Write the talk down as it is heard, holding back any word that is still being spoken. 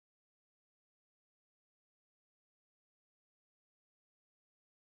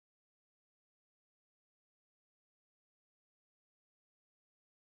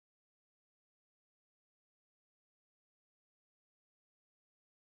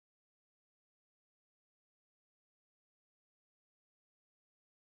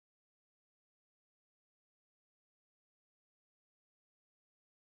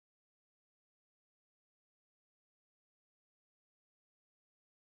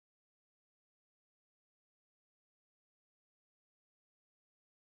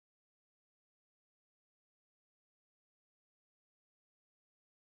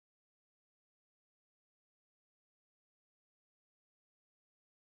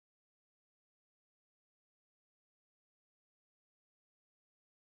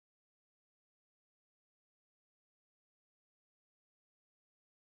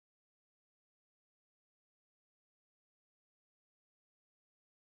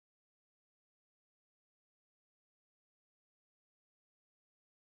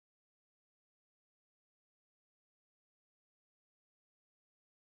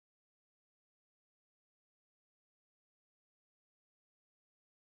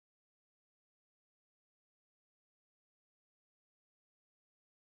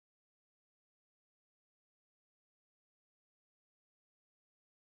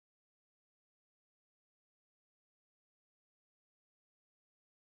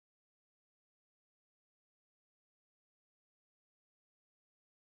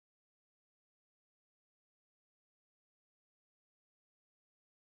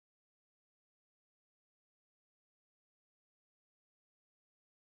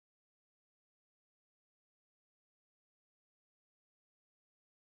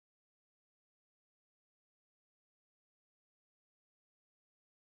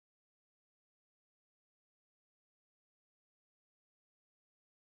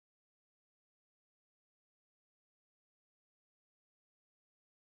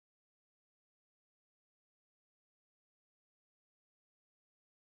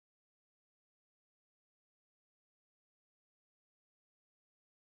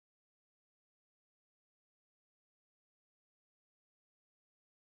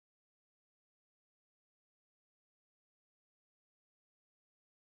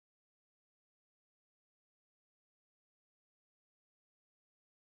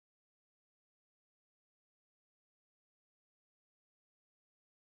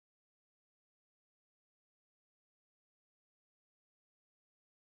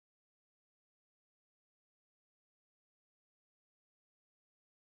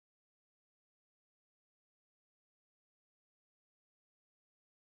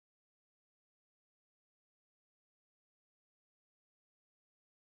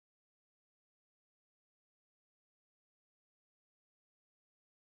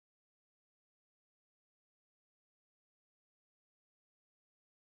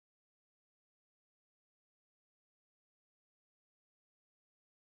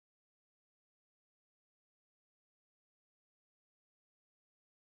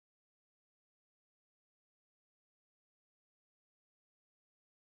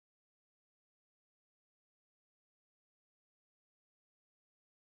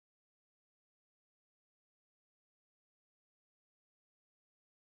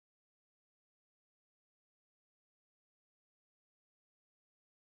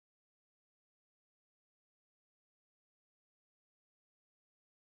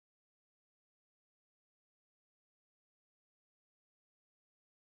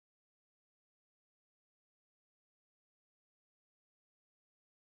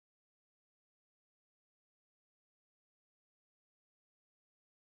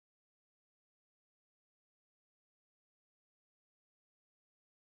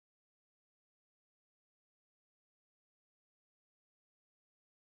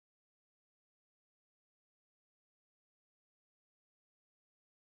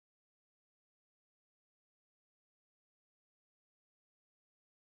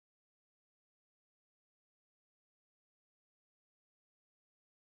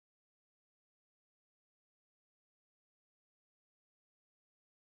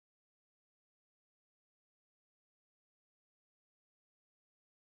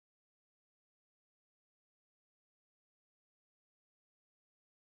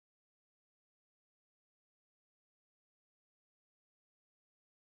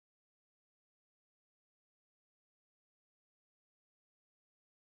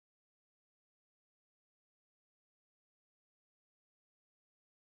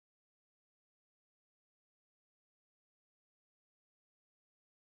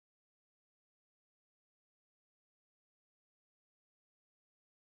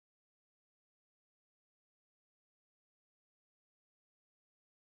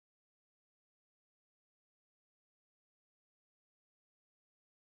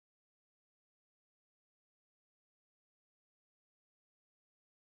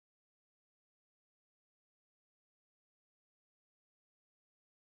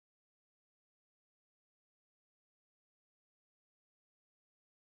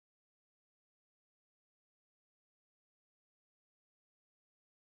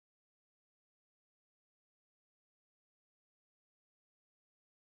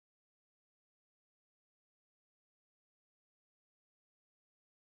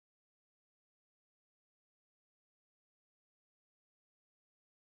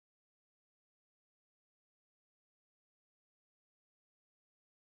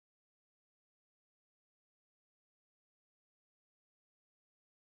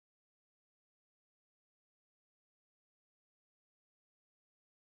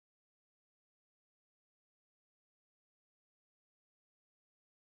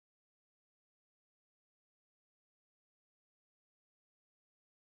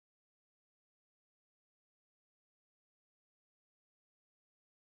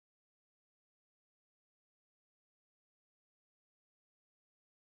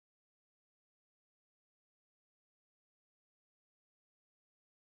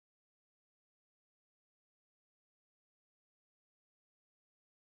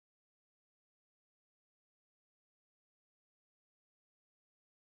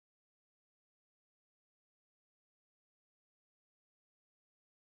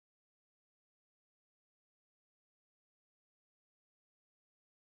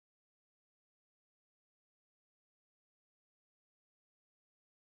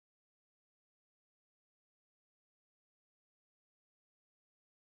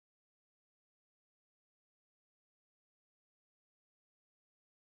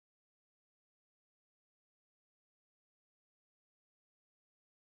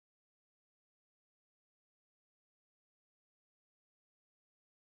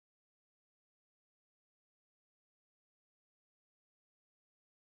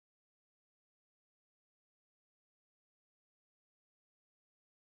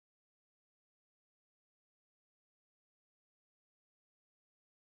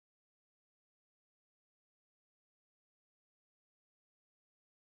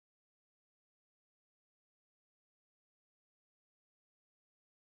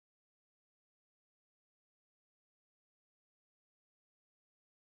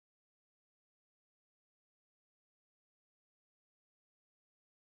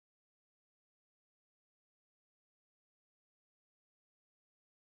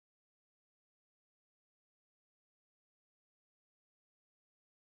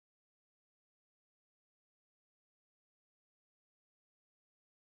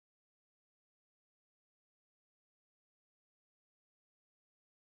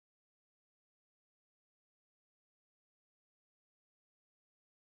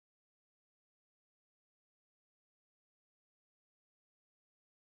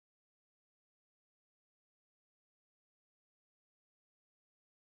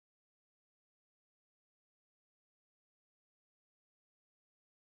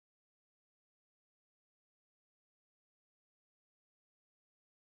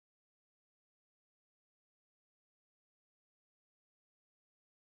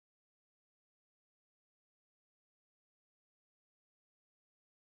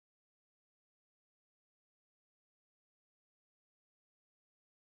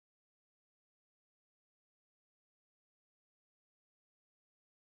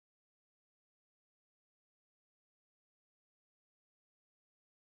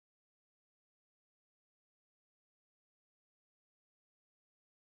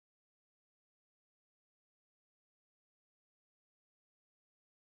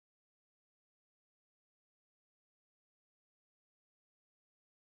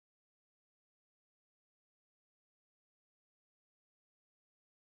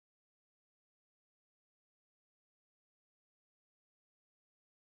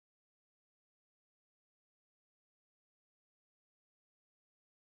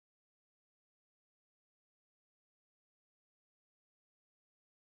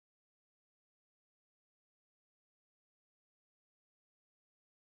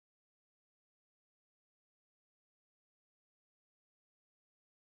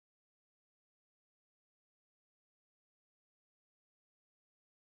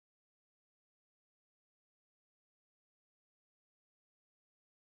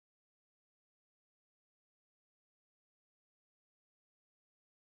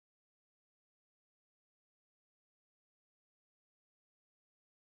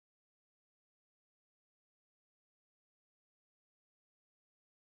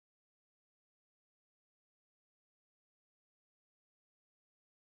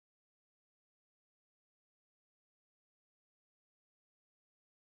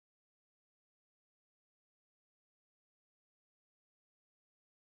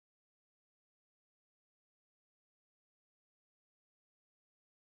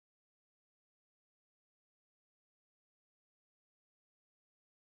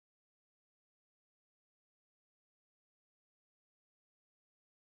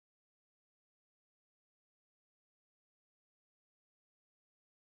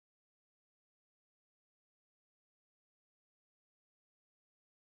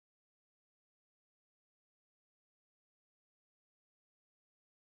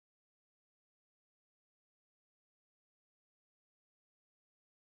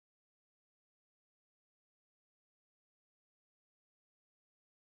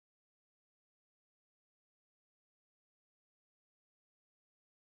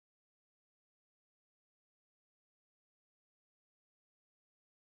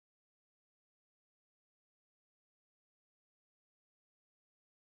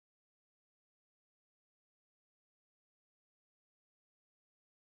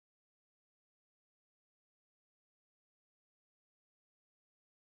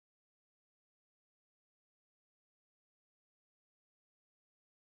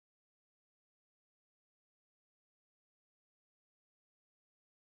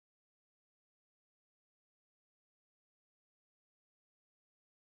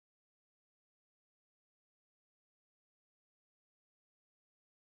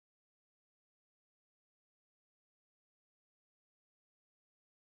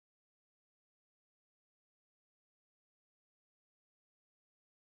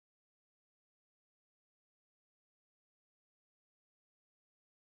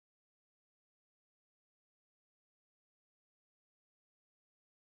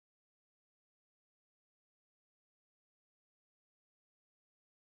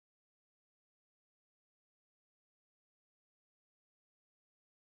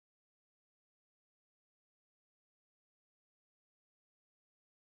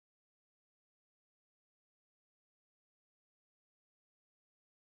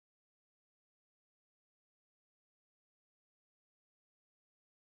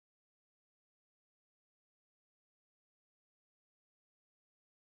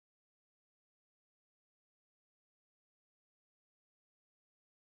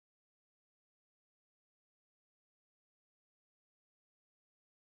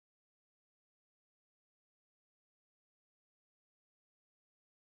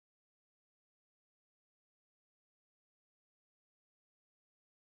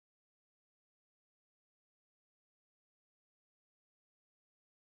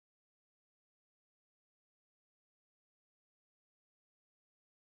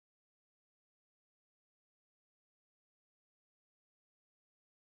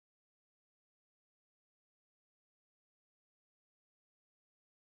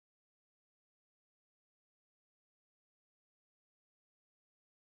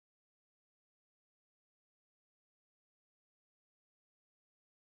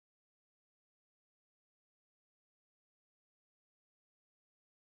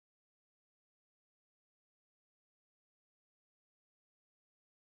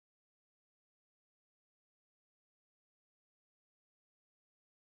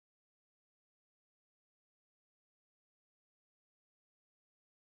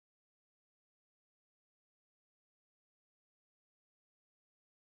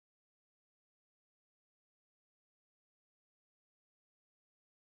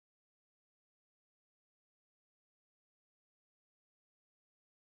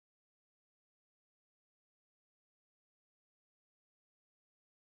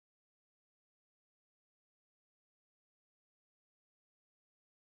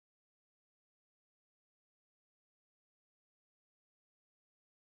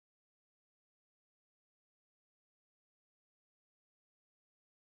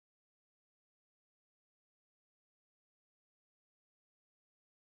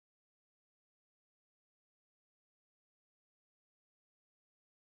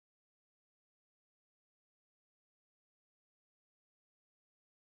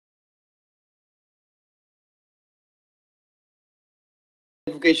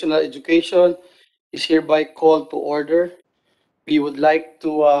Vocational Education is hereby called to order. We would like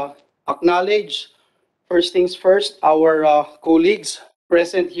to acknowledge, first things first, our colleagues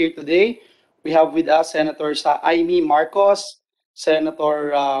present here today. We have with us Senator Amy Marcos, Senator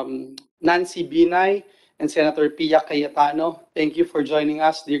Nancy Binay, and Senator Pia Cayetano. Thank you for joining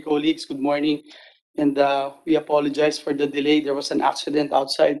us, dear colleagues. Good morning. And we apologize for the delay. There was an accident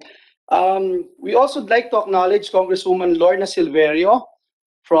outside. We also would like to acknowledge Congresswoman Lorna Silverio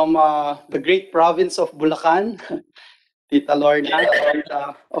from the great province of Bulacan, Tita Lorna, and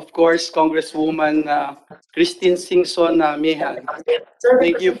of course, Congresswoman Christine Singson Mehan.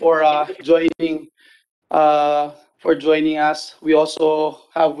 Thank you for joining us. We also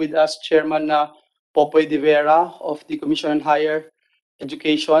have with us Chairman Popoy de Vera of the Commission on Higher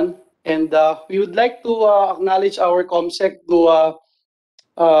Education, and we would like to acknowledge our COMSEC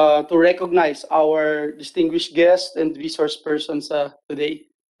to recognize our distinguished guests and resource persons today.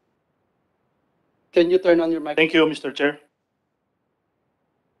 Can you turn on your microphone? Thank you, Mr. Chair.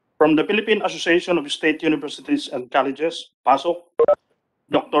 From the Philippine Association of State Universities and Colleges, PASOK,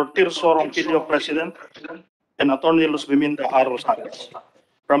 Dr. Tirso Ronquillo, President, and Attorney Luz Biminda R. Rosales.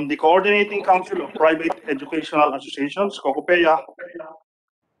 From the Coordinating Council of Private Educational Associations, COCOPEA,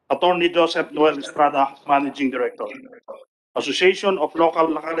 Attorney Joseph Noel Estrada, Managing Director. Association of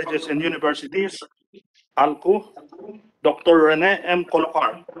Local Colleges and Universities, ALCU, Dr. Rene M.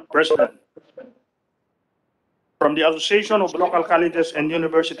 Colocar, President. From the Association of Local Colleges and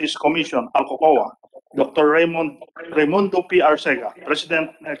Universities Commission, ALCOCOA, Dr. Raimundo P. Arcega,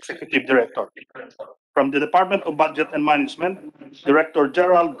 President and Executive Director. From the Department of Budget and Management, Director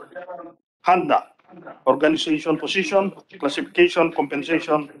Gerald Handa, Organization Position, Classification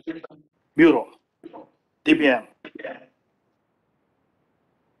Compensation Bureau, DBM.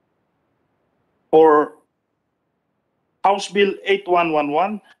 For House Bill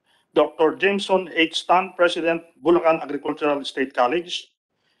 8111, Dr. Jameson H. Tan, President, Bulacan Agricultural State College.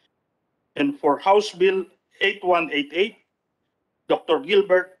 And for House Bill 8188, Dr.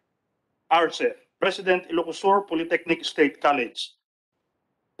 Gilbert Arce, President, Ilocos Polytechnic State College.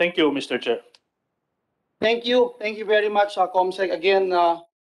 Thank you, Mr. Chair. Thank you. Thank you very much, COMSEC. Again,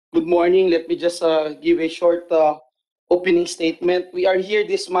 good morning. Let me just give a short opening statement. We are here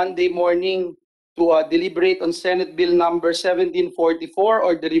this Monday morning to deliberate on Senate Bill number 1744,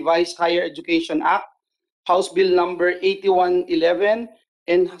 or the Revised Higher Education Act, House Bill number 8111,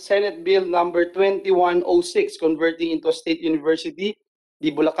 and Senate Bill number 2106, converting into a state university,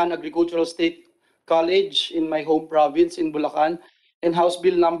 the Bulacan Agricultural State College in my home province in Bulacan, and House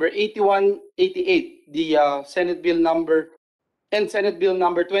Bill number 8188, the Senate Bill number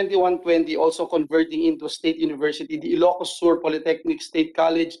 2120, also converting into a state university, the Ilocos Sur Polytechnic State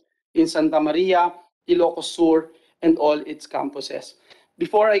College in Santa Maria, Ilocos Sur, and all its campuses.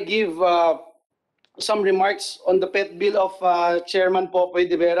 Before I give some remarks on the pet bill of Chairman Popoy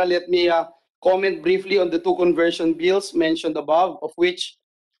de Vera, let me comment briefly on the two conversion bills mentioned above, of which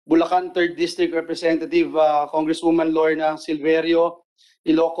Bulacan 3rd District Representative Congresswoman Lorna Silverio,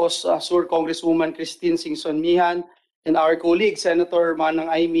 Ilocos Sur Congresswoman Christine Singson Mihan, and our colleague Senator Manang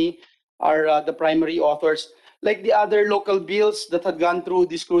Aimee are the primary authors. Like the other local bills that had gone through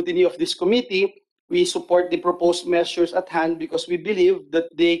the scrutiny of this committee, we support the proposed measures at hand because we believe that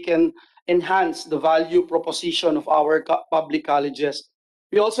they can enhance the value proposition of our public colleges.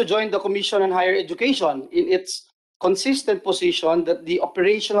 We also joined the Commission on Higher Education in its consistent position that the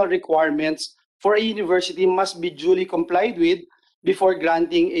operational requirements for a university must be duly complied with before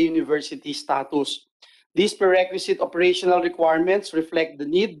granting a university status. These prerequisite operational requirements reflect the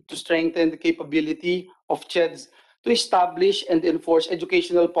need to strengthen the capability of CHEDs to establish and enforce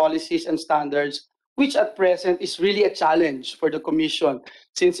educational policies and standards, which at present is really a challenge for the Commission,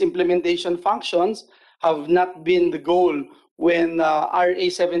 since implementation functions have not been the goal when RA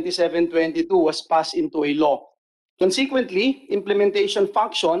 7722 was passed into a law. Consequently, implementation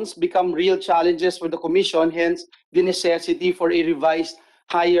functions become real challenges for the Commission, hence the necessity for a revised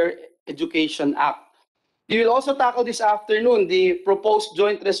Higher Education Act. We will also tackle this afternoon the proposed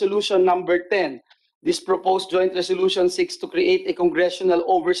Joint Resolution number 10. This proposed joint resolution seeks to create a Congressional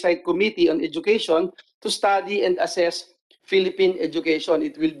Oversight Committee on Education to study and assess Philippine education.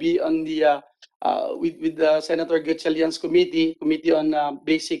 It will be on the with Senator Gatchalian's Committee on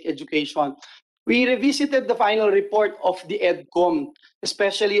Basic Education. We revisited the final report of the EDCOM,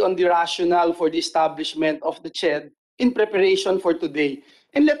 especially on the rationale for the establishment of the CHED in preparation for today.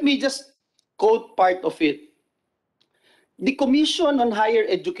 And let me just quote part of it. The Commission on Higher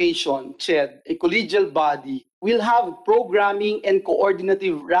Education, CHED, a collegial body, will have programming and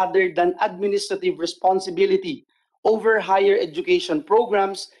coordinative rather than administrative responsibility over higher education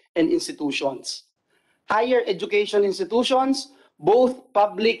programs and institutions. Higher education institutions, both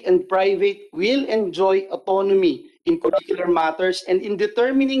public and private, will enjoy autonomy in curricular matters and in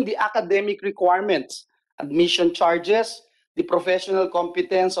determining the academic requirements, admission charges, the professional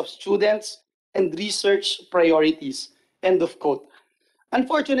competence of students, and research priorities. End of quote.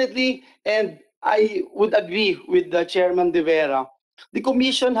 Unfortunately, and I would agree with the Chairman De Vera, the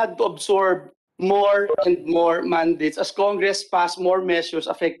Commission had to absorb more and more mandates as Congress passed more measures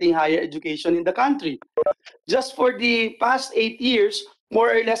affecting higher education in the country. Just for the past 8 years, more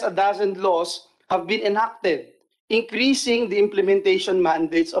or less a dozen laws have been enacted, increasing the implementation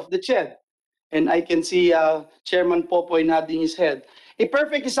mandates of the CHED. And I can see Chairman Popoy nodding his head. A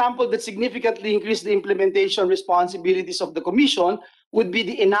perfect example that significantly increased the implementation responsibilities of the Commission would be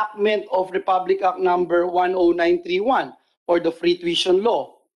the enactment of Republic Act number 10931 or the Free Tuition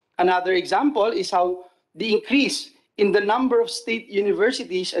Law. Another example is how the increase in the number of state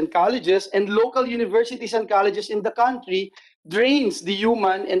universities and colleges and local universities and colleges in the country drains the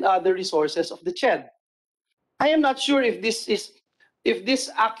human and other resources of the CHED. I am not sure if this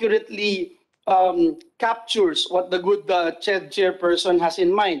accurately captures what the good CHED chairperson has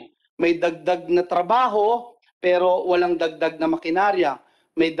in mind. May dagdag na trabaho pero walang dagdag na makinarya.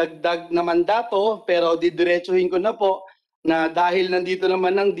 May dagdag na mandato pero didiretsuhin ko na po na dahil nandito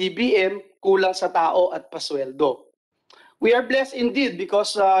naman ng DBM, kulang sa tao at pasweldo. We are blessed indeed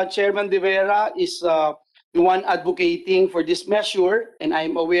because Chairman De Vera is the one advocating for this measure, and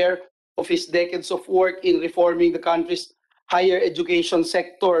I'm aware of his decades of work in reforming the country's higher education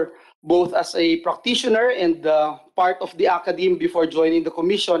sector, both as a practitioner and part of the academe before joining the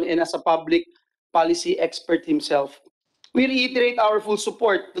commission and as a public policy expert himself. We reiterate our full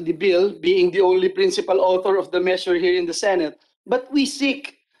support to the bill, being the only principal author of the measure here in the Senate, but we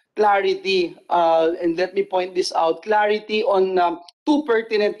seek clarity, and let me point this out, clarity on two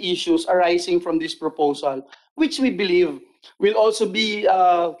pertinent issues arising from this proposal, which we believe will also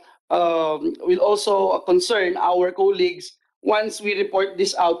concern our colleagues once we report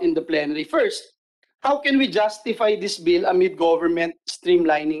this out in the plenary. First, how can we justify this bill amid government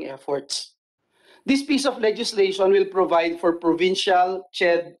streamlining efforts? This piece of legislation will provide for provincial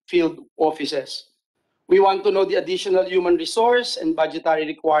CHED field offices. We want to know the additional human resource and budgetary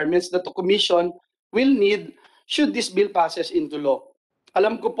requirements that the Commission will need should this bill passes into law.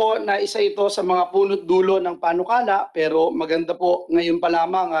 Alam ko po na isa ito sa mga punot dulo ng panukala, pero maganda po ngayon pa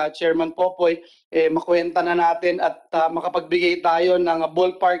lamang, Chairman Popoy, makwenta na natin at makapagbigay tayo ng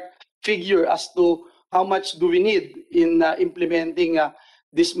ballpark figure as to how much do we need in implementing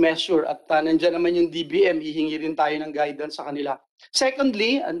this measure. At nandiyan naman yung DBM, hihingi rin tayo ng guidance sa kanila.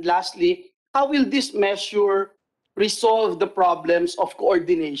 Secondly, and lastly, how will this measure resolve the problems of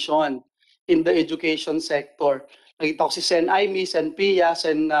coordination in the education sector? Nakita ko si Sen Aimee, Sen Pia,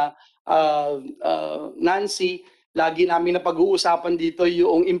 Sen Nancy, lagi namin napag-uusapan dito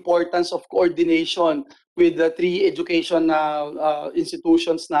yung importance of coordination with the three education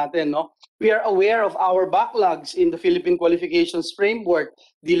institutions natin. No? We are aware of our backlogs in the Philippine Qualifications Framework,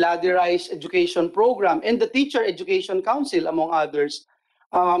 the Ladderized Education Program, and the Teacher Education Council, among others.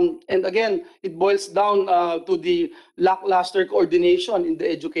 And again, it boils down to the lackluster coordination in the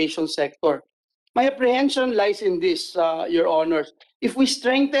education sector. My apprehension lies in this, Your Honors. If we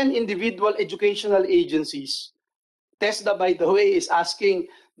strengthen individual educational agencies, TESDA, by the way, is asking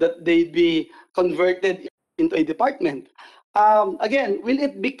that they be converted into a department. Again, will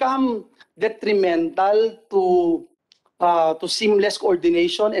it become detrimental to seamless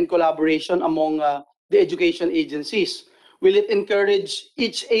coordination and collaboration among the education agencies? Will it encourage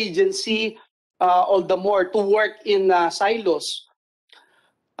each agency all the more to work in silos?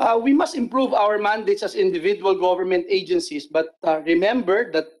 We must improve our mandates as individual government agencies, but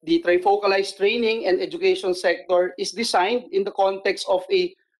remember that the trifocalized training and education sector is designed in the context of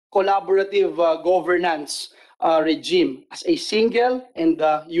a collaborative governance regime as a single and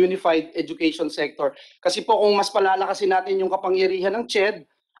unified education sector. Kasi po kung mas palalakasin natin yung kapangyarihan ng CHED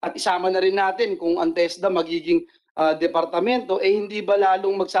at isama na rin natin kung ang TESDA magiging departamento, hindi ba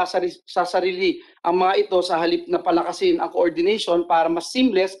lalong magsasarili ang mga ito sa halip na palakasin ang coordination para mas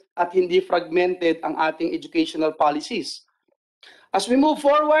seamless at hindi fragmented ang ating educational policies? As we move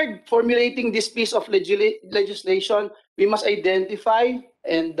forward, formulating this piece of legislation, we must identify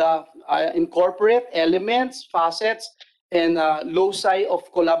and incorporate elements, facets, and loci of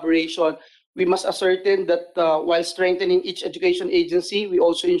collaboration. We must ascertain that while strengthening each education agency, we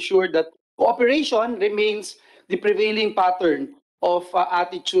also ensure that cooperation remains the prevailing pattern of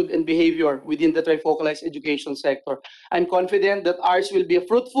attitude and behavior within the trifocalized education sector. I'm confident that ours will be a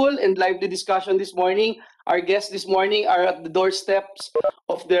fruitful and lively discussion this morning. Our guests this morning are at the doorsteps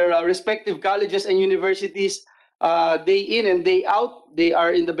of their respective colleges and universities day in and day out. They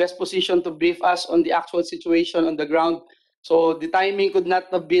are in the best position to brief us on the actual situation on the ground. So the timing could not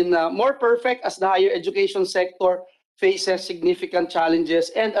have been more perfect as the higher education sector faces significant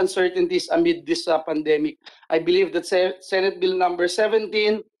challenges and uncertainties amid this pandemic. I believe that Senate Bill number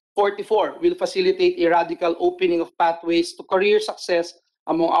 1744 will facilitate a radical opening of pathways to career success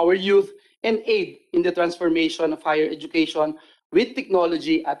among our youth and aid in the transformation of higher education with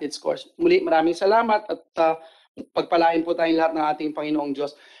technology at its core. Muli, maraming salamat at pagpalain po tayong lahat ng ating Panginoong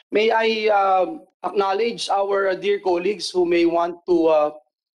Diyos. May I acknowledge our dear colleagues who may want to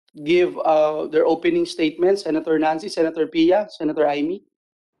give their opening statements. Senator Nancy, Senator Pia, Senator Amy.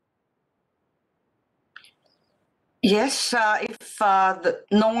 Yes, if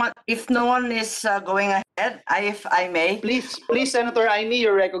no one is going ahead, if I may. Please, Senator Amy,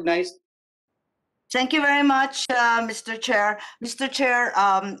 you're recognized. Thank you very much, Mr. Chair. Mr. Chair,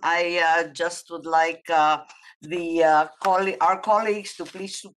 I just would like our colleagues to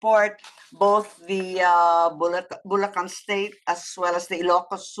please support both the Bulacan State as well as the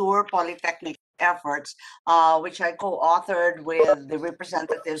Ilocos Sur Polytechnic efforts, which I co-authored with the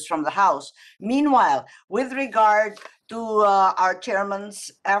representatives from the House. Meanwhile, with regard to our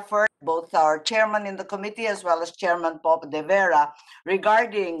chairman's effort, both our chairman in the committee as well as Chairman Pope de Vera,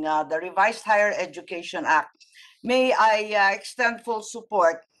 regarding the revised Higher Education Act, may I extend full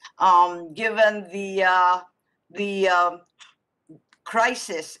support given the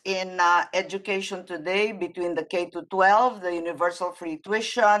crisis in education today between the K to 12, the universal free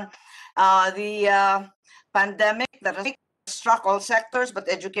tuition, the pandemic that has struck all sectors, but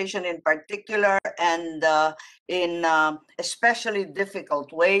education in particular, and in especially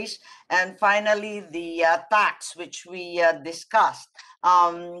difficult ways. And finally, the tax, which we discussed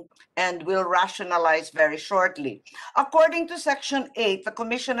and will rationalize very shortly. According to Section 8, the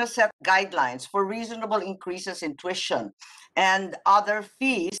Commission has set guidelines for reasonable increases in tuition and other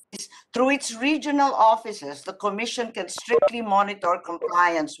fees. Through its regional offices, the Commission can strictly monitor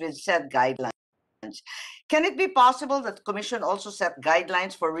compliance with said guidelines. Can it be possible that the Commission also set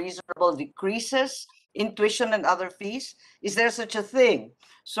guidelines for reasonable decreases in tuition and other fees? Is there such a thing?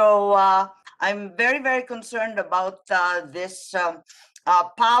 So I'm very, very concerned about this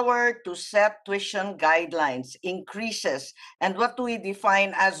power to set tuition guidelines, increases, and what do we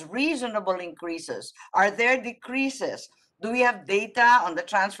define as reasonable increases? Are there decreases? Do we have data on the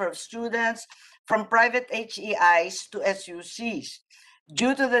transfer of students from private HEIs to SUCs?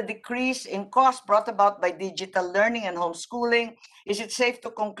 Due to the decrease in cost brought about by digital learning and homeschooling, is it safe to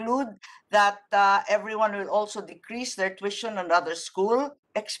conclude that everyone will also decrease their tuition and other school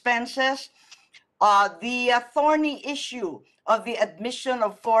expenses? The thorny issue of the admission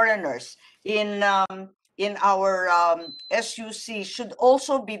of foreigners in our SUC should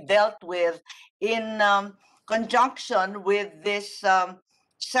also be dealt with in conjunction with this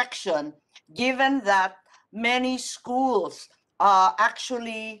section, given that many schools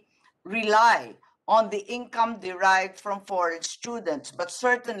actually rely on the income derived from foreign students, but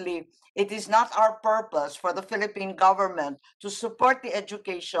certainly it is not our purpose for the Philippine government to support the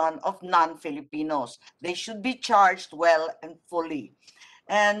education of non-Filipinos. They should be charged well and fully.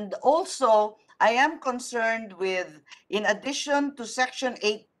 And also, I am concerned with, in addition to Section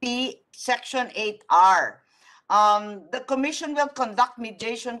 8P, Section 8R, the Commission will conduct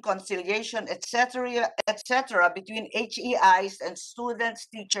mediation, conciliation, etc., between HEIs and students,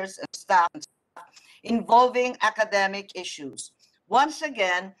 teachers, and staff involving academic issues. Once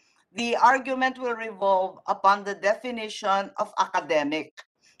again, the argument will revolve upon the definition of academic.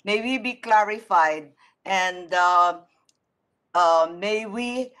 May we be clarified, and may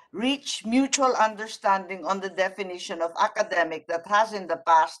we reach mutual understanding on the definition of academic that has in the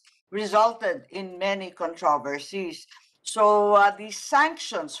past resulted in many controversies. So the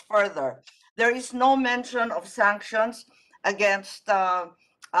sanctions further, there is no mention of sanctions against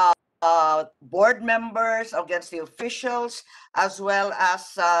board members, against the officials, as well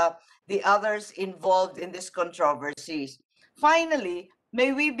as the others involved in these controversies. Finally,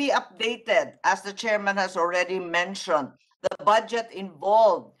 may we be updated, as the chairman has already mentioned, the budget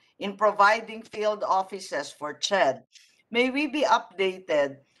involved in providing field offices for CHED. May we be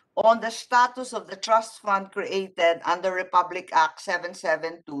updated on the status of the trust fund created under Republic Act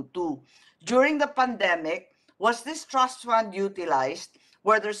 7722. During the pandemic, was this trust fund utilized?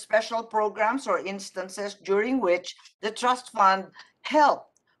 Were there special programs or instances during which the trust fund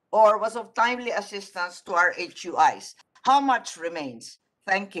helped or was of timely assistance to our HUIs? How much remains?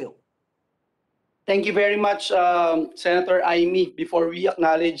 Thank you. Thank you very much, Senator Amy. Before we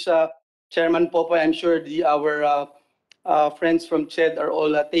acknowledge Chairman Popoy, I'm sure our friends from CHED are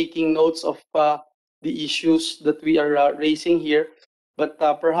all taking notes of the issues that we are raising here. But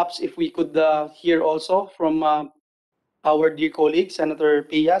perhaps if we could hear also from our dear colleague, Senator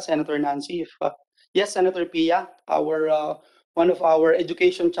Pia, Senator Nancy. Yes, Senator Pia, our one of our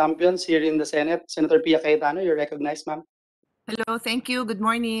education champions here in the Senate, Senator Pia Cayetano, you're recognized, ma'am. Hello, thank you. Good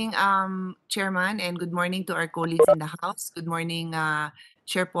morning, Chairman, and good morning to our colleagues in the House. Good morning,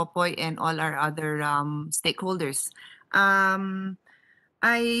 Chair Popoy, and all our other stakeholders. I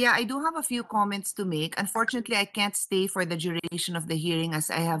do have a few comments to make. Unfortunately, I can't stay for the duration of the hearing as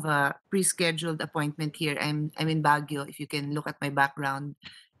I have a pre-scheduled appointment here. I'm in Baguio, if you can look at my background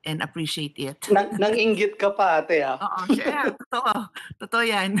and appreciate it. Nang-inggit ka pa, ate, ah. Oo, yeah, totoo. Totoo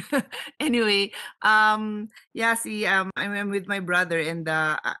yan. Anyway, yeah, see, I'm with my brother and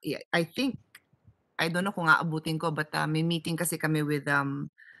yeah, I think, I don't know kung aabutin ko, but may meeting kasi kami with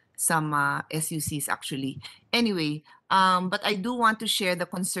some SUCs actually. Anyway, but I do want to share the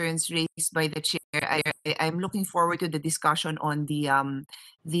concerns raised by the chair. I'm looking forward to the discussion on the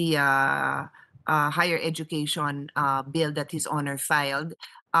higher education bill that His Honor filed.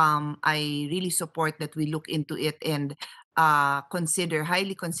 I really support that we look into it and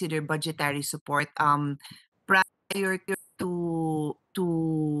highly consider budgetary support. Prior to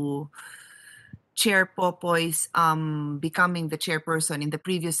Chair Popoy's becoming the chairperson in the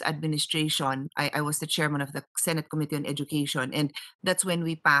previous administration, I was the chairman of the Senate Committee on Education, and that's when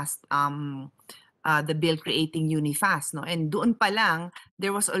we passed the bill creating UniFast, no? And doon pa lang,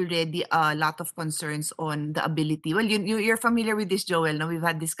 there was already a lot of concerns on the ability. Well, you're familiar with this, Joel, no? We've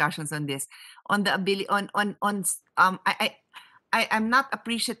had discussions on this, on the ability, I'm not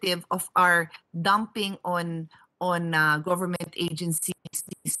appreciative of our dumping on government agencies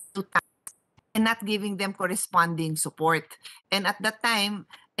these two and not giving them corresponding support. And at that time,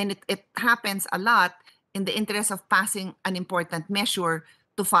 and it happens a lot, in the interest of passing an important measure,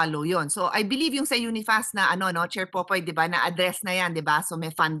 to follow yon. So I believe yung sa Unifast na Chair Popoy, di ba, na-address na yan, di ba? So may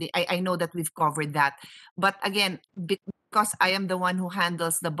funding, I know that we've covered that. But again, because I am the one who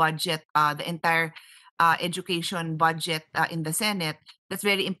handles the budget, the entire education budget in the Senate, that's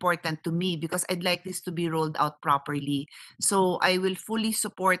very important to me because I'd like this to be rolled out properly. So I will fully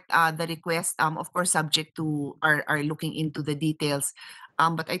support the request, of course, subject to our looking into the details.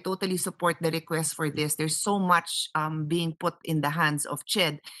 But I totally support the request for this. There's so much being put in the hands of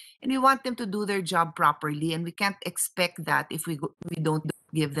CHED, and we want them to do their job properly, and we can't expect that if we don't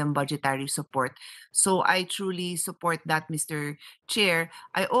give them budgetary support. So I truly support that, Mr. Chair.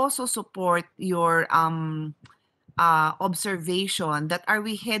 I also support your observation that are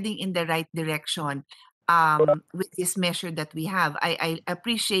we heading in the right direction with this measure that we have. I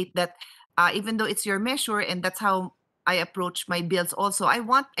appreciate that even though it's your measure and that's how I approach my bills also, I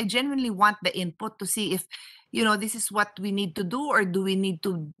genuinely want the input to see if, this is what we need to do, or do we need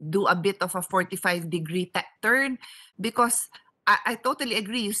to do a bit of a 45-degree turn? Because I totally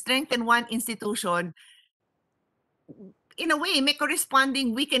agree. You strengthen one institution, in a way, may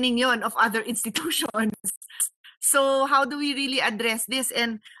corresponding weakening yon of other institutions. So how do we really address this?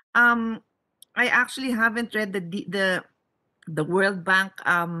 And I actually haven't read the World Bank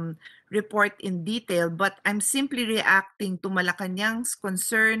report in detail, but I'm simply reacting to Malacanang's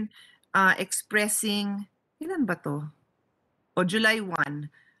concern, expressing, ilan ba to? O July 1,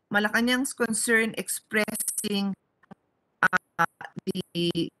 Malacanang's concern expressing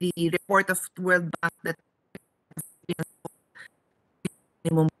the report of World Bank that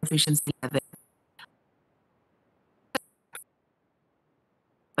minimum proficiency level.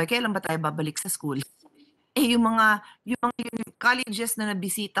 Okay, kailan ba tayo babalik sa school? Yung mga colleges na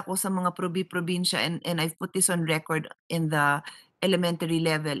nabisita ko sa mga probinsya, and I've put this on record in the elementary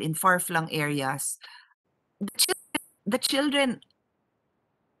level in far-flung areas, the children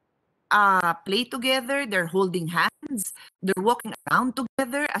play together, they're holding hands, they're walking around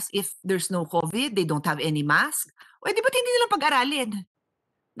together as if there's no COVID, they don't have any mask. O di ba't hindi nilang pag-aralin?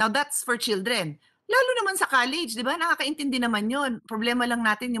 Now that's for children. Lalo naman sa college, di ba? Nakakaintindi naman yon. Problema lang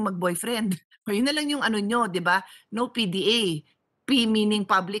natin yung mag-boyfriend. O yun na lang yung nyo, di ba? No PDA. P meaning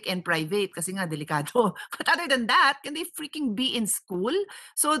public and private kasi nga delikado. But other than that, can they freaking be in school?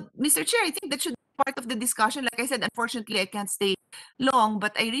 So, Mr. Chair, I think that should be part of the discussion. Like I said, unfortunately, I can't stay long,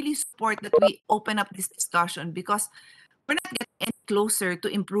 but I really support that we open up this discussion because we're not getting any closer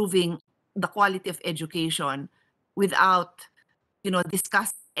to improving the quality of education without,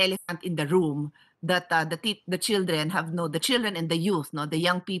 discussing elephant in the room that the children and the youth, the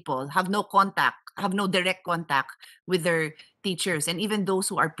young people have no direct contact with their teachers, and even those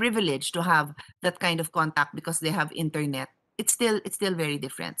who are privileged to have that kind of contact because they have internet, it's still very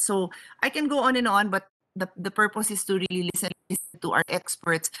different. So I can go on and on, but the purpose is to really listen to our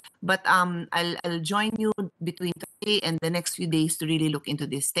experts. But I'll join you between today and the next few days to really look into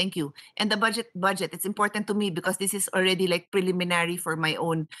this. Thank you. And the budget, it's important to me because this is already like preliminary for my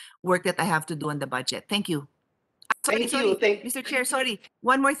own work that I have to do on the budget. Thank you. Sorry, Thank you. Mr. Chair, sorry.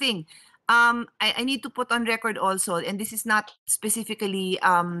 One more thing. I need to put on record also, and this is not specifically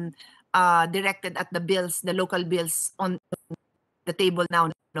directed at the bills, the local bills on the table now.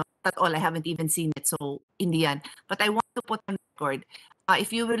 No, not at all. I haven't even seen it. So Indian, but I want to put on record.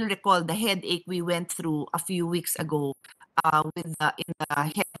 If you will recall, the headache we went through a few weeks ago with the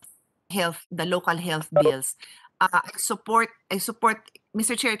local health bills. I support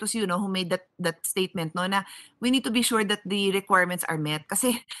Mr. Chair, it was you, no, who made that statement, no, na we need to be sure that the requirements are met.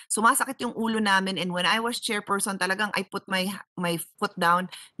 Kasi sumasakit yung ulo namin, and when I was chairperson, talagang I put my foot down.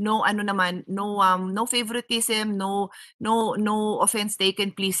 No, ano naman, no favoritism, no offense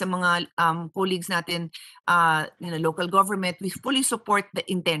taken, please, sa mga colleagues natin, local government. We fully support the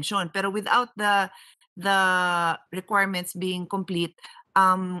intention, pero without the requirements being complete,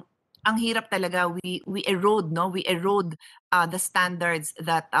 ang hirap talaga. We erode the standards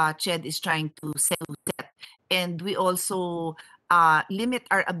that CHED is trying to set, and we also limit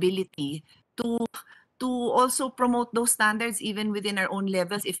our ability to also promote those standards even within our own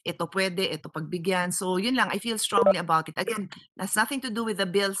levels. If ito pwede, ito pagbigyan. So yun lang, I feel strongly about it. Again, that's nothing to do with the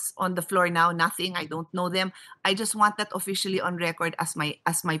bills on the floor now. Nothing. I don't know them. I just want that officially on record as my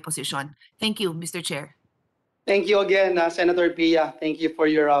position. Thank you, Mr. Chair. Thank you again, Senator Pia. Thank you for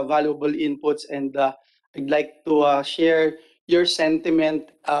your valuable inputs, and I'd like to share your sentiment,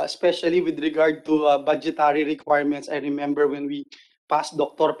 especially with regard to budgetary requirements. I remember when we passed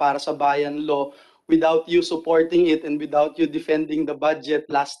Doktor para sa Bayan law, without you supporting it and without you defending the budget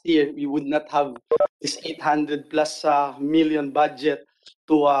last year, we would not have this 800 plus million budget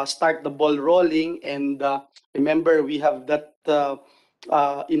to start the ball rolling. And remember, we have that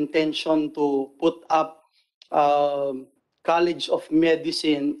intention to put up College of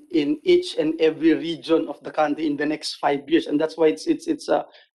Medicine in each and every region of the country in the next 5 years, and that's why it's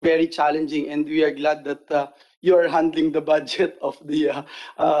very challenging. And we are glad that you are handling the budget of the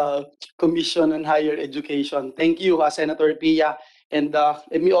Commission on Higher Education. Thank you, Senator Pia. And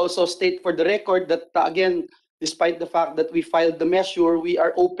let me also state for the record that again, despite the fact that we filed the measure, we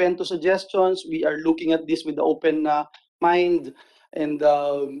are open to suggestions. We are looking at this with the open mind. And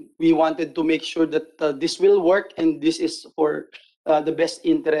we wanted to make sure that this will work, and this is for the best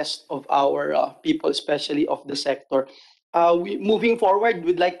interest of our people, especially of the sector. Moving forward,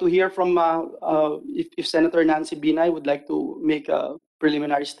 we'd like to hear from if Senator Nancy Binay would like to make a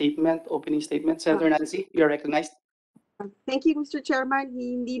preliminary statement, opening statement. Senator Nancy, you are recognized. Thank you, Mr. Chairman.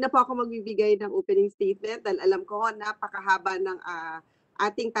 Hindi na po ako magbibigay ng opening statement dahil alam ko napakahaba ng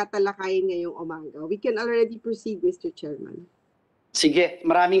ating tatalakayin ngayong umaga. We can already proceed, Mr. Chairman. Sige,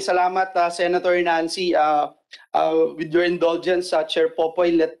 maraming salamat, Senator Nancy. With your indulgence, Chair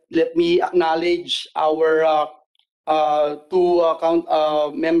Popoy, let me acknowledge our two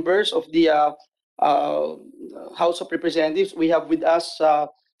members of the House of Representatives. We have with us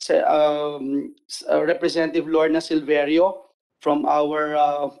Representative Lorna Silverio from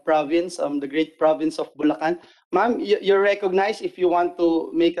our province, the great province of Bulacan. Ma'am, you're recognized if you want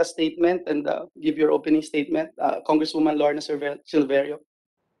to make a statement and give your opening statement. Congresswoman Lorna Silverio.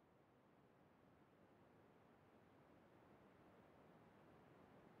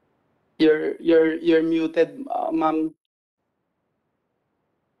 You're muted, ma'am.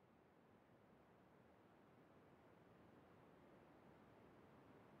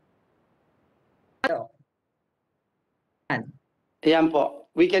 Ayan po.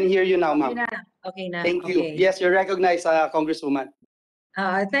 We can hear you now, ma'am. Okay na. Thank you. Okay. Yes, you're recognized, Congresswoman.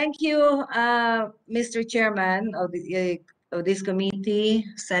 Thank you, Mr. Chairman of this committee,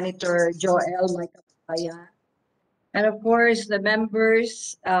 Senator Joel Macapaya, and of course the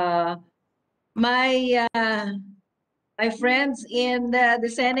members, my friends in the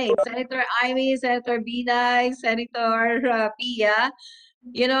Senate, Senator Amy, Senator Binay, Senator Pia.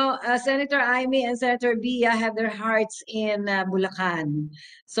 You know, Senator Amy and Senator Bia have their hearts in Bulacan,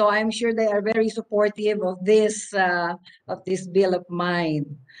 so I'm sure they are very supportive of this bill of mine.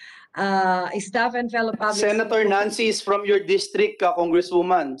 Staff and fellow public. Senator Nancy is from your district,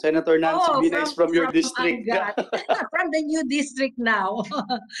 Congresswoman. Senator Nancy Bina is from your district. From the new district now.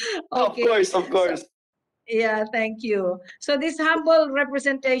 Okay. Of course. Yeah, thank you. So this humble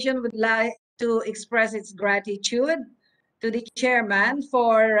representation would like to express its gratitude to the chairman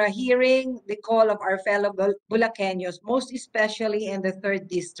for hearing the call of our fellow Bulacanos, most especially in the 3rd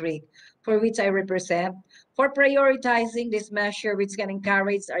district, for which I represent, for prioritizing this measure, which can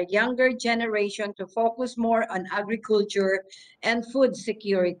encourage our younger generation to focus more on agriculture and food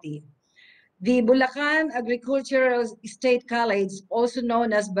security. The Bulacan Agricultural State College, also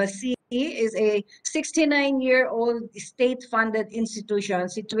known as BASI, is a 69-year-old state-funded institution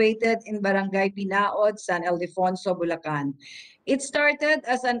situated in Barangay Pinaod, San Ildefonso, Bulacan. It started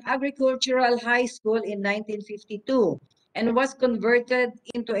as an agricultural high school in 1952 and was converted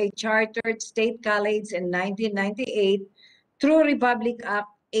into a chartered state college in 1998 through Republic Act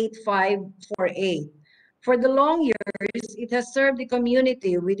 8548. For the long years, it has served the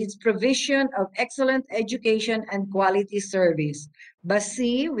community with its provision of excellent education and quality service.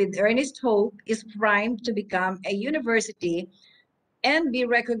 Basi, with earnest hope, is primed to become a university and be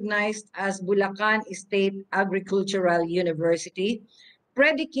recognized as Bulacan State Agricultural University,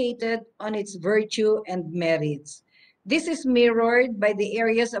 predicated on its virtue and merits. This is mirrored by the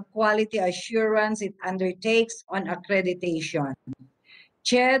areas of quality assurance it undertakes on accreditation.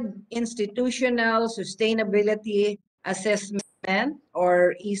 CHED, Institutional Sustainability Assessment,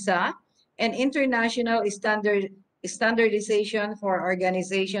 or ISA, and International Standardization for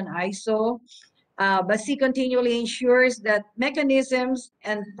Organization, ISO. BASI continually ensures that mechanisms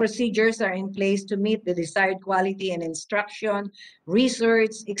and procedures are in place to meet the desired quality in instruction,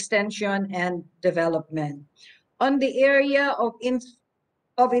 research, extension, and development. On the area of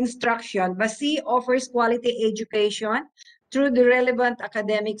instruction, BASI offers quality education through the relevant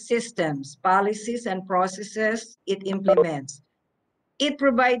academic systems, policies, and processes it implements. It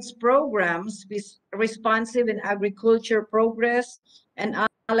provides programs responsive in agriculture progress and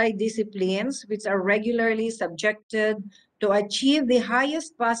allied disciplines, which are regularly subjected to achieve the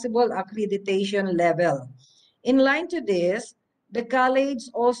highest possible accreditation level. In line to this, the college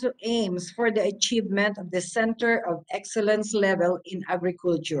also aims for the achievement of the Center of Excellence level in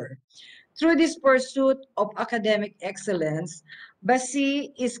agriculture. Through this pursuit of academic excellence,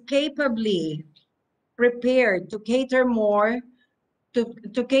 BASI is capably prepared to cater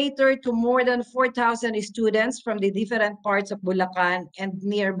to more than 4,000 students from the different parts of Bulacan and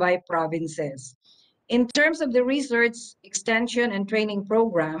nearby provinces. In terms of the research, extension, and training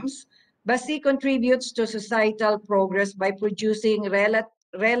programs, BASI contributes to societal progress by producing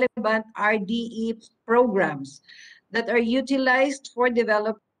relevant RDE programs that are utilized for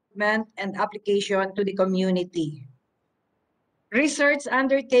development and application to the community. Research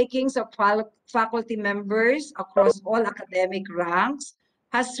undertakings of faculty members across all academic ranks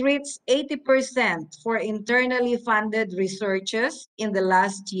has reached 80% for internally funded researches in the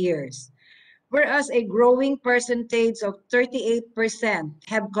last years, whereas a growing percentage of 38%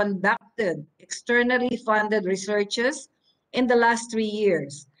 have conducted externally funded researches in the last 3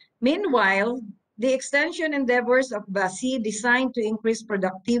 years. Meanwhile, the extension endeavors of BASI designed to increase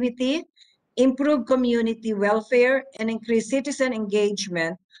productivity, improve community welfare, and increase citizen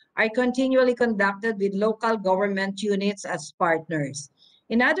engagement are continually conducted with local government units as partners.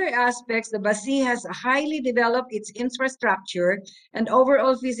 In other aspects, the BASI has highly developed its infrastructure and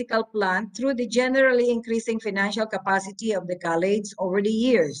overall physical plan through the generally increasing financial capacity of the college over the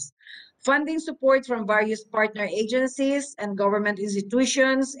years. Funding support from various partner agencies and government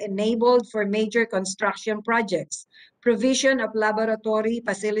institutions enabled for major construction projects, provision of laboratory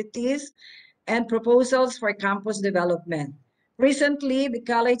facilities, and proposals for campus development. Recently, the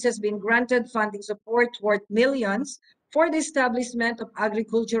college has been granted funding support worth millions for the establishment of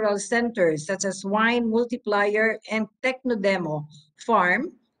agricultural centers such as Wine Multiplier and Technodemo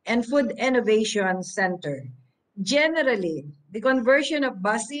Farm and Food Innovation Center. Generally, the conversion of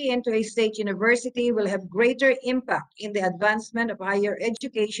BASI into a state university will have greater impact in the advancement of higher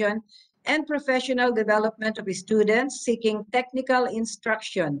education and professional development of students seeking technical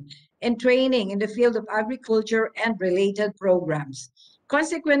instruction and training in the field of agriculture and related programs.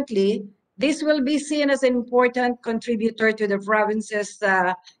 Consequently, this will be seen as an important contributor to the province's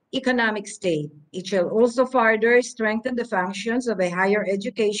economic state. It shall also further strengthen the functions of a higher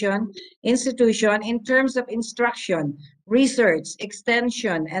education institution in terms of instruction, research,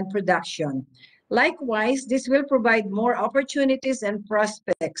 extension, and production. Likewise, this will provide more opportunities and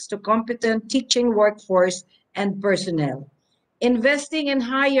prospects to competent teaching workforce and personnel. Investing in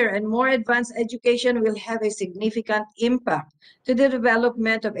higher and more advanced education will have a significant impact to the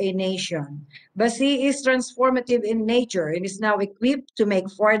development of a nation. BASI is transformative in nature and is now equipped to make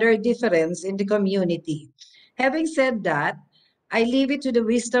further difference in the community. Having said that, I leave it to the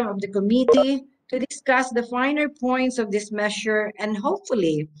wisdom of the committee to discuss the finer points of this measure and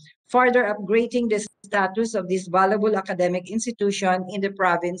hopefully further upgrading the status of this valuable academic institution in the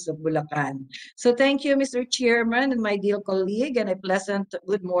province of Bulacan. So thank you, Mr. Chairman and my dear colleague, and a pleasant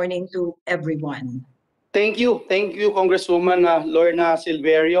good morning to everyone. Thank you. Thank you, Congresswoman Lorna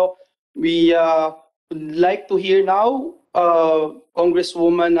Silverio. We would like to hear now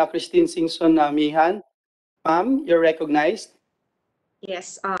Congresswoman Christine Singson Mihan. Ma'am, you're recognized.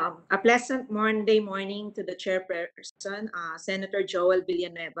 Yes, a pleasant Monday morning to the chairperson, Senator Joel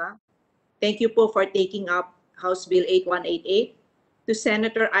Villanueva. Thank you po for taking up House Bill 8188. To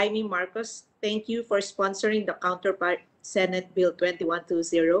Senator Amy Marcos, thank you for sponsoring the counterpart Senate Bill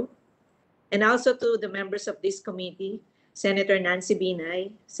 2120. And also to the members of this committee, Senator Nancy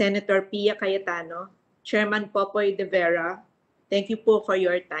Binay, Senator Pia Cayetano, Chairman Popoy De Vera, thank you po for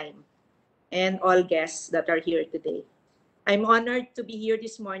your time, and all guests that are here today. I'm honored to be here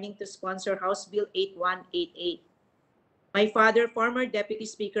this morning to sponsor House Bill 8188. My father, former Deputy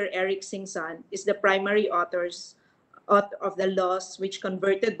Speaker Eric Singson, is the primary authors of the laws which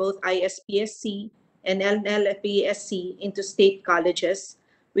converted both ISPSC and NLPSC into state colleges,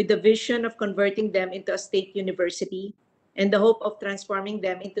 with the vision of converting them into a state university and the hope of transforming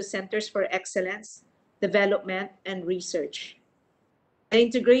them into centers for excellence, development, and research. The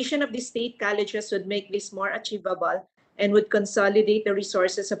integration of the state colleges would make this more achievable and would consolidate the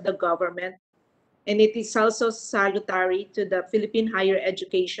resources of the government. And it is also salutary to the Philippine higher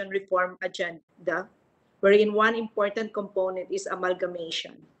education reform agenda, wherein one important component is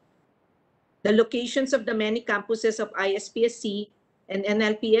amalgamation. The locations of the many campuses of ISPSC and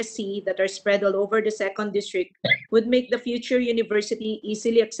NLPSC that are spread all over the second district would make the future university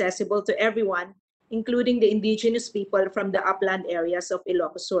easily accessible to everyone, including the indigenous people from the upland areas of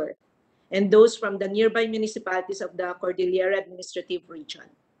Ilocos Sur and those from the nearby municipalities of the Cordillera Administrative Region.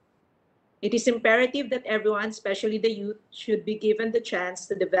 It is imperative that everyone, especially the youth, should be given the chance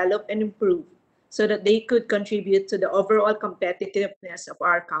to develop and improve so that they could contribute to the overall competitiveness of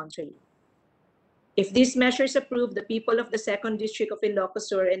our country. If these measures approved, the people of the second district of Ilocos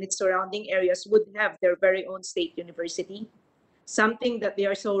Sur and its surrounding areas would have their very own state university, something that they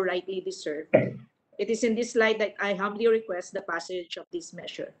are so rightly deserve. It is in this light that I humbly request the passage of this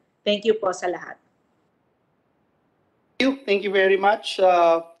measure. Thank you po sa lahat. Thank you very much,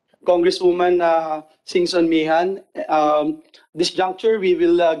 Congresswoman Singson Mihan. This juncture, we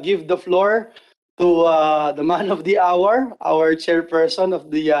will give the floor to the man of the hour, our chairperson of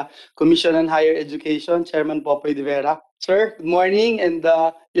the Commission on Higher Education, Chairman Popoy De Vera. Sir, good morning, and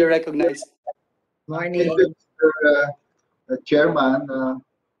you're recognized. Morning. Thank you, Mr. Chairman.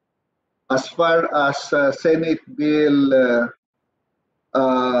 As far as Senate Bill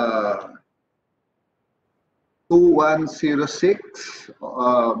 2106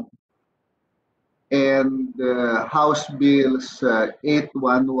 and House Bills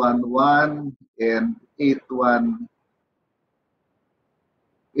 8111 and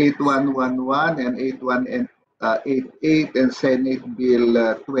 8111 and 8188 and Senate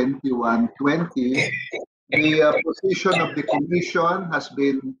Bill 2120, the position of the Commission has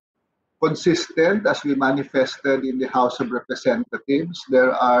been consistent as we manifested in the House of Representatives.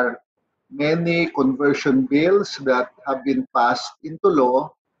 There are many conversion bills that have been passed into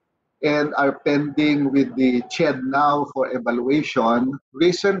law and are pending with the CHED now for evaluation.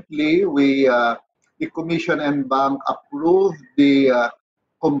 Recently, the Commission and Bank approved the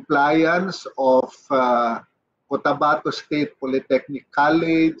compliance of Cotabato State Polytechnic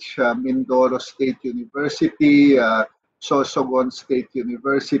College, Mindoro State University, Sorsogon State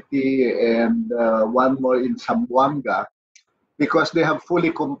University, and one more in Zamboanga, because they have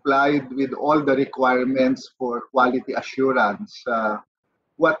fully complied with all the requirements for quality assurance.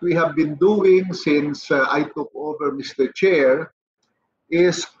 What we have been doing since I took over, Mr. Chair,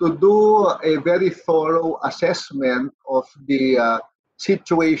 is to do a very thorough assessment of the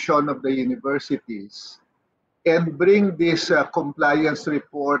situation of the universities and bring this compliance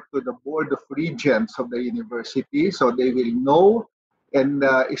report to the Board of Regents of the university so they will know, and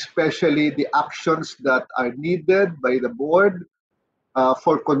especially the actions that are needed by the board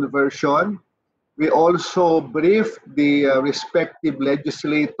for conversion. We also briefed the respective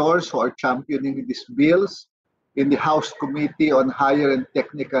legislators who are championing these bills in the House Committee on Higher and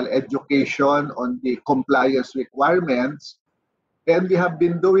Technical Education on the compliance requirements. And we have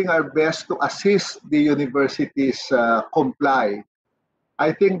been doing our best to assist the universities comply.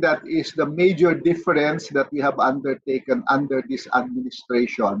 I think that is the major difference that we have undertaken under this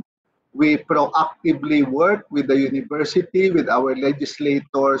administration. We proactively work with the university, with our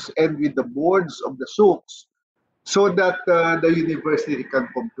legislators, and with the boards of the SUCs so that the university can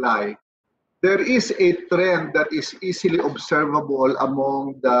comply. There is a trend that is easily observable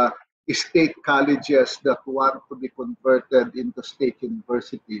among the state colleges that want to be converted into state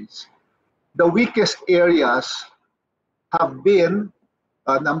universities. The weakest areas have been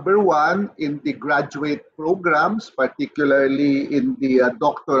Number one, in the graduate programs, particularly in the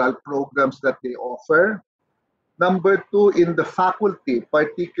doctoral programs that they offer. Number two, in the faculty,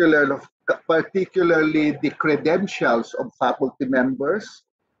 particularly the credentials of faculty members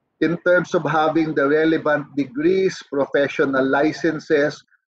in terms of having the relevant degrees, professional licenses,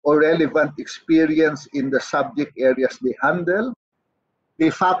 or relevant experience in the subject areas they handle.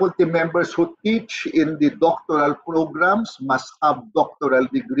 The faculty members who teach in the doctoral programs must have doctoral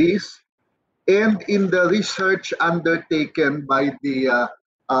degrees, and in the research undertaken by the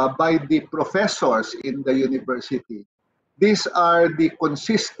professors in the university. These are the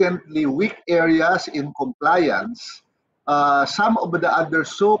consistently weak areas in compliance. Some of the other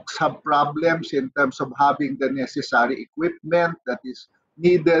SOCs have problems in terms of having the necessary equipment that is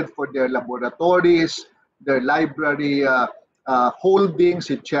needed for their laboratories, their library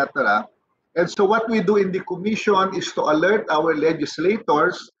holdings, etc. And so what we do in the commission is to alert our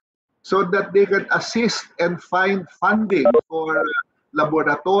legislators so that they can assist and find funding for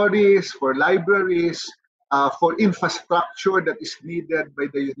laboratories, for libraries, for infrastructure that is needed by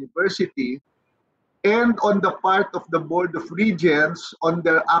the university, and on the part of the Board of Regents on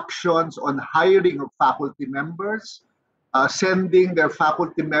their actions on hiring of faculty members, sending their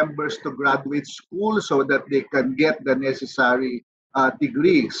faculty members to graduate school so that they can get the necessary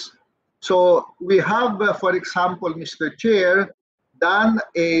degrees. So we have, for example, Mr. Chair, done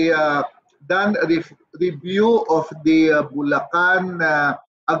a review of the Bulacan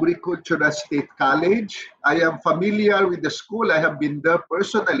Agricultural State College. I am familiar with the school. I have been there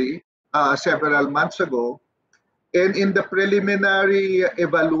personally several months ago. And in the preliminary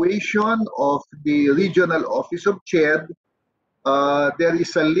evaluation of the regional office of CHED, there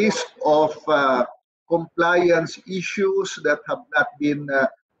is a list of compliance issues that have not been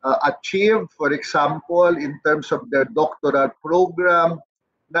achieved. For example, in terms of their doctoral program,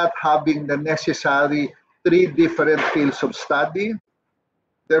 not having the necessary 3 different fields of study.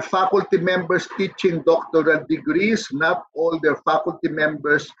 Their faculty members teaching doctoral degrees, not all their faculty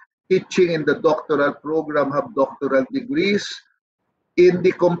members teaching in the doctoral program have doctoral degrees. In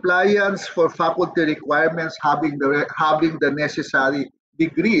the compliance for faculty requirements, having the necessary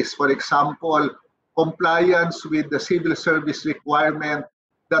degrees. For example, compliance with the civil service requirement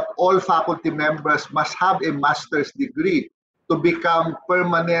that all faculty members must have a master's degree to become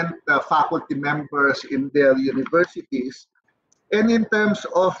permanent faculty members in their universities. And in terms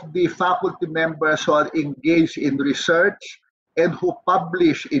of the faculty members who are engaged in research and who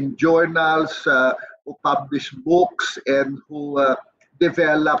publish in journals, who publish books, and who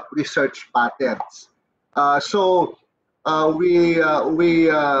develop research patents. So we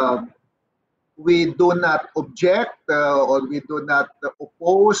do not object or we do not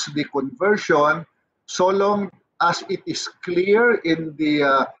oppose the conversion so long as it is clear in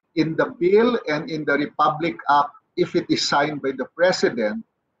the bill and in the Republic Act, if it is signed by the President,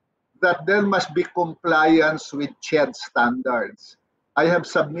 that there must be compliance with CHED standards. I have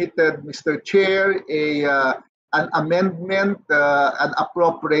submitted, Mr. Chair, an amendment, an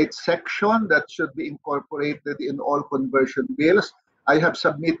appropriate section that should be incorporated in all conversion bills. I have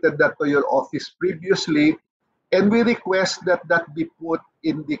submitted that to your office previously, and we request that that be put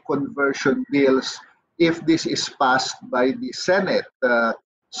in the conversion bills if this is passed by the Senate,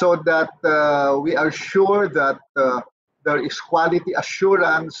 so that we are sure that there is quality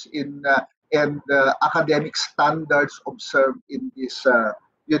assurance in and academic standards observed in these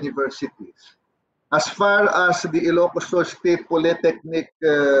universities. As far as the Ilocos State Polytechnic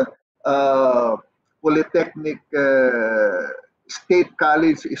State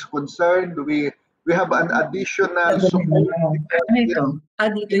College is concerned, we have an additional support. Ano ito?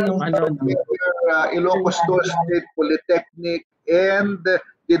 Dito yung ano. Ilocos State Polytechnic and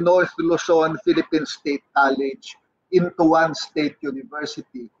the North Luzon Philippine State College into one state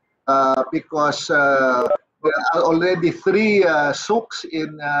university because there are already 3 SUCs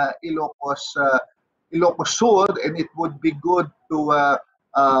in Ilocos Sur, and it would be good to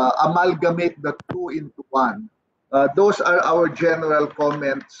amalgamate the 2 into 1. Those are our general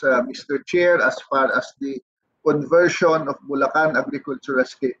comments, Mr. Chair, as far as the conversion of Bulacan Agricultural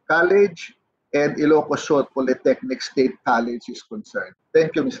State College and Ilocos Sur Polytechnic State College is concerned.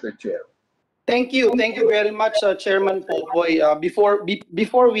 Thank you, Mr. Chair. Thank you very much, Chairman Popoy.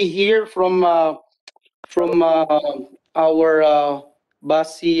 Before we hear from our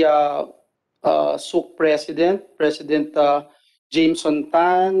BASI SUC President Jameson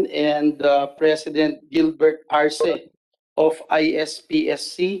Tan, and President Gilbert Arce of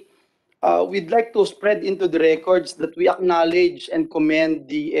ISPSC, we'd like to spread into the records that we acknowledge and commend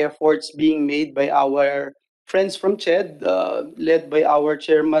the efforts being made by our friends from CHED, led by our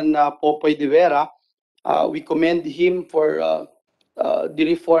chairman Popoy de Vera, we commend him for the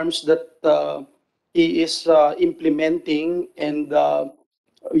reforms that he is implementing, and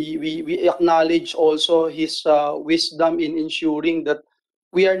we acknowledge also his wisdom in ensuring that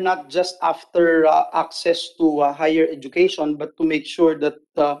we are not just after access to higher education, but to make sure that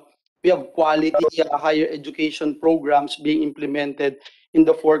we have quality higher education programs being implemented in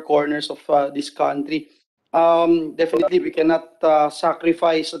the four corners of this country. Definitely, we cannot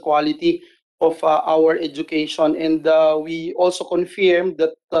sacrifice the quality of our education, and we also confirm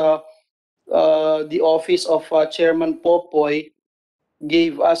that the office of Chairman Popoy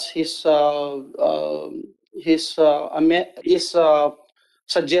gave us his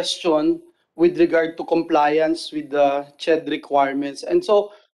suggestion with regard to compliance with the CHED requirements. And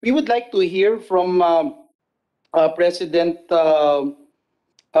so we would like to hear from President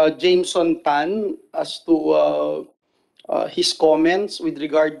Jameson Tan as to his comments with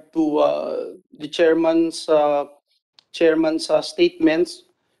regard to the chairman's statements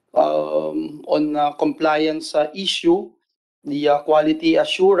on compliance issue, the quality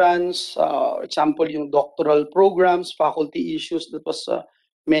assurance, example, yung doctoral programs, faculty issues that was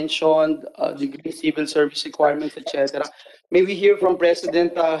mentioned, degree civil service requirements, etc. May we hear from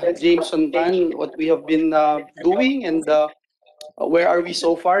President Jameson Tan what we have been doing, and where are we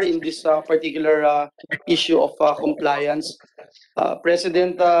so far in this particular issue of compliance?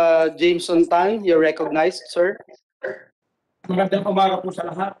 President Jameson Tan, you're recognized, sir. Magandang umaga po sa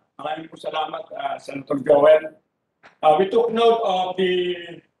lahat. Maraming po salamat, Senator Joel. We took note of the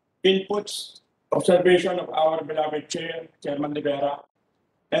inputs, observation of our beloved Chair, Chairman Rivera,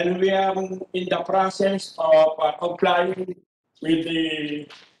 and we are in the process of complying with the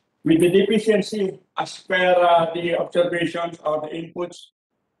deficiency as per the observations or the inputs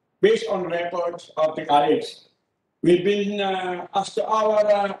based on records of the college. We've been, as to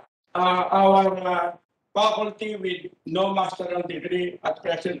our faculty with no master's degree, at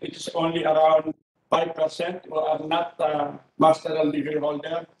present it is only around 5% who are not master's degree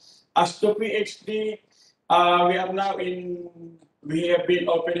holder. As to PhD, we have been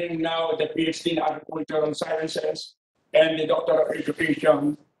opening now the PhD in Agricultural Sciences and the Doctor of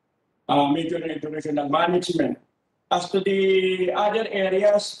Education, major in Educational Management. As to the other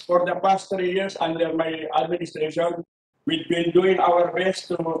areas, for the past 3 years under my administration, we've been doing our best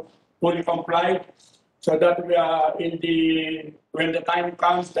to fully comply so that we are when the time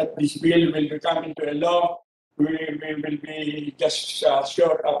comes that this bill will become into a law, we will be just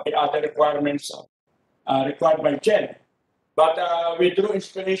short of the other requirements required by CHED. But we drew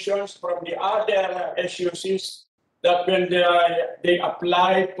inspirations from the other SUCs that when they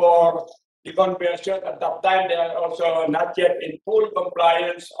apply for the conversion, at that time they are also not yet in full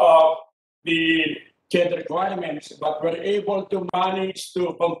compliance of the CHED requirements, but were able to manage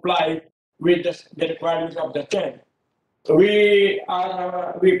to comply with the requirements of the CHED. We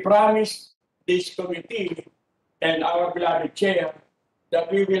promised this committee and our beloved chair that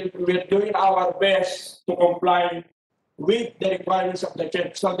we're doing our best to comply with the requirements of the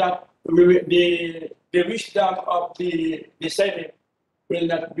CHED so that the wisdom of the Senate will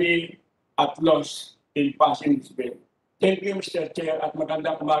not be at loss in passing this bill. Thank you, Mr. Chair, at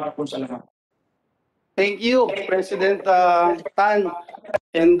magandang umaga po sa lahat. Thank you, President Tan.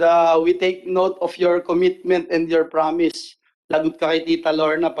 And we take note of your commitment and your promise. Lagot ka kay Tita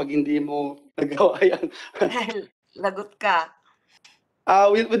Lorna pag hindi mo nagawa yan. Lagot ka.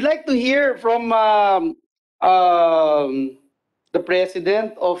 We'd like to hear from the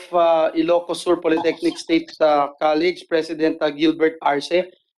president of Ilocos Sur Polytechnic State College, President Gilbert Arce.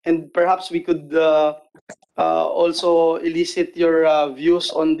 And perhaps we could also elicit your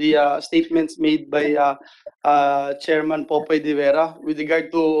views on the statements made by Chairman Popoy de Vera with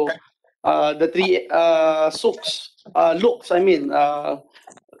regard to the three looks,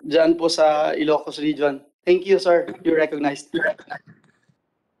 dyan po sa Ilocos region. Thank you, sir. You're recognized.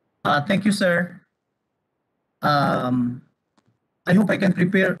 Thank you, sir. I hope I can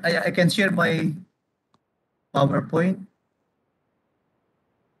I can share my PowerPoint.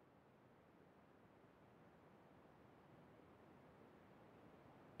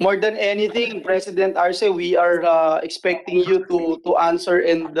 More than anything, President Arce, we are expecting you to answer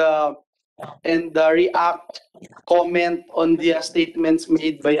and react, comment on the statements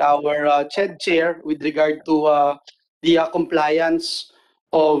made by our CHED chair with regard to the compliance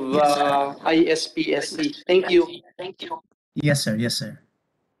of ISPSC. Thank you. Yes, sir. Yes, sir.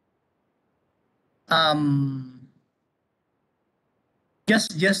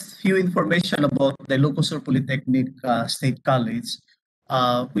 Just few information about the Ilocos Sur Polytechnic State College.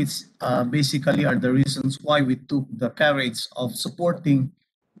 which basically are the reasons why we took the courage of supporting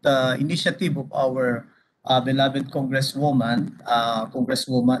the initiative of our beloved Congresswoman,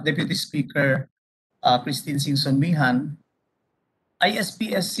 Deputy Speaker Christine Singson Mihan.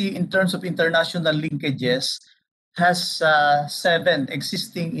 ISPSC, in terms of international linkages, has 7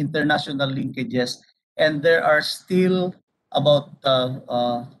 existing international linkages, and there are still about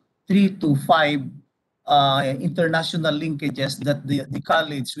 3 to 5 international linkages that the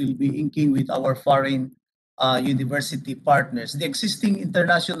college will be inking with our foreign university partners. The existing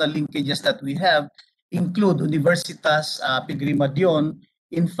international linkages that we have include Universitas Pigrimadion.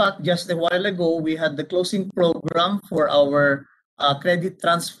 In fact, just a while ago, we had the closing program for our Credit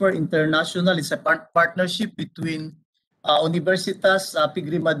Transfer International. It's a partnership between Universitas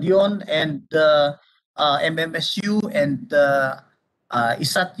Pigrimadion and MMSU and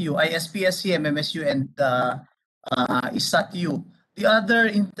ISATU, ISPSC, MMSU, and ISATU. The other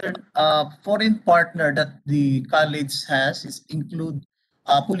foreign partner that the college has include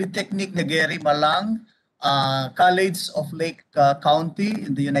Polytechnic Negeri Malang, College of Lake County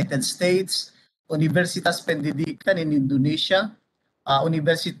in the United States, Universitas Pendidikan in Indonesia,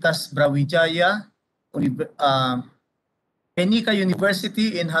 Universitas Brawijaya, Penica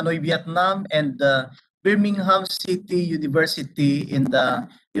University in Hanoi, Vietnam, and Birmingham City University in the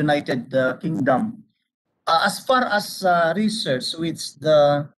United Kingdom. As far as research, which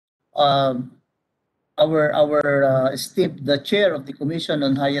our esteemed the chair of the Commission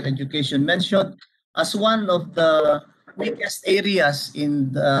on Higher Education mentioned as one of the weakest areas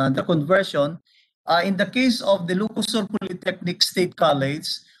in the conversion. In the case of the Ilocos Polytechnic State College,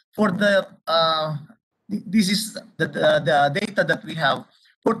 for this is the data that we have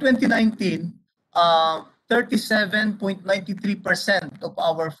for 2019. 37.93% of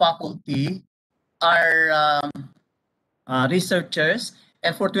our faculty are researchers,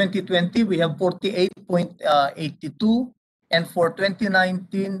 and for 2020 we have 48.82, and for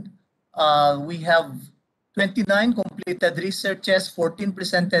 2019 we have 29 completed researches, 14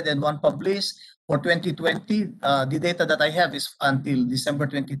 presented, and 1 published. For 2020, the data that I have is until December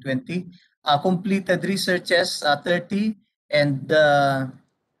 2020. Completed researches 30, and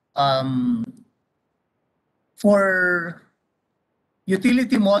for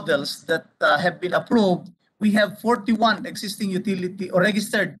utility models that have been approved, we have 41 existing utility or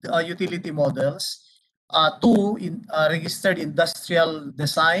registered utility models, 2 in registered industrial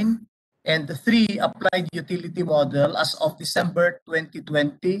design, and 3 applied utility model as of December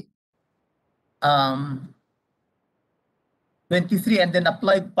 2020. 23, and then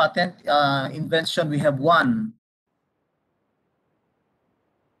applied patent invention, we have 1.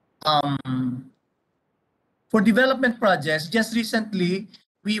 For development projects, just recently,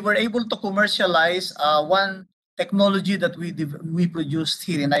 we were able to commercialize one technology that we produced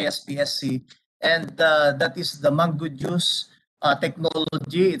here in ISPSC, and that is the mango juice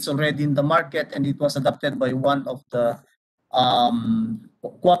technology. It's already in the market, and it was adopted by one of the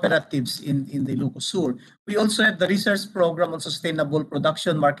cooperatives in the Ilocos Sur. We also have the research program on sustainable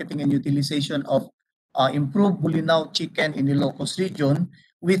production, marketing, and utilization of improved Bulinaw chicken in the Ilocos region,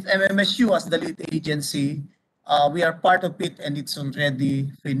 with MMSU as the lead agency. We are part of it, and it's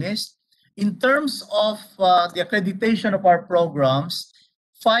already finished. In terms of the accreditation of our programs,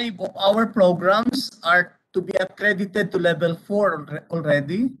 5 of our programs are to be accredited to level 4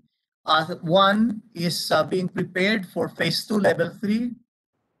 already. 1 is being prepared for phase 2, level 3.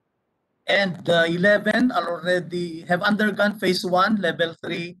 And 11 are already have undergone phase 1, level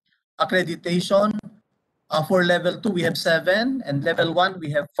 3 accreditation. For level 2, we have 7, and level 1,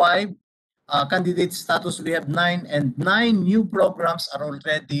 we have 5. Candidate status, we have 9, and 9 new programs are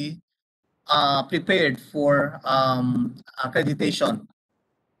already prepared for accreditation.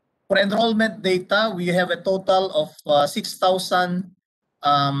 For enrollment data, we have a total of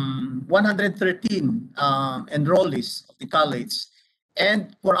 6,113 enrollees of the college.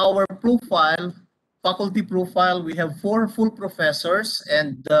 And for our profile, faculty profile, we have 4 full professors,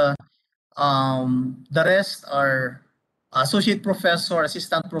 and the rest are associate professor,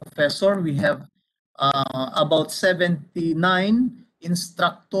 assistant professor. We have about 79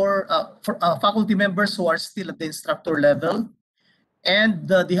 instructor faculty members who are still at the instructor level. And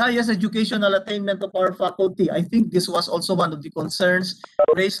the highest educational attainment of our faculty, I think this was also one of the concerns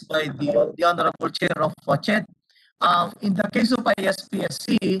raised by the Honorable Chair of CHED. In the case of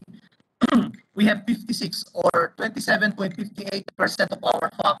ISPSC, we have 56 or 27.58% of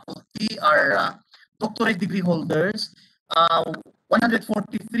our faculty are doctorate degree holders.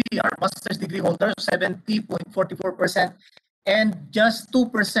 143 are master's degree holders, 70.44%, and just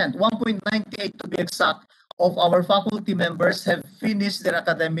 2%, 1.98 to be exact, of our faculty members have finished their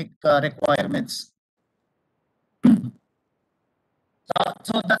academic requirements.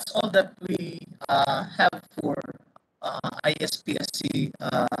 So that's all that we have for ISPSC,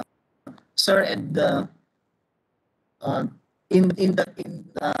 sir. And in the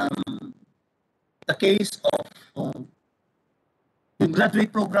case of yung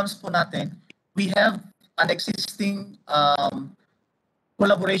graduate programs po natin, we have an existing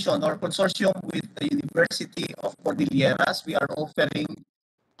collaboration or consortium with the University of Cordilleras. We are offering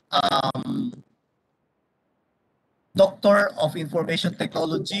Doctor of Information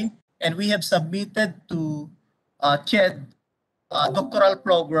Technology, and we have submitted to CHED doctoral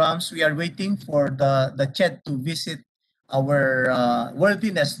programs. We are waiting for the CHED to visit our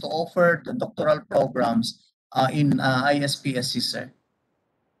worthiness to offer the doctoral programs in ISPSC, sir.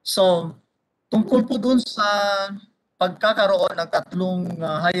 So, tungkol po dun sa pagkakaroon ng tatlong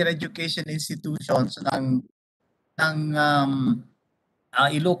higher education institutions ng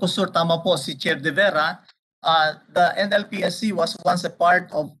Ilocos Sur, tama po si Chair De Vera, the NLPSC was once a part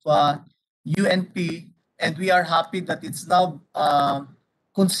of UNP, and we are happy that it's now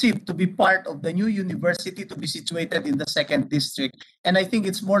conceived to be part of the new university to be situated in the 2nd district. And I think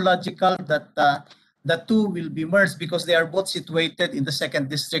it's more logical that the two will be merged because they are both situated in the 2nd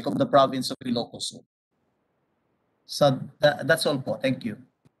district of the province of Ilocos. So that's all po. Thank you.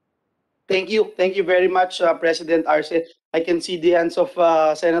 Thank you. Thank you very much, President Arce. I can see the hands of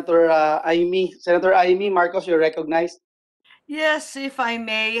Senator Aimee. Senator Aimee, Marcos, you're recognized. Yes, if I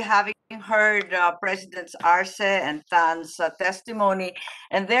may, having heard Presidents Arce and Tan's testimony,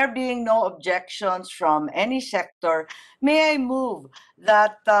 and there being no objections from any sector, may I move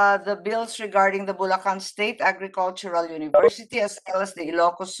that the bills regarding the Bulacan State Agricultural University as well as the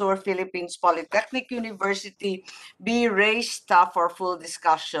Ilocos Sur Philippines Polytechnic University be raised for full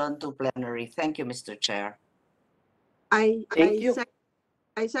discussion to plenary. Thank you, Mr. Chair. I Thank you.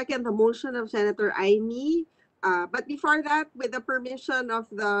 I second the motion of Senator Aimee. But before that, with the permission of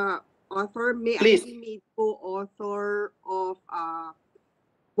the author, may Please. I be made co-author of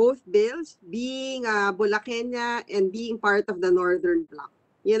both bills, being Bulacania and being part of the Northern Bloc.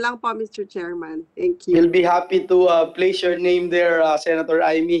 Yan lang po, Mr. Chairman. Thank you. We'll be happy to place your name there, Senator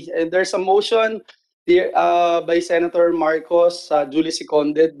Aimee. And there's a motion here, by Senator Marcos, duly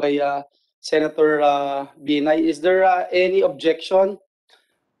seconded by Senator Binay. Is there any objection?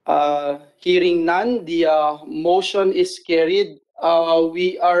 Hearing none, the motion is carried.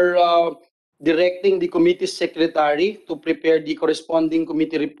 We are directing the committee secretary to prepare the corresponding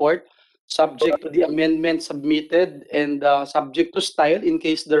committee report subject to the amendments submitted and subject to style in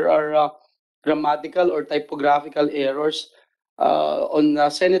case there are grammatical or typographical errors. On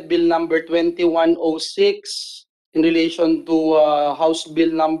Senate Bill number 2106 in relation to House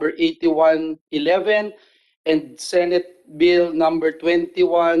Bill number 8111 and Senate Bill number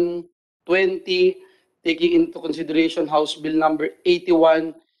 2120, taking into consideration House Bill number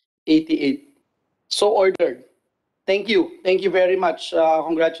 8188. So ordered. Thank you. Thank you very much.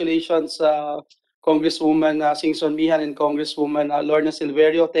 Congratulations, Congresswoman Singson Mihan and Congresswoman Lorna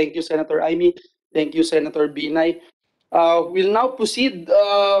Silverio. Thank you, Senator Aimee. Thank you, Senator Binay. We'll now proceed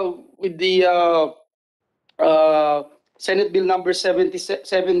with the Senate Bill number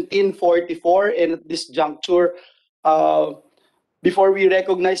 1744, and at this juncture, before we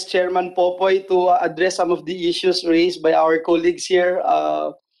recognize Chairman Popoy to address some of the issues raised by our colleagues here,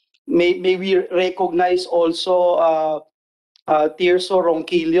 may we recognize also Tirso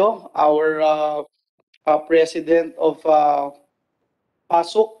Ronquillo, our President of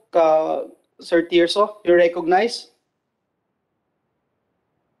PASOK. Sir Tirso, you're recognized.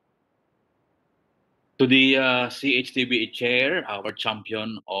 To the CHTB chair, our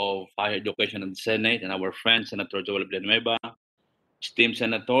champion of higher education in the Senate, and our friend Senator Joel Villanueva, esteemed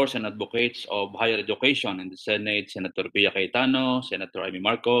senators and advocates of higher education in the Senate, Senator Pia Cayetano, Senator Aimee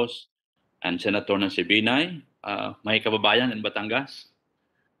Marcos, and Senator Nancy Binay, may kababayan in Batangas,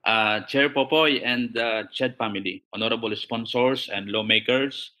 Chair Popoy and CHED family, honorable sponsors and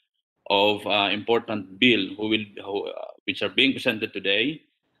lawmakers of important bill which are being presented today,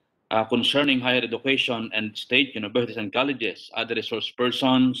 concerning higher education and state universities and colleges, other resource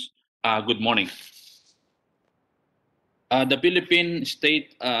persons, good morning. The Philippine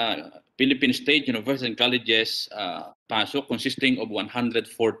State Universities and Colleges, PASO, consisting of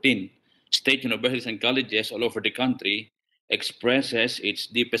 114 state universities and colleges all over the country, expresses its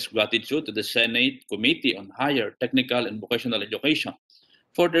deepest gratitude to the Senate Committee on Higher Technical and Vocational Education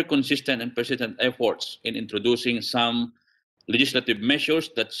for their consistent and persistent efforts in introducing some legislative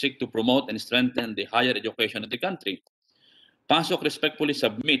measures that seek to promote and strengthen the higher education of the country. PASOK respectfully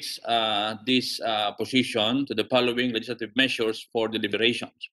submits this position to the following legislative measures for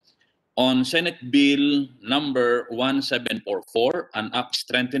deliberations. On Senate Bill number 1744, an act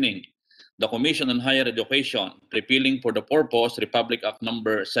strengthening the Commission on Higher Education, repealing for the purpose Republic Act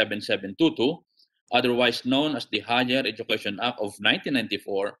number 7722, otherwise known as the Higher Education Act of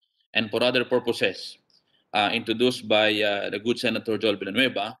 1994, and for other purposes, introduced by the good Senator Joel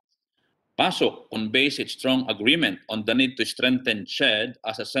Villanueva, PASOK conveys its strong agreement on the need to strengthen SHED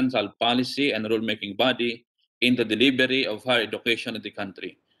as a central policy and rulemaking body in the delivery of higher education in the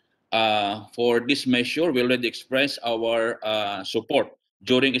country. For this measure, we already expressed our support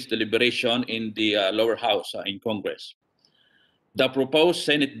during its deliberation in the lower house in Congress. The proposed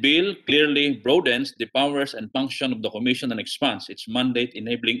Senate bill clearly broadens the powers and function of the Commission and expands its mandate,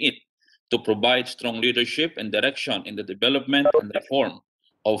 enabling it to provide strong leadership and direction in the development and reform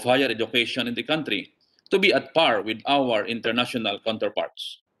of higher education in the country, to be at par with our international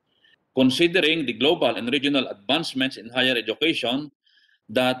counterparts. Considering the global and regional advancements in higher education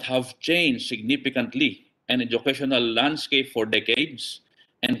that have changed significantly an educational landscape for decades,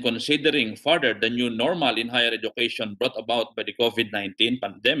 and considering further the new normal in higher education brought about by the COVID-19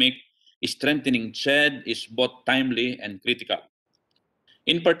 pandemic, strengthening SHED is both timely and critical.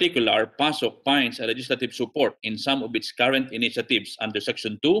 In particular, PASOK finds a legislative support in some of its current initiatives under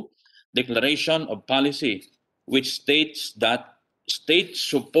Section 2, Declaration of Policy, which states that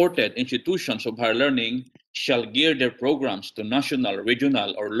state-supported institutions of higher learning shall gear their programs to national,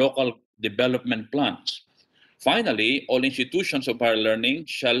 regional, or local development plans. Finally, all institutions of higher learning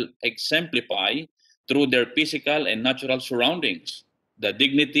shall exemplify through their physical and natural surroundings the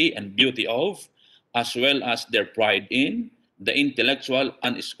dignity and beauty of, as well as their pride in, the intellectual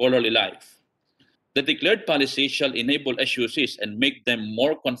and scholarly life. The declared policy shall enable SUCs and make them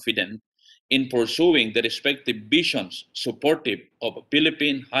more confident in pursuing the respective visions supportive of a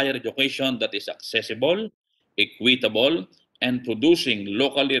Philippine higher education that is accessible, equitable, and producing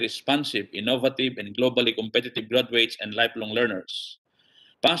locally responsive, innovative, and globally competitive graduates and lifelong learners.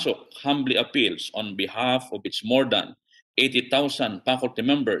 PASOK humbly appeals on behalf of its more than 80,000 faculty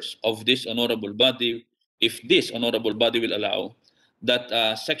members of this honorable body, if this honorable body will allow, that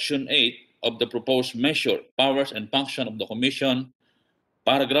Section 8 of the proposed measure, powers and function of the Commission,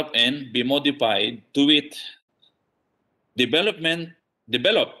 paragraph N, be modified to wit, develop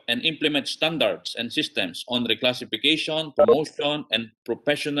and implement standards and systems on reclassification, promotion, and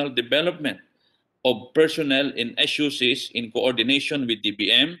professional development of personnel in SUCs in coordination with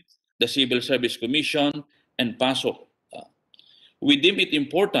DBM, the Civil Service Commission, and PASOK. We deem it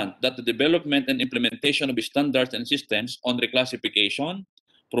important that the development and implementation of standards and systems on reclassification,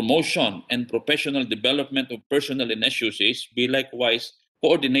 promotion, and professional development of personnel in SUCs be likewise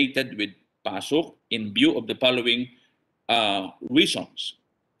coordinated with PASOK in view of the following reasons.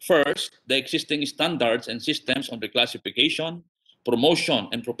 First, the existing standards and systems on reclassification, promotion,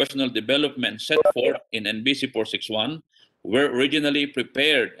 and professional development set forth in NBC 461 were originally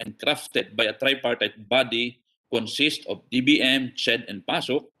prepared and crafted by a tripartite body consist of DBM, SHED, and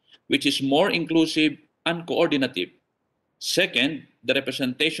PASOK, which is more inclusive and coordinative. Second, the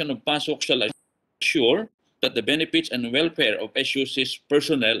representation of PASOK shall assure that the benefits and welfare of SUC's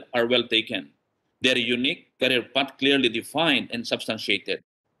personnel are well taken, their unique career path clearly defined and substantiated,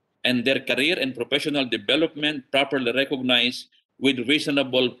 and their career and professional development properly recognized with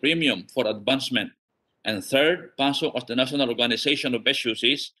reasonable premium for advancement. And third, PASOK as the national organization of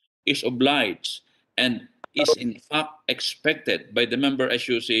SUCs is obliged and is in fact expected by the member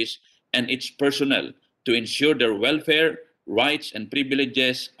SUCs and its personnel to ensure their welfare, rights, and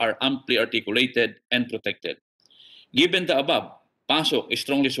privileges are amply articulated and protected. Given the above, PASOK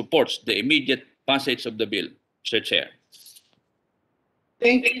strongly supports the immediate passage of the bill. Mr. Chair.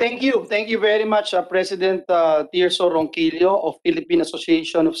 Thank you very much, President Tirso Ronquillo of Philippine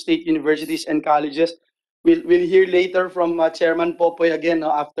Association of State Universities and Colleges. We'll hear later from Chairman Popoy again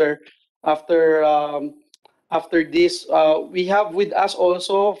after this. We have with us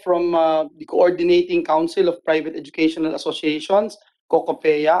also from the Coordinating Council of Private Educational Associations,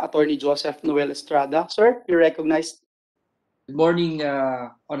 COCOPEA, Attorney Joseph Noel Estrada. Sir, you're recognized. Good morning,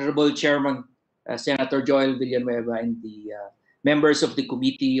 Honorable Chairman Senator Joel Villanueva and the members of the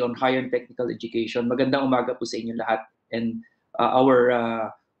Committee on Higher and Technical Education. Magandang umaga po sa inyo lahat, and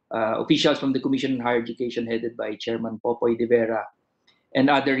our officials from the Commission on Higher Education headed by Chairman Popoy de Vera and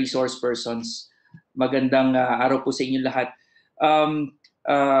other resource persons. Magandang araw po sa inyo lahat.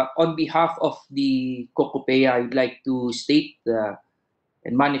 On behalf of the COCOPEA, I'd like to state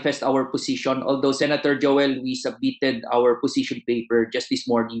and manifest our position. Although Senator Joel, we submitted our position paper just this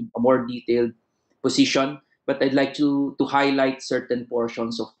morning, a more detailed position. but I'd like to highlight certain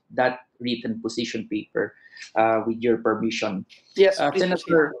portions of that written position paper with your permission. Yes, please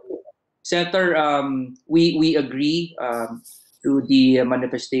proceed. Senator, we agree to the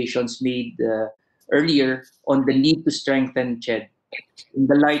manifestations made earlier on the need to strengthen CHED in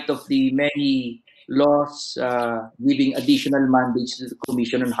the light of the many laws giving additional mandates to the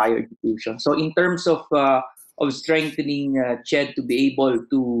Commission on Higher Education. So, in terms of strengthening CHED to be able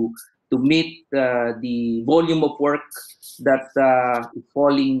to meet the volume of work that is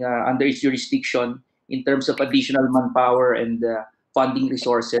falling under its jurisdiction in terms of additional manpower and funding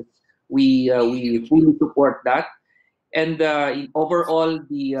resources, we fully support that. And overall,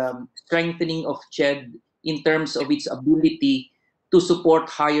 the strengthening of CHED in terms of its ability to support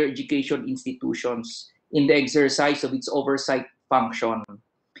higher education institutions in the exercise of its oversight function.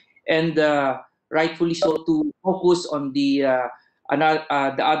 And rightfully so, to focus on the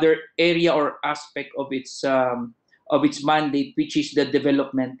other area or aspect of its mandate, which is the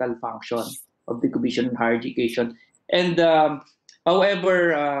developmental function of the Commission on Higher Education. And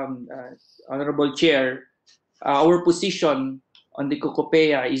however, Honorable Chair, our position on the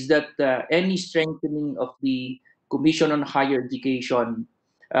COCOPEA is that any strengthening of the Commission on Higher Education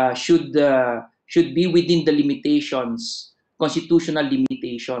should be within the limitations, constitutional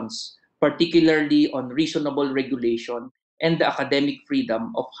limitations, particularly on reasonable regulation and the academic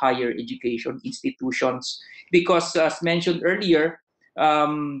freedom of higher education institutions. Because, as mentioned earlier,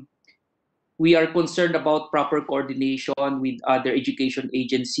 we are concerned about proper coordination with other education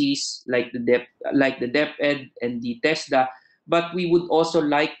agencies like the DepEd and the TESDA, but we would also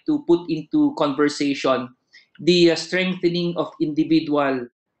like to put into conversation the strengthening of individual,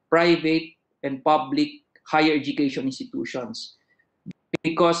 private, and public higher education institutions,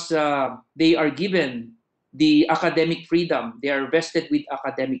 because they are given the academic freedom. They are vested with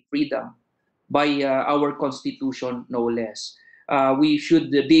academic freedom by our constitution, no less. We should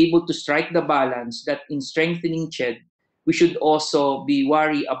be able to strike the balance that in strengthening CHED, we should also be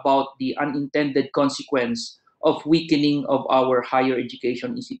worried about the unintended consequence of weakening of our higher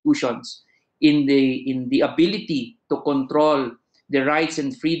education institutions in the ability to control the rights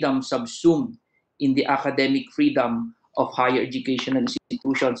and freedom subsumed in the academic freedom of higher education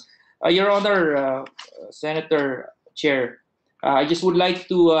institutions. Your Honor, Senator Chair, I just would like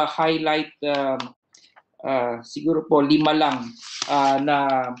to highlight siguro po 5 lang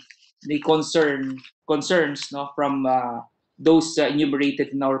na may concerns no from those enumerated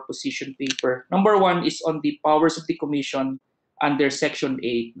in our position paper. Number 1 is on the powers of the commission under Section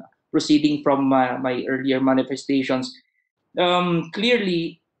 8, proceeding from my earlier manifestations.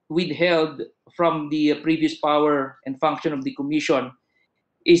 Clearly withheld from the previous power and function of the commission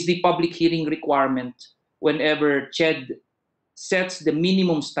is the public hearing requirement whenever CHED sets the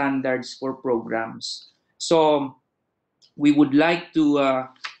minimum standards for programs. So we would like to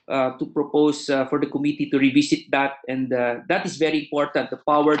propose for the committee to revisit that, and that is very important. The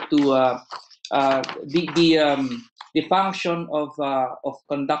power to the function of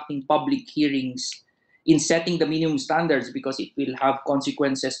conducting public hearings in setting the minimum standards, because it will have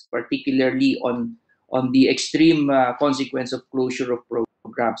consequences, particularly on the extreme consequence of closure of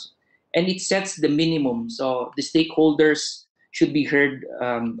programs, and it sets the minimum. So the stakeholders should be heard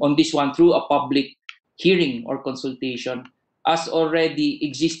on this one through a public hearing or consultation, as already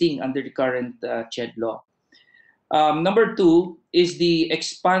existing under the current CHED law. Number 2 is the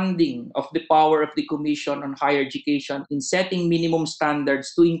expanding of the power of the Commission on Higher Education in setting minimum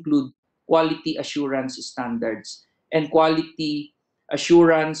standards to include quality assurance standards and quality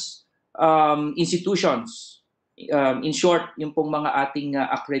assurance institutions. In short, yung pong mga ating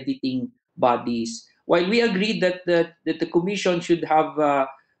accrediting bodies. While we agree that the Commission should have,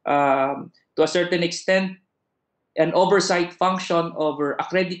 to a certain extent, an oversight function over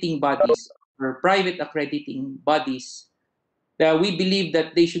accrediting bodies or private accrediting bodies, we believe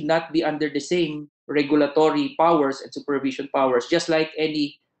that they should not be under the same regulatory powers and supervision powers, just like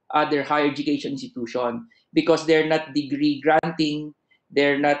any other higher education institution, because they're not degree granting,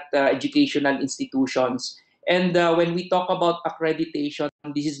 they're not educational institutions. And when we talk about accreditation,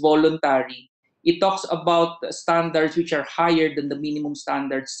 this is voluntary. It talks about standards which are higher than the minimum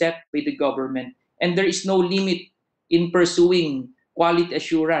standards set by the government, and there is no limit in pursuing quality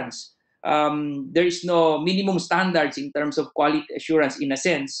assurance. There is no minimum standards in terms of quality assurance, in a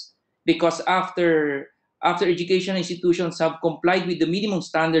sense, because after education institutions have complied with the minimum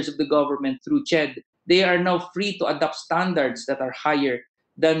standards of the government through CHED, they are now free to adopt standards that are higher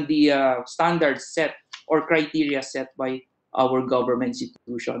than the standards set or criteria set by our government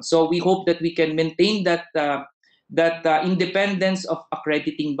institutions. So we hope that we can maintain that independence of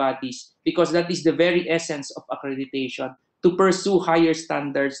accrediting bodies, because that is the very essence of accreditation, to pursue higher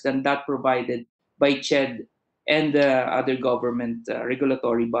standards than that provided by CHED and other government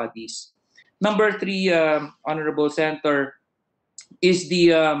regulatory bodies. Number three, Honorable Senator, is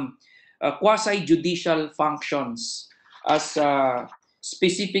the quasi-judicial functions, as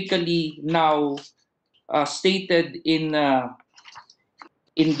specifically now stated in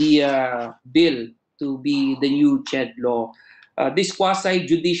the bill to be the new CHED law. This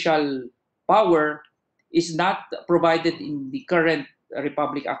quasi-judicial power is not provided in the current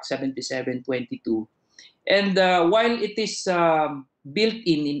Republic Act 7722. And while it is built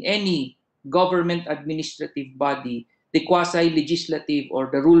in any government administrative body, the quasi-legislative or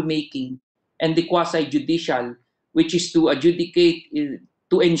the rulemaking, and the quasi-judicial, which is to adjudicate,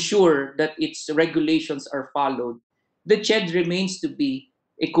 to ensure that its regulations are followed, the CHED remains to be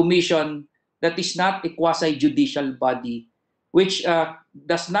a commission that is not a quasi-judicial body, which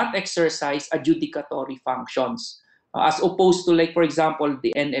does not exercise adjudicatory functions, as opposed to, like, for example,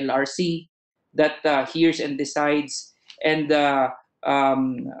 the NLRC, that hears and decides and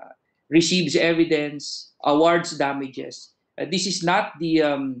receives evidence, awards damages. This is not the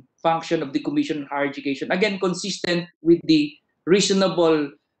function of the Commission on Higher Education. Again, consistent with the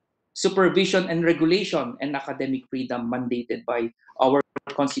reasonable supervision and regulation and academic freedom mandated by our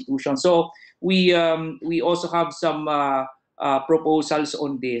Constitution. So we also have some proposals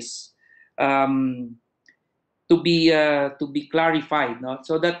on this. To be clarified, no?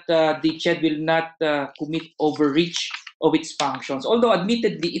 So that the CHED will not commit overreach of its functions. Although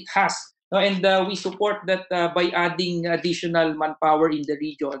admittedly it has, no? And we support that by adding additional manpower in the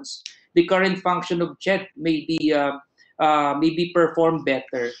regions, the current function of CHED may be performed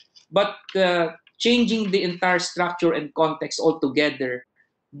better. But changing the entire structure and context altogether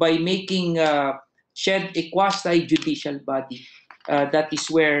by making CHED a quasi-judicial body, that is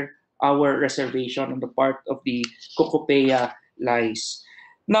where our reservation on the part of the COCOPEA lies.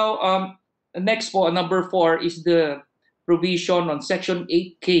 Now, next po, number 4 is the provision on Section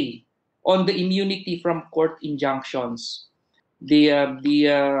 8K on the immunity from court injunctions. The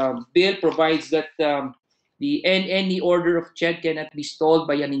bill provides that any order of CHED cannot be stalled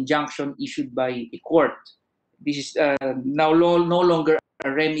by an injunction issued by a court. This is now no longer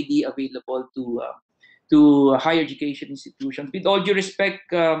a remedy available to higher education institutions. With all due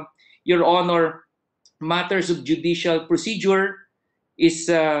respect, Your Honor, matters of judicial procedure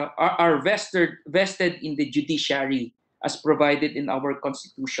are vested in the judiciary as provided in our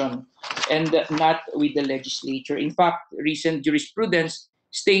Constitution, and not with the legislature. In fact, recent jurisprudence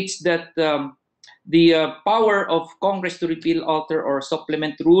states that the power of Congress to repeal, alter, or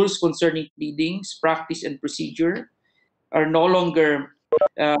supplement rules concerning pleadings, practice, and procedure are no longer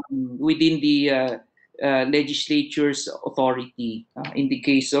within the legislature's authority. In the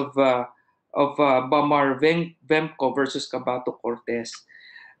case of Bamar Vemco versus Cabato Cortez.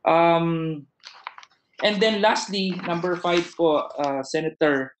 And then lastly, number 5 po,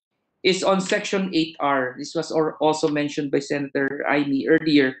 Senator, is on Section 8R. This was also mentioned by Senator Aimee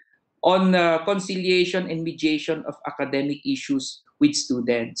earlier, on conciliation and mediation of academic issues with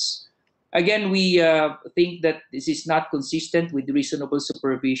students. Again, we think that this is not consistent with reasonable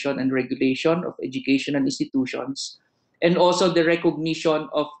supervision and regulation of educational institutions, and also the recognition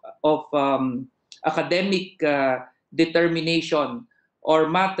of academic determination, or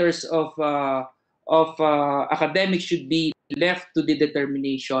matters of academics should be left to the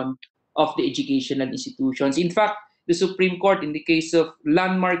determination of the educational institutions. In fact, the Supreme Court, in the case of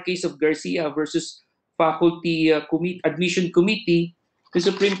landmark case of Garcia versus Faculty Admission Committee, the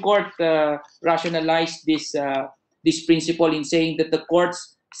Supreme Court rationalized this principle in saying that the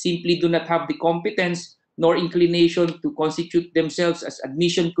courts simply do not have the competence nor inclination to constitute themselves as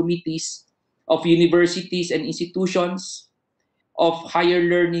admission committees of universities and institutions of higher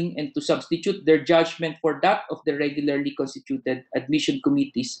learning, and to substitute their judgment for that of the regularly constituted admission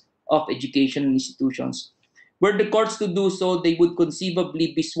committees of educational institutions. Were the courts to do so, they would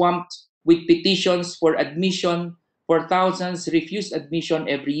conceivably be swamped with petitions for admission, for thousands refused admission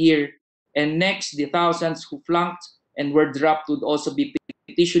every year. And next, the thousands who flunked and were dropped would also be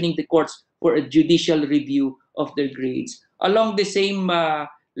petitioning the courts for a judicial review of their grades. Along the same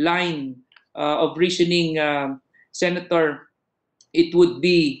line of reasoning, Senator, it would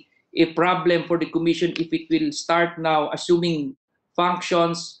be a problem for the Commission if it will start now assuming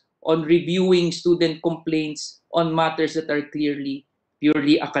functions on reviewing student complaints on matters that are clearly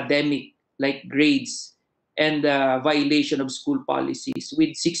purely academic, like grades and violation of school policies.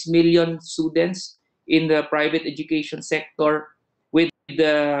 With 6 million students in the private education sector, with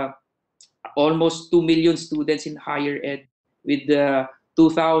the almost 2 million students in higher ed, with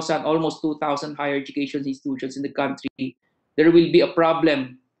 2,000, almost 2,000 higher education institutions in the country, there will be a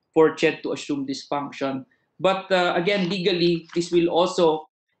problem for CHED to assume this function. But again, legally, this will also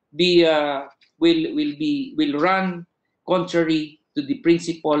be will run contrary to the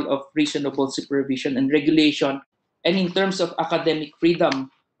principle of reasonable supervision and regulation, and in terms of academic freedom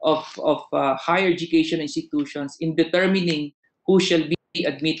of higher education institutions in determining who shall be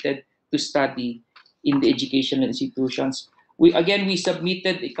admitted to study in the educational institutions. We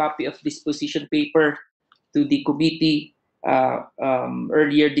submitted a copy of this position paper to the committee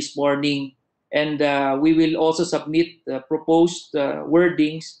earlier this morning, and we will also submit proposed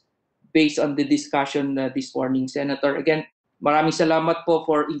wordings based on the discussion this morning, Senator. Again, maraming salamat po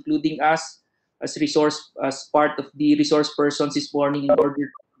for including us as part of the resource persons this morning in order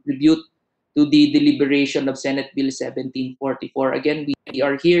to contribute to the deliberation of Senate Bill 1744. Again, we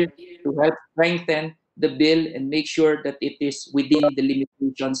are here to help strengthen the bill and make sure that it is within the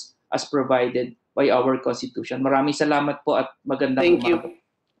limitations as provided by our Constitution. Maraming salamat po at magandang Thank umaga. you.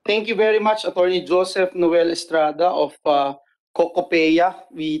 Thank you very much, Attorney Joseph Noel Estrada of Cocopeya.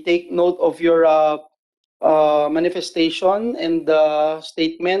 We take note of your manifestation and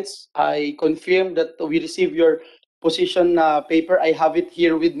statements. I confirm that we received your position paper. I have it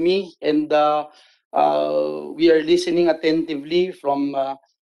here with me, and we are listening attentively from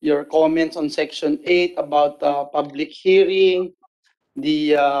your comments on Section 8 about public hearing,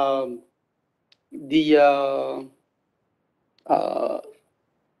 the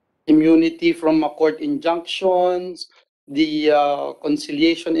immunity from court injunctions, the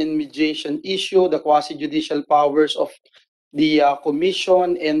conciliation and mediation issue, the quasi-judicial powers of the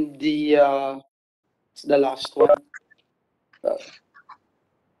commission, and the last one.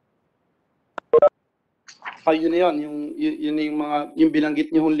 Yun na yun na yung mga, yung binanggit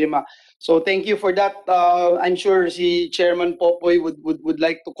niyo yung 5. So thank you for that. I'm sure si Chairman Popoy would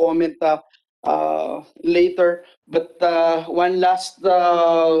like to comment later. But one last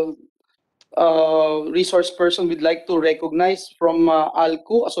resource person we'd like to recognize from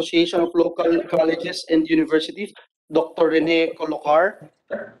ALCU, Association of Local Colleges and Universities, Dr. Rene Colocar.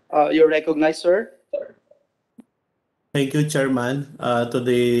 You're recognized, sir. Thank you, Chairman. To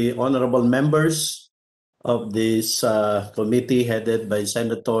the honorable members of this committee headed by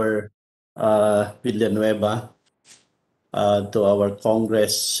Senator Villanueva, to our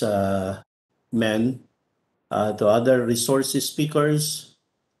Congress men, to other resources speakers,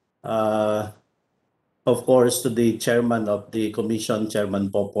 of course, to the chairman of the commission, Chairman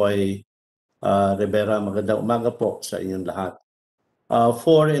Popoy Rivera. Magandang umaga po sa inyong lahat.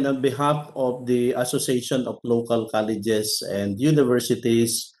 For and on behalf of the Association of Local Colleges and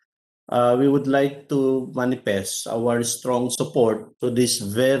Universities, we would like to manifest our strong support to this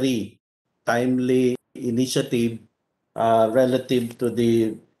very timely initiative relative to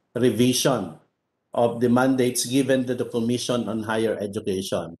the revision of the mandates given to the Commission on Higher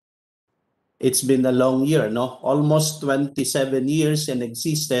Education. It's been a long year, no? Almost 27 years in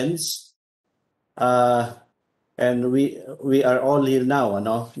existence, and we are all here now,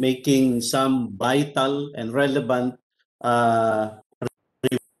 no? Making some vital and relevant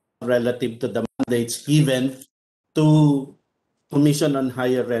relative to the mandates given to Commission on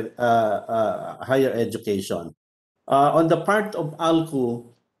Higher Education. On the part of ALCU,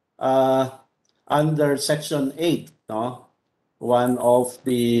 under Section 8, no, one of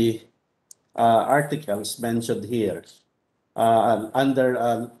the articles mentioned here,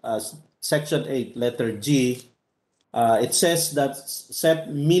 under Section 8, letter G, it says that set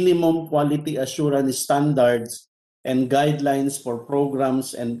minimum quality assurance standards and guidelines for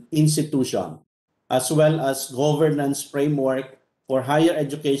programs and institutions, as well as governance framework for higher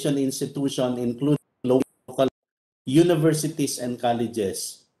education institutions, including local universities and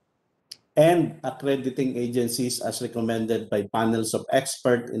colleges, and accrediting agencies as recommended by panels of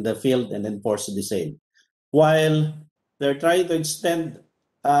experts in the field and enforce the same. While they're trying to extend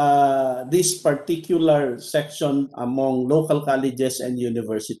this particular section among local colleges and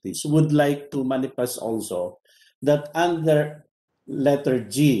universities, would like to manifest also that under letter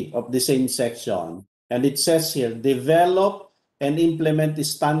G of the same section, and it says here, develop and implement a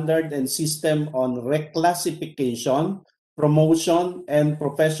standard and system on reclassification, promotion, and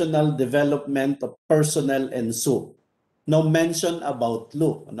professional development of personnel and SU. No mention about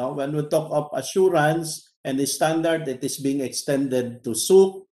LU. No? When we talk of assurance and the standard, it is being extended to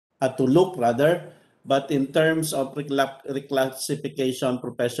SU, to LUC rather, but in terms of reclassification,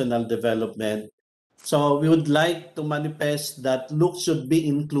 professional development, so we would like to manifest that LUC should be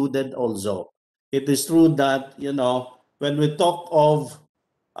included also. It is true that, you know, when we talk of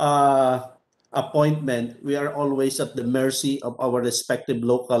appointment, we are always at the mercy of our respective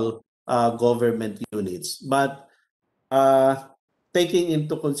local government units. But taking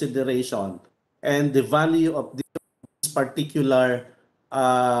into consideration and the value of this particular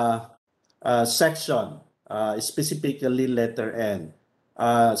section, specifically letter N,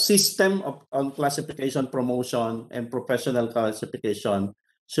 system of on classification, promotion, and professional classification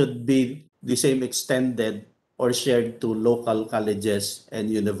should be the same extended or shared to local colleges and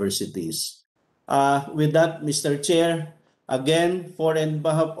universities. With that, Mr. Chair, again, for and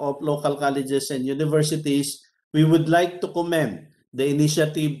behalf of local colleges and universities, we would like to commend the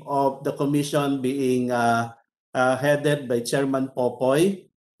initiative of the commission being headed by Chairman Popoy.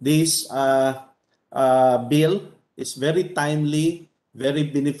 This bill is very timely, very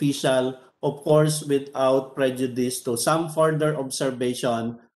beneficial, of course, without prejudice to some further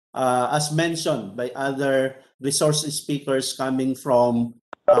observation, as mentioned by other resource speakers coming from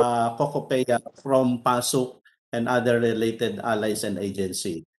Cocopea, from PASUC, and other related allies and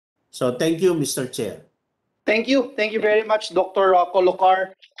agency. So thank you, Mr. Chair. Thank you. Thank you very much, Dr.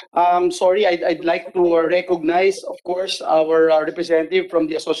 Colokar. Sorry, I'd like to recognize, of course, our representative from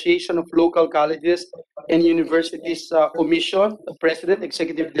the Association of Local Colleges and Universities Commission, the President,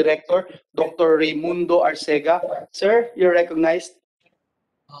 Executive Director, Dr. Raimundo Arcega. Sir, you're recognized.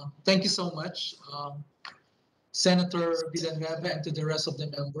 Thank you so much, Senator Villanueva, and to the rest of the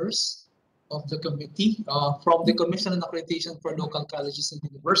members of the committee. From the Commission on Accreditation for Local Colleges and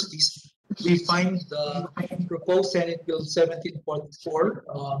Universities, we find the proposed Senate Bill 1744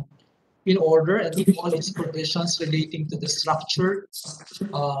 in order, and all its provisions relating to the structure,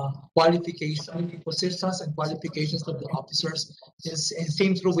 qualification, positions, and qualifications of the officers is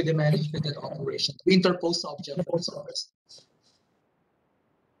same true with the management and operation. We interpose objections.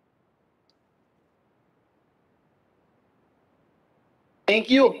 Thank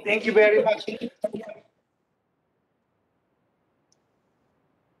you. Thank you very much.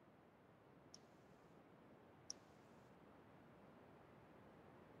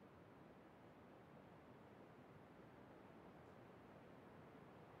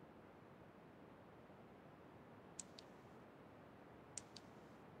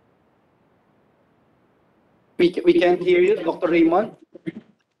 We can't hear you, Dr. Raymond.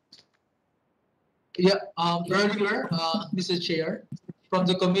 Yeah, earlier, Mr. Chair, from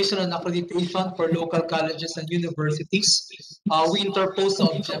the Commission on Accreditation for Local Colleges and Universities, we interpose the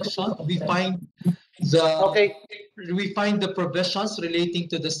objection. We find the provisions relating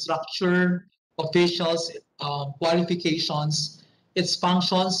to the structure, officials, qualifications, its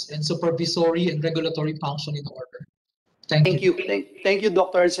functions, and supervisory and regulatory function in order. Thank you. Thank you,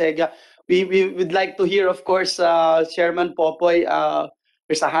 Dr. Arcega. We would like to hear, of course, Chairman Popoy.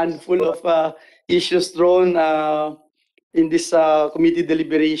 There's a handful of issues thrown in this committee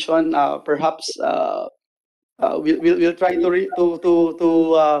deliberation. Perhaps we'll try to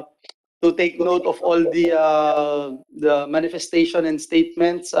take note of all the manifestation and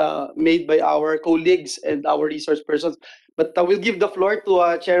statements made by our colleagues and our resource persons. But we'll give the floor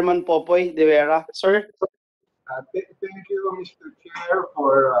to Chairman Popoy de Vera. Sir. Thank you, Mr. Chair,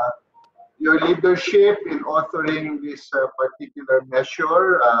 for your leadership in authoring this particular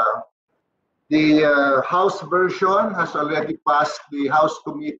measure. The House version has already passed the House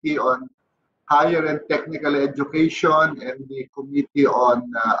Committee on Higher and Technical Education and the Committee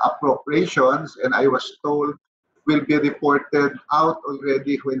on Appropriations, and I was told will be reported out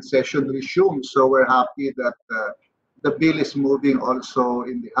already when session resumes. So we're happy that the bill is moving also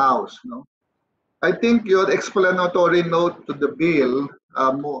in the House. No? I think your explanatory note to the bill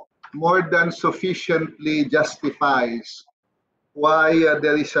more than sufficiently justifies why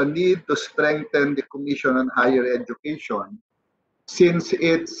there is a need to strengthen the Commission on Higher Education. Since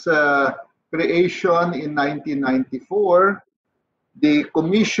its creation in 1994, the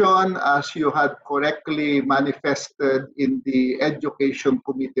Commission, as you had correctly manifested in the Education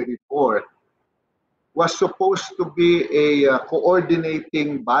Committee report, was supposed to be a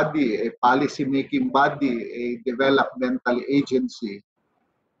coordinating body, a policy-making body, a developmental agency.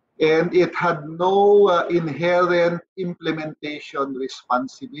 And it had no inherent implementation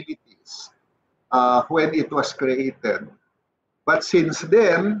responsibilities when it was created. But since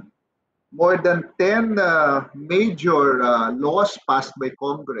then, more than 10 major laws passed by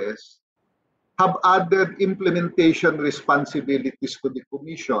Congress have added implementation responsibilities to the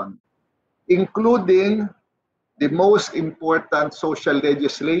Commission, including the most important social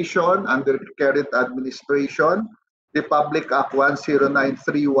legislation under current administration, the Public Act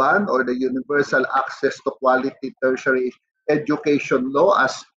 10931, or the Universal Access to Quality Tertiary Education Law,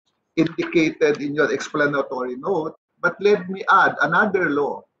 as indicated in your explanatory note. But let me add another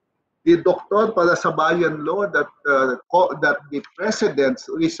law, The Doctor para sa Bayan law that the President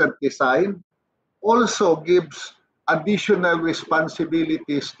recently signed also gives additional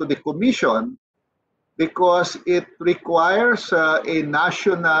responsibilities to the Commission because it requires a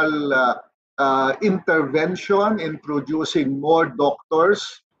national intervention in producing more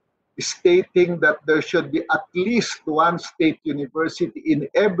doctors, stating that there should be at least one state university in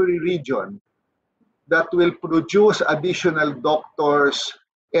every region that will produce additional doctors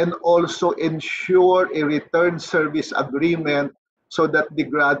and also ensure a return service agreement so that the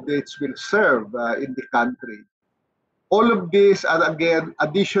graduates will serve in the country. All of these are again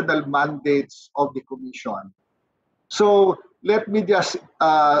additional mandates of the Commission. So let me just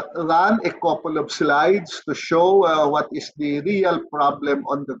run a couple of slides to show what is the real problem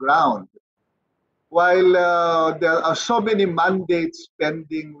on the ground. While there are so many mandates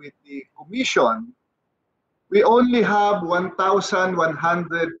pending with the Commission, we only have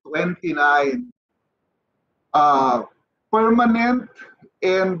 1,129 permanent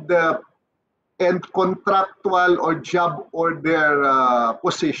and contractual or job order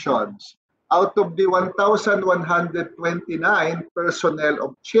positions. Out of the 1,129 personnel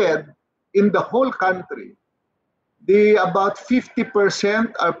of CHED in the whole country, about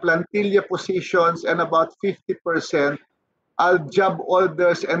 50% are plantilla positions and about 50% are job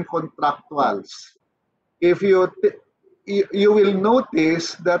orders and contractuals. If you will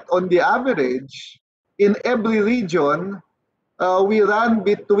notice that on the average, in every region, we run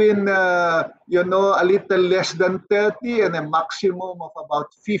between, a little less than 30 and a maximum of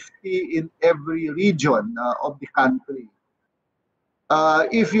about 50 in every region of the country.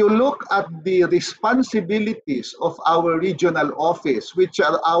 If you look at the responsibilities of our regional office, which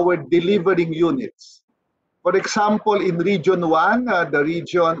are our delivering units, for example, in Region 1, the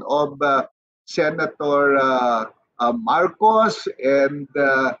region of Senator Marcos and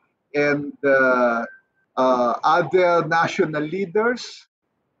other national leaders,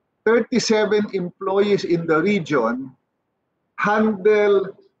 37 employees in the region handle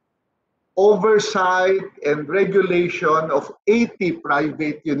oversight and regulation of 80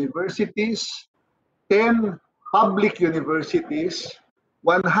 private universities, 10 public universities,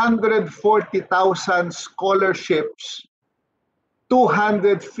 140,000 scholarships,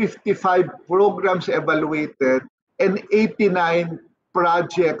 255 programs evaluated, and 89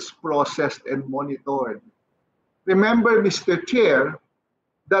 projects processed and monitored. Remember, Mr. Chair,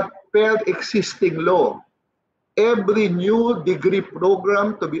 that per existing law, every new degree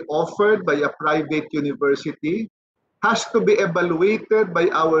program to be offered by a private university has to be evaluated by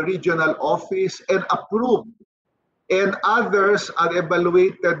our regional office and approved, and others are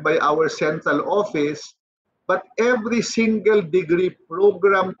evaluated by our central office. But every single degree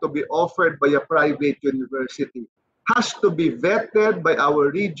program to be offered by a private university has to be vetted by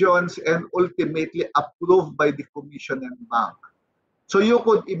our regions and ultimately approved by the Commission and Bank. So you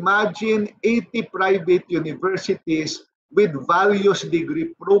could imagine 80 private universities with various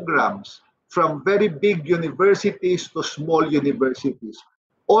degree programs, from very big universities to small universities.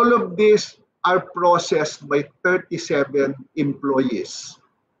 All of these are processed by 37 employees.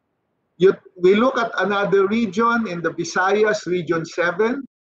 We look at another region in the Visayas, Region 7,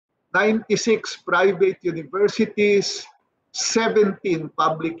 96 private universities, 17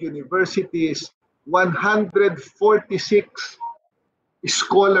 public universities, 146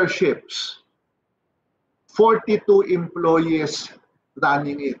 scholarships, 42 employees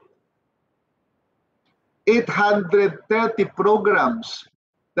running it, 830 programs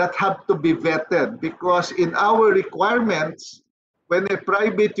that have to be vetted, because in our requirements, when a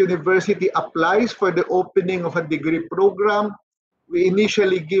private university applies for the opening of a degree program, we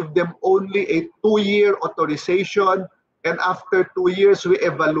initially give them only a 2-year authorization, and after 2 years, we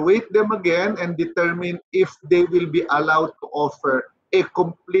evaluate them again and determine if they will be allowed to offer a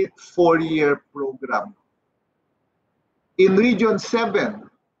complete 4-year program. In Region 7,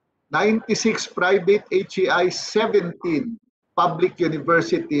 96 private HEI, 17 public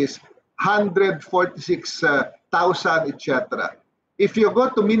universities, 146,000, etc. If you go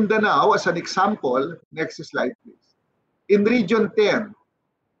to Mindanao as an example, next slide please. In Region 10,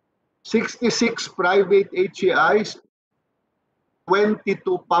 66 private HEIs,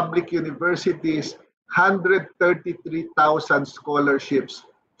 22 public universities, 133,000 scholarships,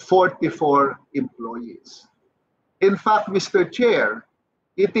 44 employees. In fact, Mr. Chair,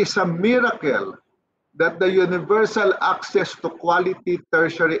 it is a miracle that the Universal Access to Quality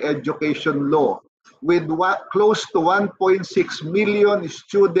Tertiary Education Law, with close to 1.6 million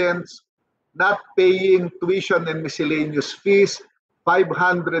students not paying tuition and miscellaneous fees,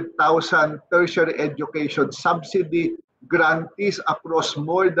 500,000 tertiary education subsidy, grantees across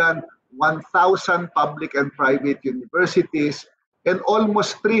more than 1,000 public and private universities and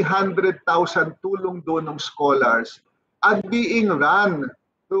almost 300,000 tulong-dunong scholars are being run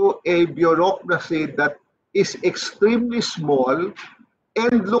through a bureaucracy that is extremely small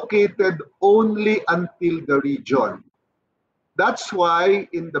and located only until the region. That's why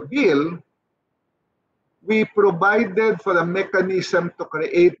in the bill, we provided for a mechanism to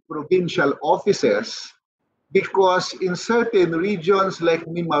create provincial offices because in certain regions like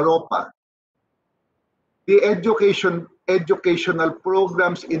Mimaropa, the educational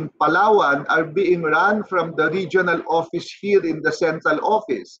programs in Palawan are being run from the regional office here in the central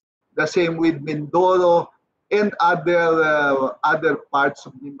office. The same with Mindoro and other parts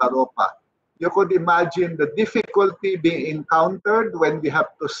of Mimaropa. You could imagine the difficulty being encountered when we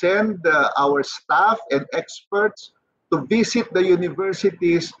have to send our staff and experts to visit the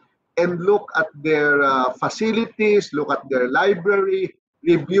universities and look at their facilities, look at their library,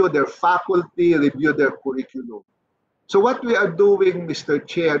 review their faculty, review their curriculum. So what we are doing, Mr.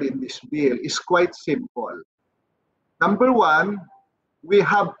 Chair, in this bill is quite simple. Number one, we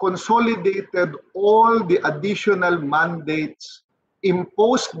have consolidated all the additional mandates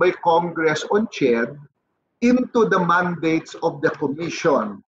imposed by Congress on CHED into the mandates of the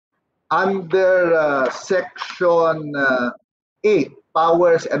Commission under Section 8,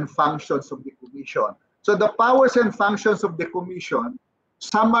 Powers and Functions of the Commission. So the powers and functions of the Commission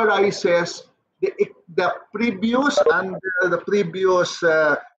summarizes the previous under the previous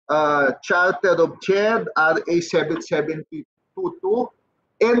Charter of CHED, RA 7722,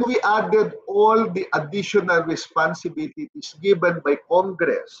 and we added all the additional responsibilities given by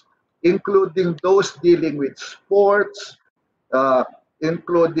Congress, including those dealing with sports,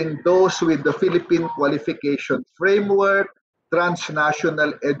 including those with the Philippine Qualification Framework,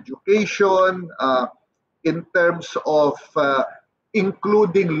 transnational education, in terms of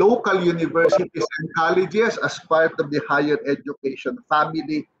including local universities and colleges as part of the higher education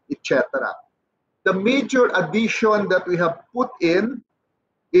family, etc. The major addition that we have put in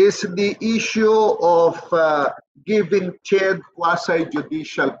is the issue of giving CHED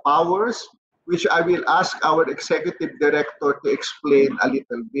quasi-judicial powers, which I will ask our executive director to explain a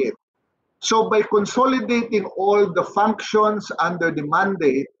little bit. So by consolidating all the functions under the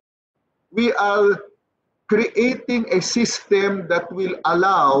mandate, we are creating a system that will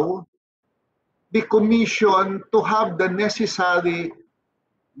allow the Commission to have the necessary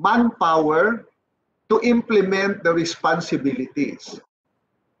manpower to implement the responsibilities.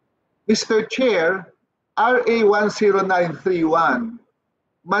 Mr. Chair, RA 10931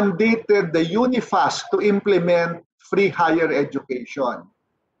 mandated the UNIFAS to implement free higher education.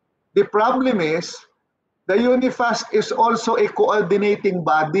 The problem is, the UNIFAS is also a coordinating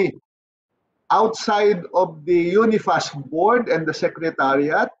body. Outside of the UNIFAS board and the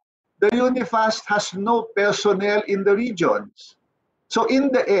secretariat, the UNIFAS has no personnel in the regions. So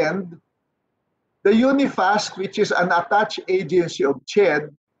in the end, the UNIFAS, which is an attached agency of CHED,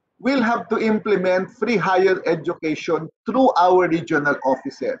 will have to implement free higher education through our regional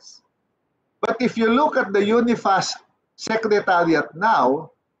offices. But if you look at the UNIFAS secretariat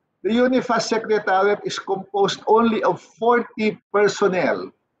now, the UNIFAS secretariat is composed only of 40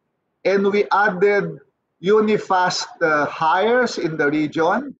 personnel. And we added UNIFAS hires in the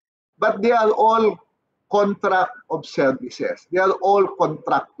region, but they are all contract of services. They are all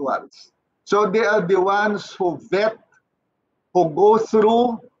contractuals. So they are the ones who vet, who go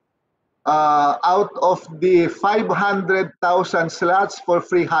through out of the 500,000 slots for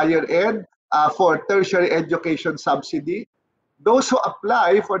free higher ed, for tertiary education subsidy. Those who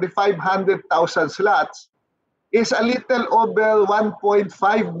apply for the 500,000 slots is a little over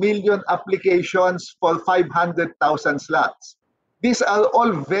 1.5 million applications for 500,000 slots. These are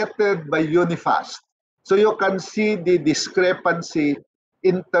all vetted by UNIFAS. So you can see the discrepancy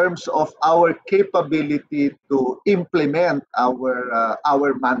in terms of our capability to implement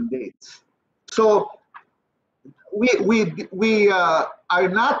our mandates. So we are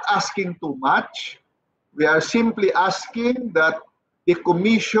not asking too much. We are simply asking that the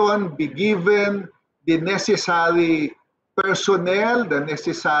Commission be given the necessary personnel, the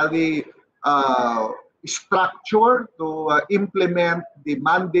necessary structure to implement the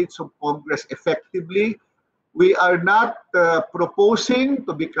mandates of Congress effectively. We are not proposing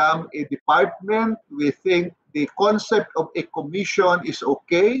to become a department. We think the concept of a commission is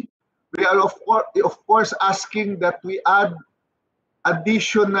okay. We are of course asking that we add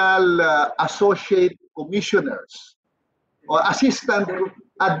additional associate commissioners or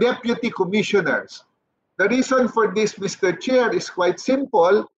deputy commissioners. The reason for this, Mr. Chair, is quite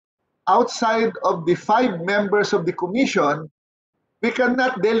simple. outside of the 5 members of the commission, we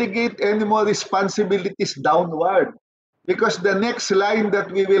cannot delegate any more responsibilities downward, because the next line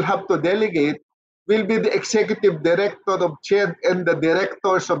that we will have to delegate will be the executive director of CHED and the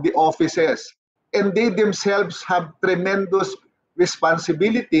directors of the offices. And they themselves have tremendous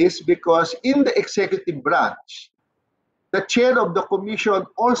responsibilities, because in the executive branch, the chair of the commission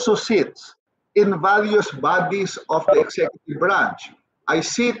also sits in various bodies of the executive branch. I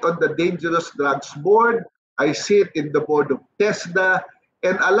sit on the Dangerous Drugs Board, I sit in the board of TESDA,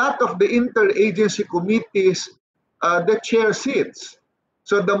 and a lot of the interagency committees, the chair sits.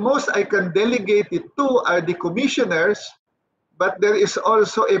 So the most I can delegate it to are the commissioners, but there is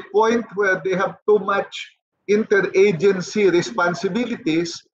also a point where they have too much interagency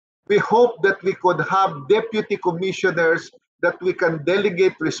responsibilities. We hope that we could have deputy commissioners that we can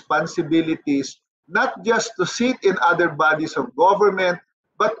delegate responsibilities, not just to sit in other bodies of government,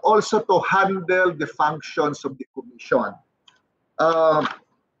 but also to handle the functions of the commission.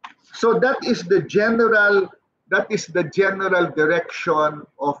 So that is the general direction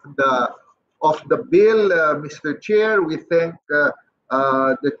of the bill, Mr. Chair. We thank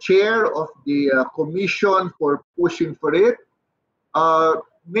the chair of the commission for pushing for it.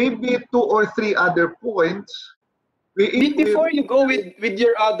 Maybe 2 or 3 other points. Before you go with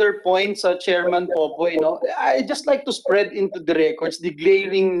your other points, Chairman Popo, I just like to spread into the records the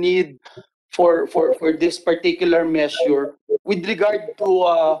glaring need for this particular measure with regard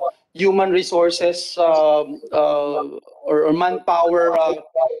to human resources or manpower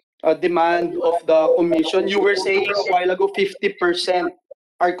demand of the commission. You were saying a while ago 50%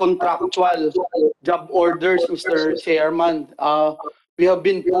 are contractual job orders, Mr. Chairman. We have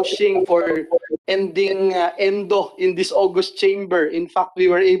been pushing for ending ENDO in this August chamber. In fact, we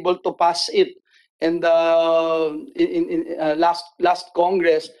were able to pass it in last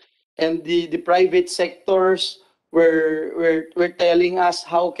Congress, and the private sectors were telling us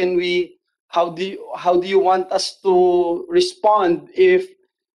how do you want us to respond if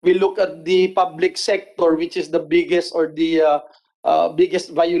we look at the public sector, which is the biggest or the biggest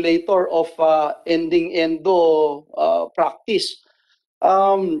violator of ending ENDO practice.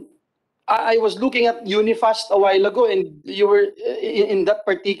 I was looking at Unifast a while ago, and you were in that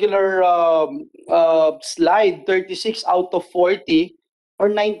particular slide, 36 out of 40 or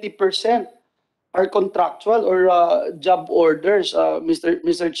 90% are contractual or job orders,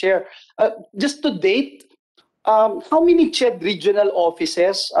 Mr. Chair. Just to date, how many CHED regional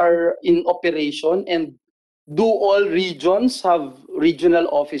offices are in operation, and do all regions have regional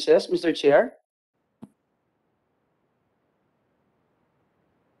offices, Mr. Chair?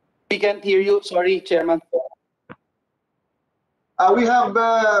 We can't hear you. Sorry, Chairman. We have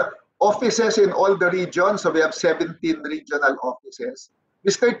offices in all the regions, so we have 17 regional offices.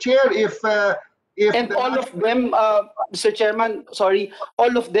 Mr. Chair, if and all of them, Mr. Chairman, sorry,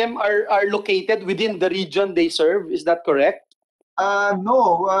 all of them are located within the region they serve. Is that correct?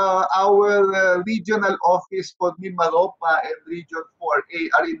 No, our regional office for Mimaropa and Region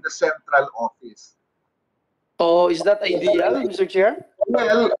 4A are in the central office. Oh, is that ideal, Mr. Chair?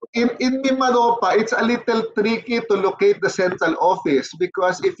 Well, in Mimaropa, it's a little tricky to locate the central office,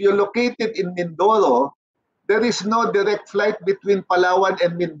 because if you locate it in Mindoro, there is no direct flight between Palawan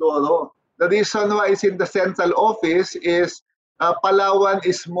and Mindoro. The reason why it's in the central office is Palawan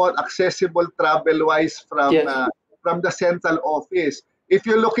is more accessible travel-wise from Yes. From the central office. If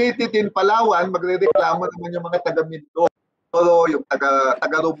you locate it in Palawan, magrereklamo naman yung mga taga Mindoro, yung taga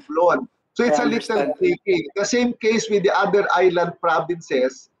Romblon. So it's I a little understand. tricky. The same case with the other island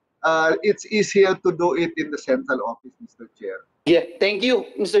provinces. It's easier to do it in the central office, Mr. Chair. Yeah, thank you,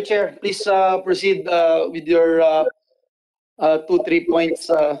 Mr. Chair. Please proceed with your 2, 3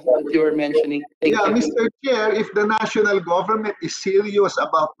 points that you were mentioning. Thank Yeah, you. Mr. Chair, if the national government is serious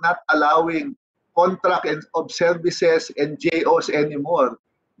about not allowing contract of services and JOs anymore,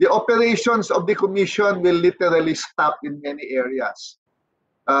 the operations of the commission will literally stop in many areas.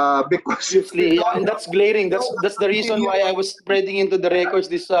 Because Obviously, yeah, and that's glaring. That's the reason why I was spreading into the records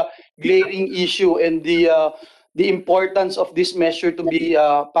this glaring issue and the importance of this measure to be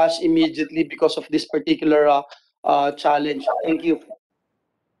passed immediately because of this particular challenge. Thank you.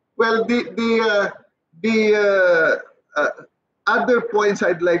 well, the other points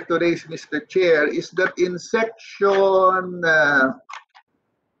I'd like to raise, Mr. Chair, is that in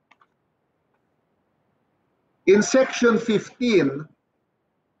section 15,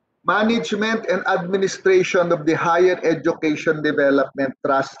 management and administration of the Higher Education Development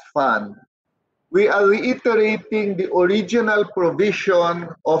Trust Fund, we are reiterating the original provision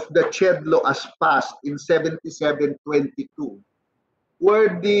of the CHED law as passed in 7722.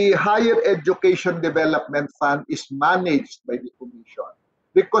 where the Higher Education Development Fund is managed by the Commission,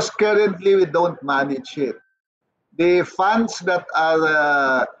 because currently we don't manage it. The funds that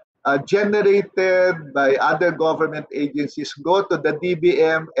are generated by other government agencies go to the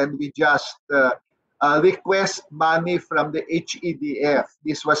DBM, and we just request money from the HEDF.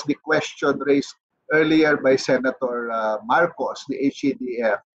 This was the question raised earlier by Senator Marcos, the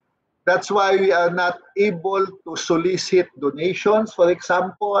HEDF. That's why we are not able to solicit donations, for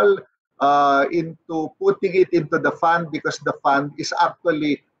example, into putting it into the fund, because the fund is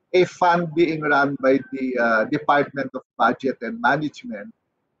actually a fund being run by the Department of Budget and Management.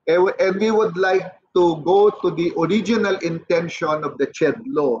 And we would like to go to the original intention of the CHED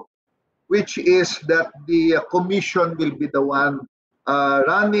law, which is that the commission will be the one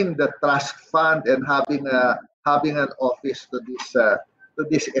running the trust fund and having an office to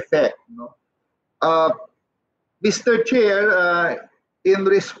this effect. No? Mr. Chair, in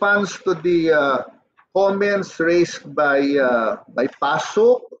response to the comments raised by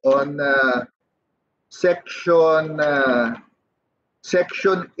PASOK on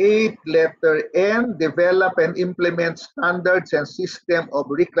Section 8, letter N, develop and implement standards and system of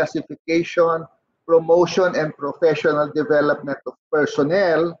reclassification, promotion, and professional development of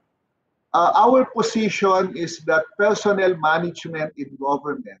personnel. Our position is that personnel management in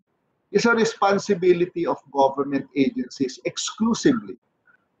government is a responsibility of government agencies exclusively.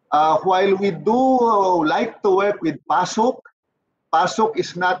 While we do like to work with PASOK, PASOK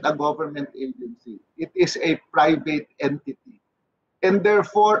is not a government agency. It is a private entity. And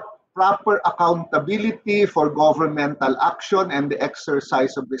therefore, proper accountability for governmental action and the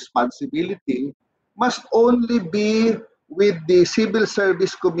exercise of responsibility must only be with the Civil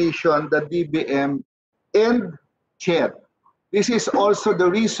Service Commission, the DBM, and CHED. This is also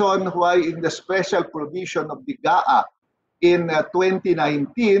the reason why in the special provision of the GAA in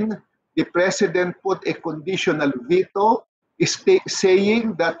 2019, the President put a conditional veto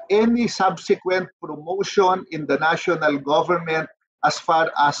saying that any subsequent promotion in the national government as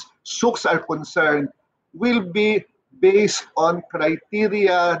far as SUKs are concerned will be based on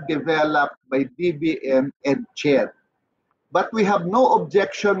criteria developed by DBM and CHED. But we have no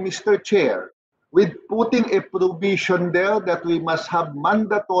objection, Mr. Chair, with putting a provision there that we must have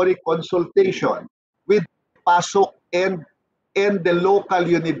mandatory consultation with PASOK and the local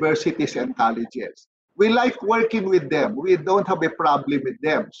universities and colleges. We like working with them. We don't have a problem with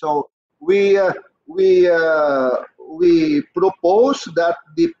them. So we propose that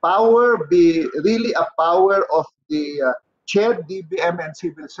the power be really a power of the CHED, DBM, and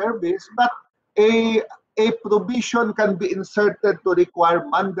civil service, but a provision can be inserted to require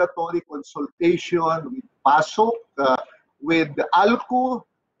mandatory consultation with PASOK, with ALCO,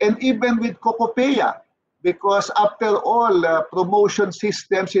 and even with COCOPEA, because after all, promotion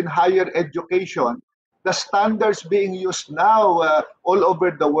systems in higher education, the standards being used now all over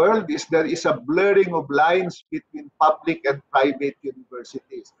the world is there is a blurring of lines between public and private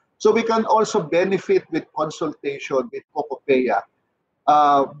universities. So we can also benefit with consultation with COCOPEA.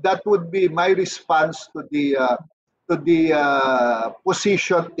 That would be my response to the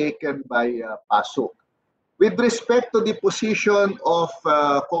position taken by PASOK. With respect to the position of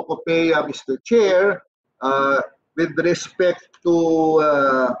COCOPEA, Mr. Chair, with respect to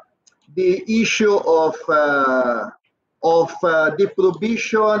the issue of the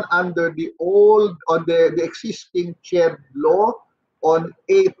provision under the old on the existing CHED law on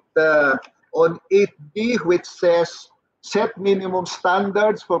 8D, which says set minimum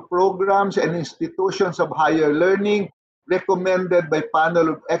standards for programs and institutions of higher learning recommended by panel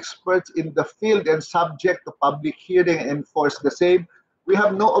of experts in the field and subject to public hearing and enforce the same. We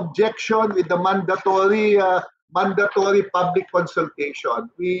have no objection with the mandatory public consultation.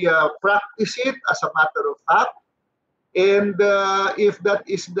 We practice it as a matter of fact, and if that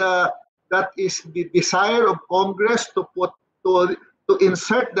is the desire of Congress to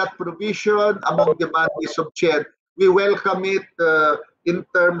insert that provision among the mandates of CHED, we welcome it in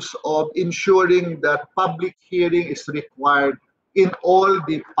terms of ensuring that public hearing is required in all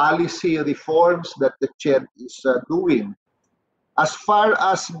the policy reforms that the CHED is doing. As far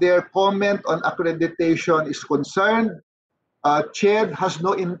as their comment on accreditation is concerned, CHED has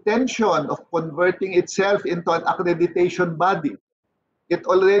no intention of converting itself into an accreditation body. It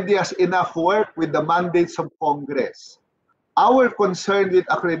already has enough work with the mandates of Congress. Our concern with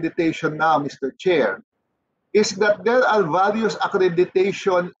accreditation now, Mr. Chair, is that there are various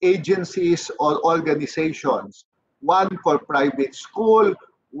accreditation agencies or organizations, one for private school,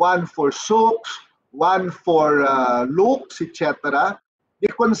 one for SUKs, one for LUKs, etc. The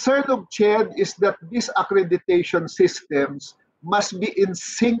concern of CHED is that these accreditation systems must be in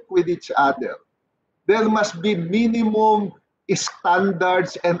sync with each other. There must be minimum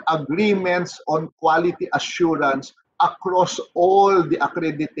standards and agreements on quality assurance across all the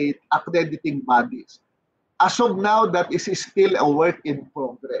accrediting bodies. As of now, that is still a work in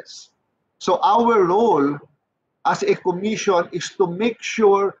progress. So our role as a commission is to make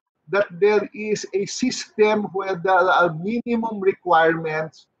sure that there is a system where there are minimum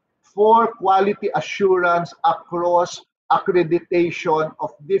requirements for quality assurance across accreditation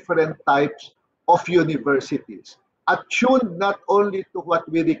of different types of universities. Attuned not only to what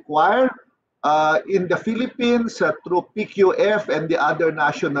we require in the Philippines through PQF and the other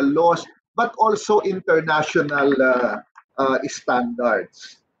national laws, but also international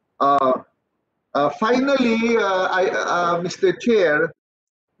standards. Finally, Mr. Chair,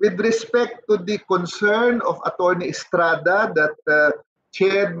 with respect to the concern of Attorney Estrada that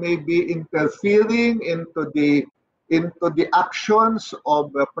CHED may be interfering into the actions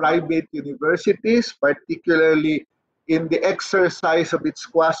of private universities, particularly in the exercise of its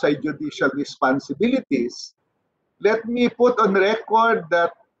quasi-judicial responsibilities, let me put on record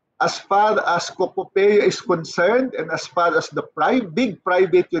that as far as Cocopeia is concerned and as far as the big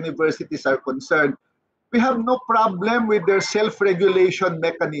private universities are concerned, we have no problem with their self-regulation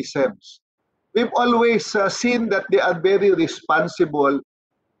mechanisms. We've always seen that they are very responsible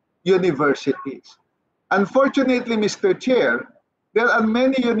universities. Unfortunately, Mr. Chair, there are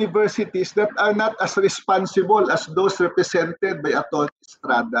many universities that are not as responsible as those represented by Atty.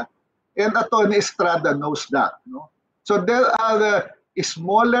 Estrada. And Atty. Estrada knows that. No? So there are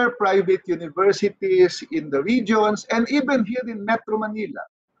smaller private universities in the regions and even here in Metro Manila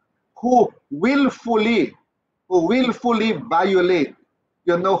who willfully violate,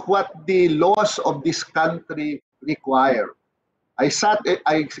 what the laws of this country require. I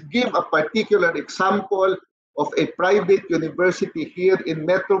give a particular example of a private university here in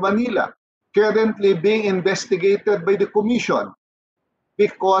Metro Manila, currently being investigated by the Commission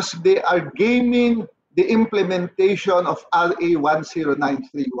because they are gaming the implementation of RA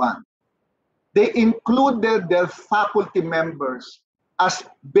 10931. They included their faculty members as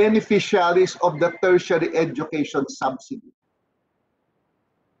beneficiaries of the tertiary education subsidy.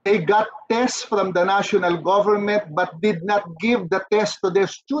 They got tests from the national government but did not give the test to their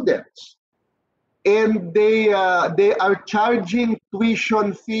students. And they are charging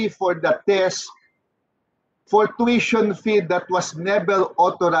tuition fee for the test for tuition fee that was never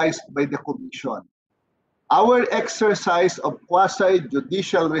authorized by the Commission. Our exercise of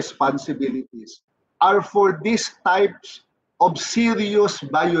quasi-judicial responsibilities are for these types of serious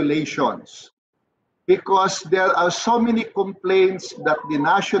violations because there are so many complaints that the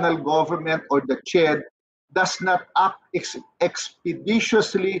national government or the CHED does not act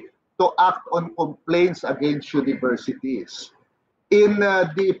expeditiously to act on complaints against universities. In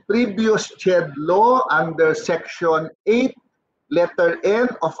the previous CHED law under Section 8, letter N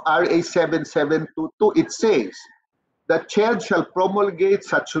of RA 7722, it says that CHED shall promulgate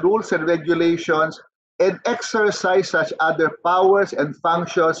such rules and regulations and exercise such other powers and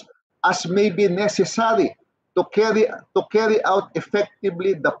functions as may be necessary to carry out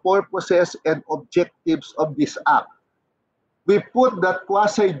effectively the purposes and objectives of this act. We put that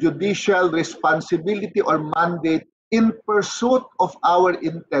quasi-judicial responsibility or mandate in pursuit of our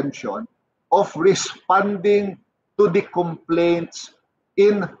intention of responding to the complaints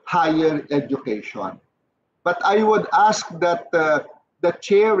in higher education. But I would ask that the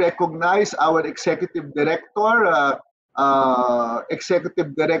chair recognize our executive director,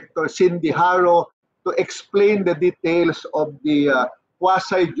 Cindy Haro, to explain the details of the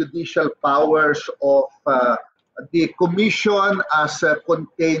quasi-judicial powers of the commission as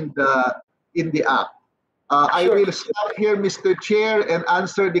contained in the act. I Sure. will stop here, Mr. Chair, and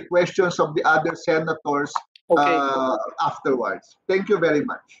answer the questions of the other senators afterwards. Thank you very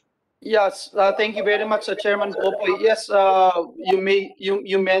much. Yes, thank you very much, Chairman Popoy. Yes,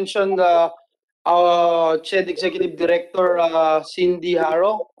 you mentioned our CHED Executive Director Cindy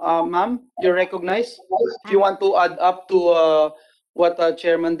Haro. Ma'am, you're recognized. If you want to add up to what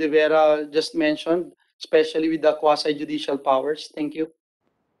Chairman De Vera just mentioned, especially with the quasi-judicial powers. Thank you.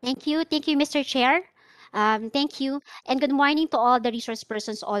 Thank you, Mr. Chair. Thank you, and good morning to all the resource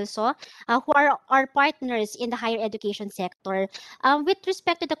persons also who are our partners in the higher education sector. With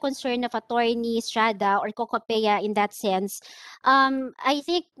respect to the concern of Attorney Estrada or Cocopeia in that sense, I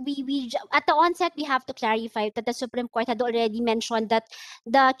think we at the onset we have to clarify that the Supreme Court had already mentioned that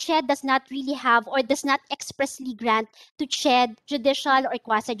the CHED does not really have or does not expressly grant to CHED judicial or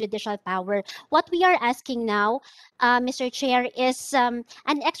quasi-judicial power. What we are asking now, Mr. Chair, is an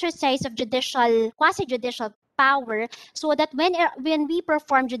exercise of quasi-judicial power so that when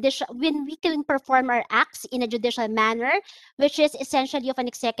we can perform our acts in a judicial manner, which is essentially of an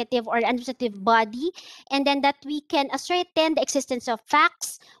executive or administrative body, and then that we can ascertain the existence of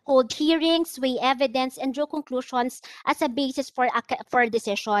facts, hold hearings, weigh evidence, and draw conclusions as a basis for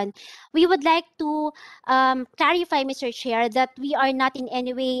decision. We would like to clarify, Mr. Chair, that we are not in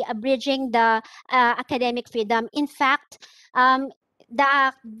any way abridging the academic freedom. In fact,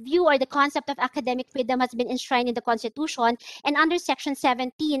 the view or the concept of academic freedom has been enshrined in the Constitution, and under Section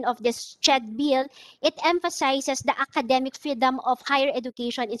 17 of this CHED bill, it emphasizes the academic freedom of higher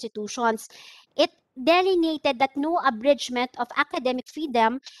education institutions. It delineated that no abridgment of academic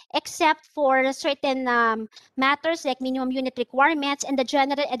freedom except for certain matters like minimum unit requirements and the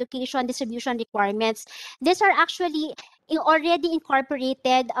general education distribution requirements. These are actually already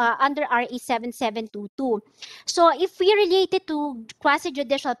incorporated under RA 7722. So if we relate it to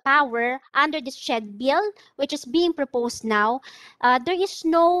quasi-judicial power under this CHED bill, which is being proposed now, there is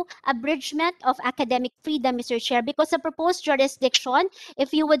no abridgment of academic freedom, Mr. Chair, because the proposed jurisdiction,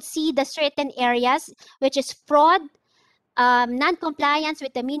 if you would see the certain areas, which is fraud, non-compliance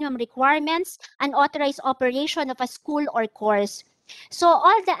with the minimum requirements, unauthorized operation of a school or course. So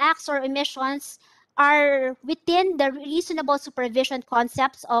all the acts or omissions are within the reasonable supervision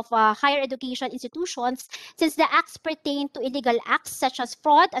concepts of higher education institutions, since the acts pertain to illegal acts such as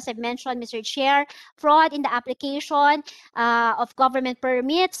fraud, as I've mentioned, Mr. Chair, fraud in the application of government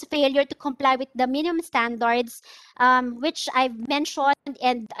permits, failure to comply with the minimum standards, which I've mentioned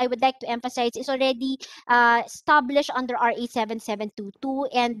and I would like to emphasize is already established under RA 7722,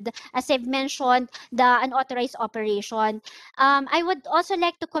 and as I've mentioned, the unauthorized operation. I would also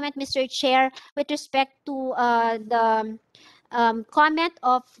like to comment, Mr. Chair, with respect to the comment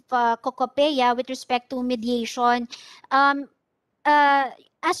of Cocopeya with respect to mediation. Um,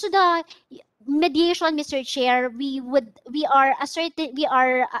 as to the mediation, Mr. Chair, we are asserting, we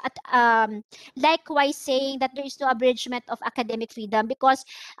are likewise saying that there is no abridgment of academic freedom, because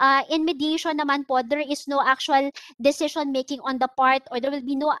in mediation naman po, there is no actual decision making on the part, or there will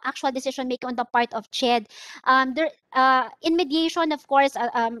be no actual decision making on the part of CHED. In mediation, of course,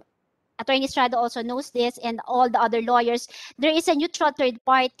 Attorney Estrada also knows this, and all the other lawyers, there is a neutral third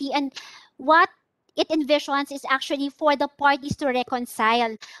party, and what it envisions is actually for the parties to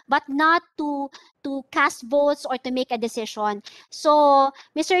reconcile, but not to cast votes or to make a decision. So,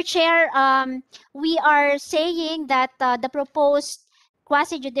 Mr. Chair, we are saying that the proposed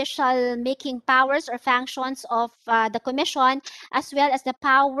quasi-judicial making powers or functions of the Commission, as well as the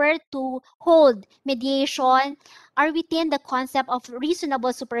power to hold mediation, are within the concept of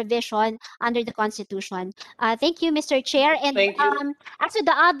reasonable supervision under the Constitution. Thank you, Mr. Chair. And Thank you. as to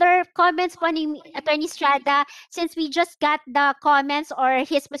the other comments po ni Attorney Estrada, since we just got the comments or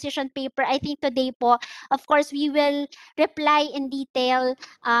his position paper, I think today po, of course, we will reply in detail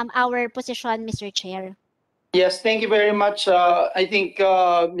our position, Mr. Chair. Yes, thank you very much. I think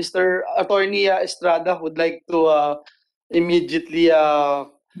Mr. Attorney Estrada would like to immediately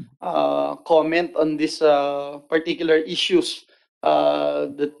comment on this particular issues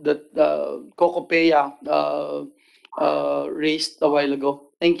that Cocopeya raised a while ago.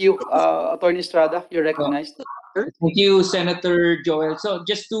 Thank you, Attorney Estrada. You're recognized. Thank you, Senator Joel. So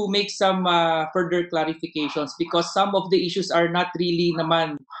just to make some further clarifications, because some of the issues are not really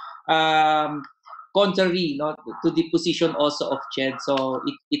naman contrary, no, to the position also of CHED. So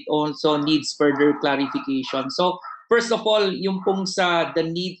it also needs further clarification. So first of all, yung pong sa the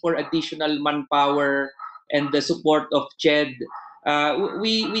need for additional manpower and the support of CHED,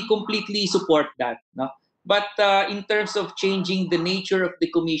 we completely support that. No? But in terms of changing the nature of the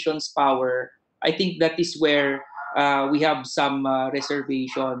Commission's power, I think that is where we have some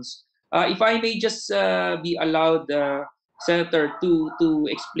reservations. If I may just be allowed, Senator, to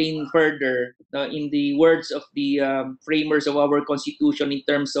explain further in the words of the framers of our Constitution in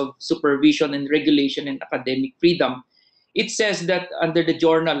terms of supervision and regulation and academic freedom, it says that under the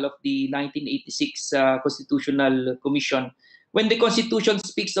journal of the 1986 Constitutional Commission, when the Constitution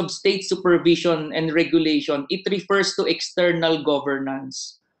speaks of state supervision and regulation, it refers to external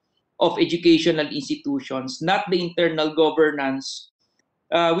governance of educational institutions, not the internal governance,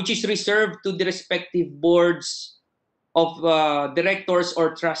 which is reserved to the respective boards of directors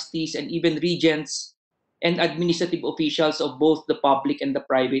or trustees and even regents and administrative officials of both the public and the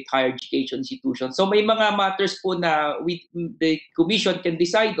private higher education institutions. So may mga matters po na the Commission can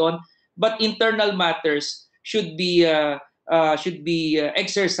decide on, but internal matters should be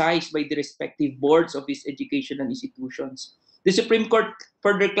exercised by the respective boards of these educational institutions. The Supreme Court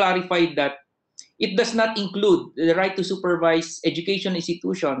further clarified that it does not include the right to supervise education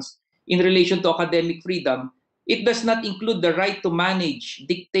institutions in relation to academic freedom It does not include the right to manage,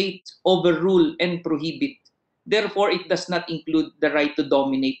 dictate, overrule, and prohibit. Therefore, it does not include the right to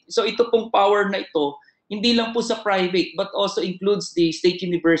dominate. So ito pong power na ito, hindi lang po sa private, but also includes the state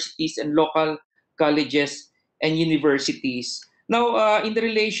universities and local colleges and universities. Now, in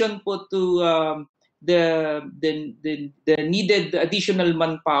relation po to the needed additional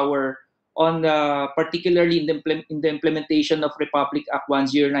manpower on particularly in the implementation of Republic Act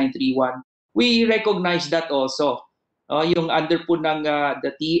 10931, we recognize that also, yung under po ng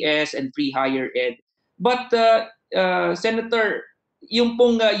the TS and free higher ed. But Senator, yung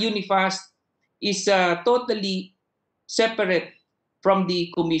pong Unifast is totally separate from the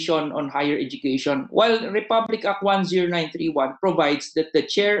Commission on Higher Education. While Republic Act 10931 provides that the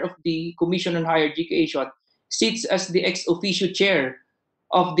chair of the Commission on Higher Education sits as the ex officio chair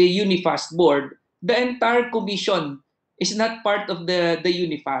of the Unifast board, the entire commission is not part of the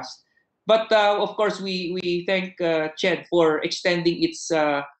Unifast. But of course, we thank CHED for extending its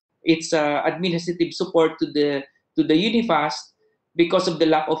administrative support to the Unifast because of the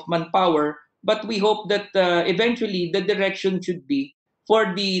lack of manpower. But we hope that eventually the direction should be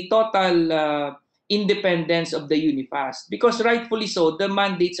for the total independence of the Unifast, because rightfully so, the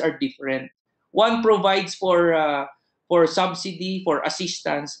mandates are different. One provides for subsidy, for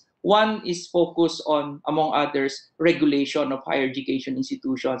assistance. One is focused on, among others, regulation of higher education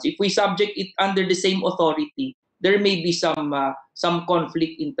institutions. If we subject it under the same authority, there may be some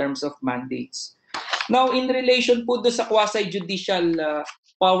conflict in terms of mandates. Now, in relation po sa quasi-judicial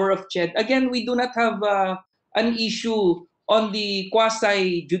power of CHED, again, we do not have an issue on the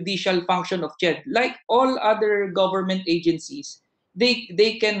quasi-judicial function of CHED. Like all other government agencies, they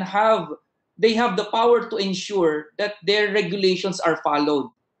have the power to ensure that their regulations are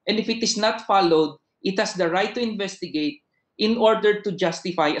followed. And if it is not followed, it has the right to investigate in order to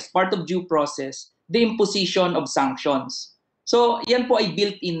justify, as part of due process, the imposition of sanctions. So, yan po ay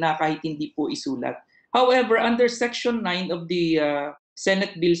built-in na kahit hindi po isulat. However, under Section 9 of the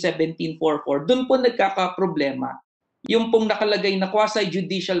Senate Bill 1744, dun po nagkakaproblema. Yung pong nakalagay na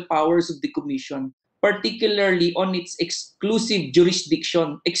quasi-judicial powers of the Commission, particularly on its exclusive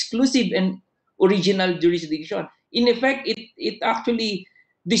jurisdiction, exclusive and original jurisdiction. In effect, it actually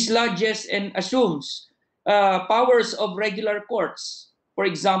dislodges and assumes powers of regular courts. For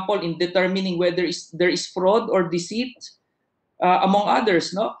example, in determining whether there is fraud or deceit, among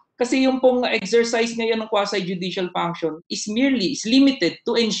others, no? Kasi yung pong exercise ngayon ng quasi-judicial function is limited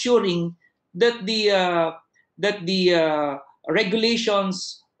to ensuring that the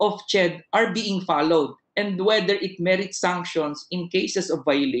regulations of CHED are being followed and whether it merits sanctions in cases of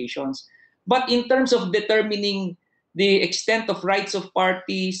violations. But in terms of determining the extent of rights of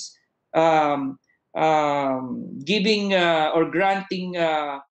parties, giving or granting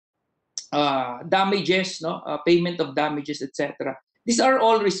damages, no, payment of damages, etc. These are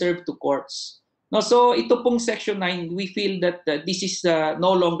all reserved to courts. No, so ito pong Section 9, we feel that this is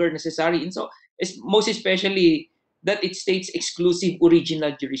no longer necessary, and so most especially that it states exclusive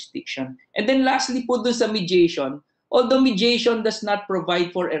original jurisdiction. And then lastly po dun sa mediation, although mediation does not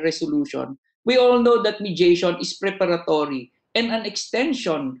provide for a resolution, we all know that mediation is preparatory and an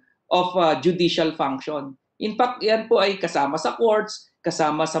extension of judicial function. In fact, yan po ay kasama sa courts,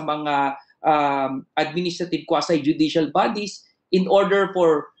 kasama sa mga administrative quasi-judicial bodies in order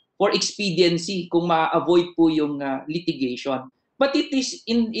for expediency, kung ma-avoid po yung litigation. But it is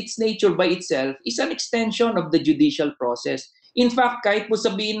in its nature by itself is an extension of the judicial process. In fact, kahit po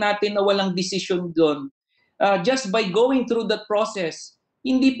sabihin natin na walang decision doon, just by going through that process,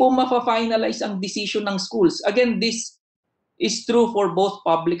 hindi po mafa-finalize ang decision ng schools. Again, this is true for both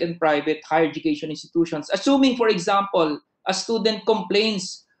public and private higher education institutions. Assuming, for example, a student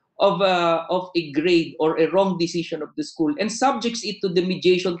complains of a grade or a wrong decision of the school and subjects it to the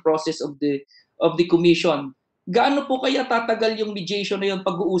mediation process of the commission, gaano po kaya tatagal yung mediation na yun,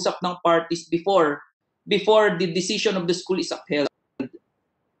 pag-uusap ng parties before the decision of the school is upheld?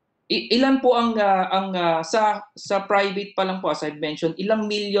 Ilan po ang sa private pa lang po, as I've mentioned, ilang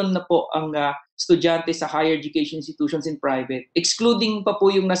million na po ang estudyante sa higher education institutions in private, excluding pa po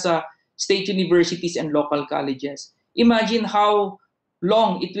yung nasa state universities and local colleges. Imagine how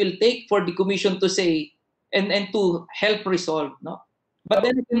long it will take for the commission to say and to help resolve, no? But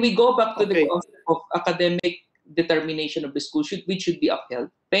then when we go back to the concept of academic determination of the school, which should be upheld.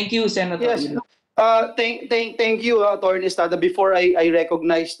 Thank you, Senator. Yes. Thank you, Attorney Estrada. Before I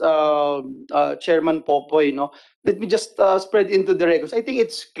recognize Chairman Popoy, no, let me just spread into the records. I think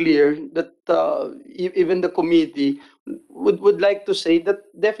it's clear that even the committee would like to say that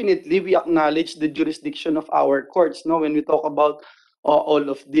definitely we acknowledge the jurisdiction of our courts. No, when we talk about all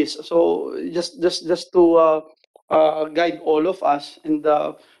of this. So just to guide all of us, and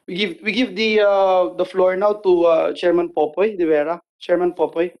we give the floor now to Chairman Popoy de Vera. Chairman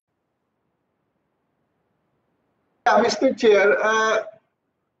Popoy. Yeah, Mr. Chair,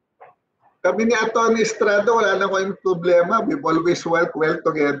 kami ni Atty. Estrada, wala na kayong problema. We've always worked well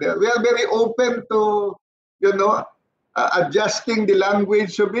together. We are very open to, adjusting the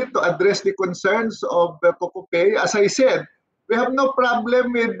language a bit to address the concerns of the COCOPEA. As I said, we have no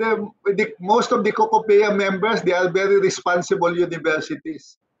problem with most of the COCOPEA members. They are very responsible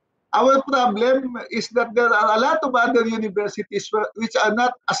universities. Our problem is that there are a lot of other universities which are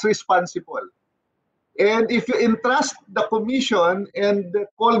not as responsible. And if you entrust the commission and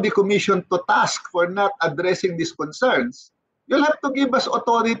call the commission to task for not addressing these concerns, you'll have to give us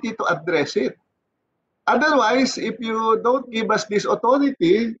authority to address it. Otherwise, if you don't give us this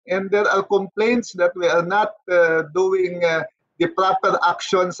authority and there are complaints that we are not doing the proper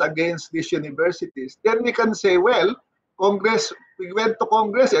actions against these universities, then we can say, well, we went to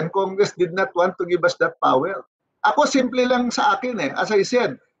Congress and Congress did not want to give us that power. Ako, simple lang sa akin eh. As I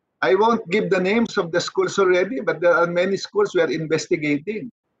said, I won't give the names of the schools already, but there are many schools we are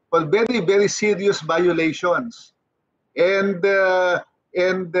investigating for very, very serious violations. And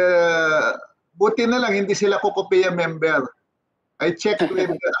buti na lang, hindi sila COCOPEA member. I checked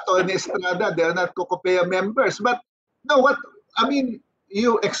with Atty. Estrada, they are not COCOPEA members. But no,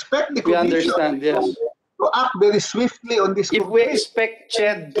 you expect the commission to act very swiftly on this. If we expect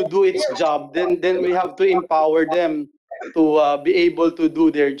CHED to do its job, then we have to empower them to be able to do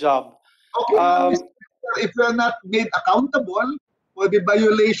their job. Okay, if we are not made accountable for the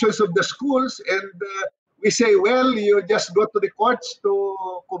violations of the schools, and we say, well, you just go to the courts to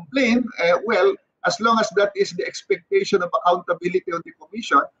complain, well, as long as that is the expectation of accountability of the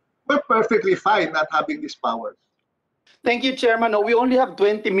commission, we're perfectly fine not having these powers. Thank you, Chairman. We only have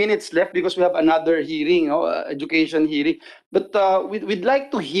 20 minutes left because we have another hearing, education hearing. But we'd like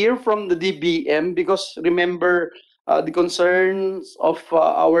to hear from the DBM because remember the concerns of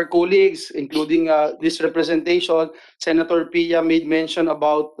our colleagues, including this representation. Senator Pia made mention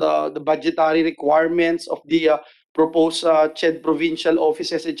about the budgetary requirements of the proposed CHED provincial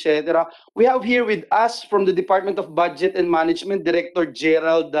offices, etc. We have here with us from the Department of Budget and Management, Director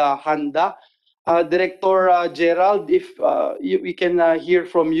Gerald Handa. Director Gerald, if we can hear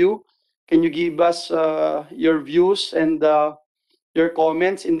from you, can you give us your views and your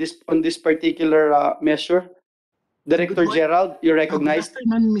comments on this particular measure? Director Gerald, you're recognized.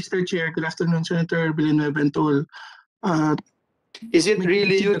 Good afternoon, Mr. Chair. Good afternoon, Senator Villanueva and all. Is it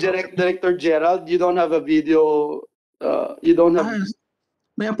really you, Director Gerald? You don't have a video. You don't have.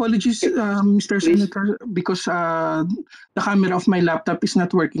 My apologies, Mr. Senator, because the camera of my laptop is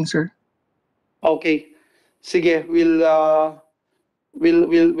not working, sir. Okay, sige, we'll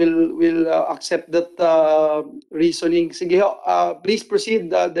accept that reasoning. Sige, please proceed,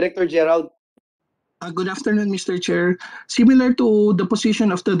 Director Gerald. Good afternoon, Mr. Chair. Similar to the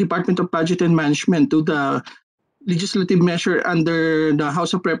position of the Department of Budget and Management to the legislative measure under the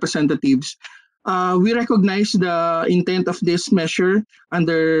House of Representatives, we recognize the intent of this measure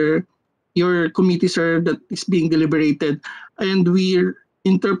under your committee, sir, that is being deliberated, and we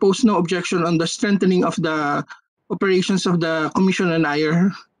interpose no objection on the strengthening of the operations of the Commission on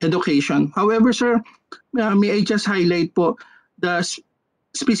Higher Education. However, sir, may I just highlight po the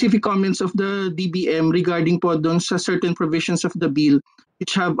specific comments of the DBM regarding po doon sa certain provisions of the bill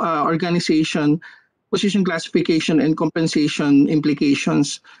which have organization, position classification, and compensation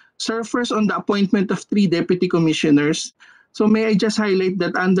implications. Sir, first on the appointment of 3 deputy commissioners. So may I just highlight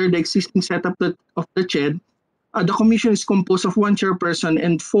that under the existing setup of the CHED, the commission is composed of 1 chairperson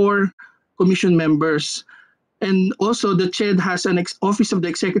and 4 commission members. And also the CHED has an office of the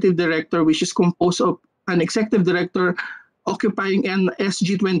executive director, which is composed of an executive director occupying an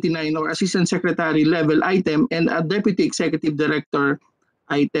SG29 or assistant secretary level item and a deputy executive director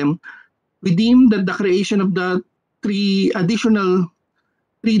item. We deem that the creation of the 3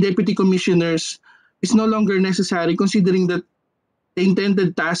 deputy commissioners is no longer necessary, considering that the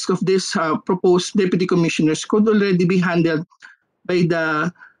intended task of this proposed deputy commissioners could already be handled by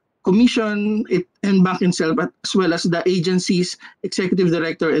the commission and bank itself, as well as the agency's executive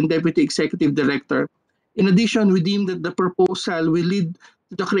director and deputy executive director. In addition, we deem that the proposal will lead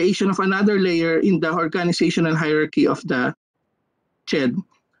to the creation of another layer in the organizational hierarchy of the CHED.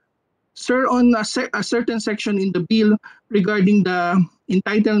 Sir, on a certain section in the bill regarding the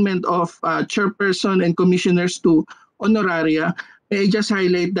entitlement of chairperson and commissioners to honoraria, may I just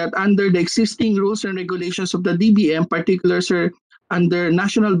highlight that under the existing rules and regulations of the DBM, particularly, sir, under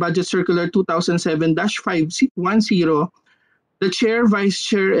National Budget Circular 2007-510, the chair, vice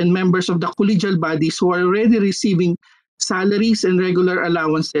chair, and members of the collegial bodies who are already receiving salaries and regular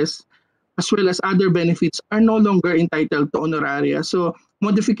allowances, as well as other benefits, are no longer entitled to honoraria. So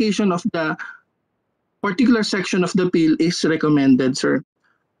modification of the particular section of the bill is recommended, sir.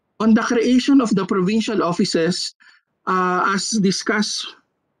 On the creation of the provincial offices, as discussed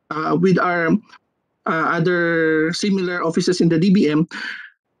with our other similar offices in the DBM,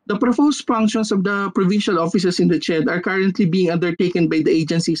 the proposed functions of the provincial offices in the CHED are currently being undertaken by the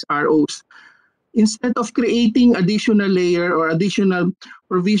agency's ROs. Instead of creating additional layer or additional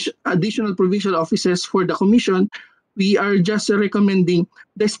provincial offices for the commission, we are just recommending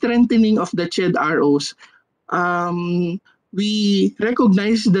the strengthening of the CHED ROs. We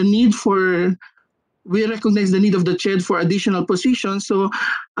recognize the need of the CHED for additional positions. So,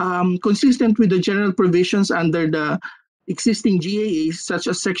 consistent with the general provisions under the existing GAAs, such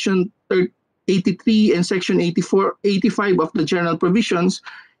as Section 83 and Section 85 of the general provisions,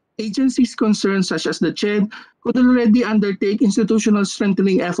 agencies concerned, such as the CHED, could already undertake institutional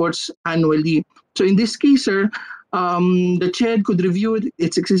strengthening efforts annually. So, in this case, sir, the CHED could review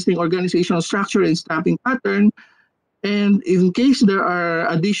its existing organizational structure and staffing pattern. And in case there are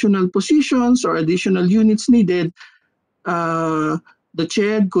additional positions or additional units needed, the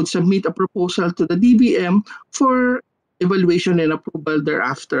CHED could submit a proposal to the DBM for evaluation and approval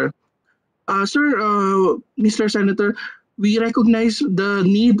thereafter. Sir, Mr. Senator, we recognize the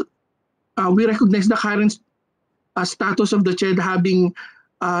need, we recognize the current status of the CHED having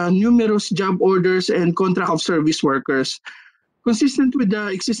numerous job orders and contract of service workers. Consistent with the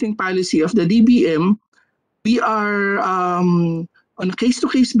existing policy of the DBM, we are on a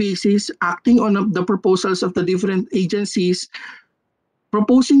case-to-case basis acting on the proposals of the different agencies,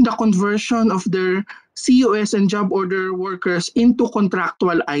 proposing the conversion of their COS and job order workers into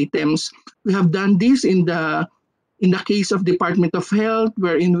contractual items. We have done this in the case of Department of Health,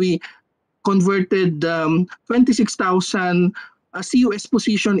 wherein we converted 26,000 COS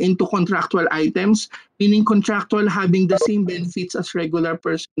position into contractual items, meaning contractual having the same benefits as regular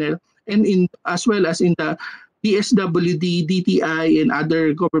personnel, and as well as in the DSWD, DTI, and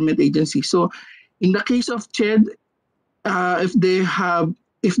other government agencies. So, in the case of CHED, if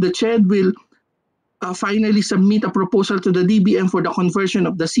the CHED will finally submit a proposal to the DBM for the conversion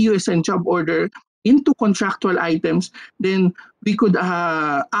of the COS and job order into contractual items, then we could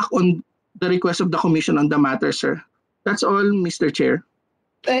act on the request of the Commission on the matter, sir. That's all, Mr. Chair.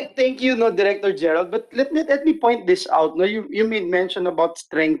 Thank you, Director Gerald. But let me point this out. No, you made mention about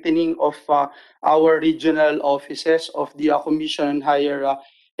strengthening of our regional offices of the Commission on Higher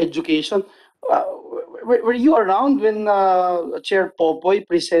Education. Were you around when Chair Popoy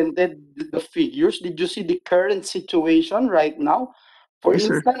presented the figures? Did you see the current situation right now? For Yes,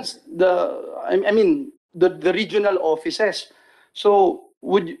 sir. instance, the regional offices. So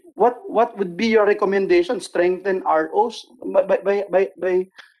what would be your recommendation? Strengthen ROs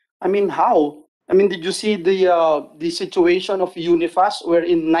how? Did you see the situation of Unifas,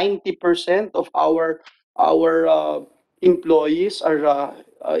 wherein 90% of our employees are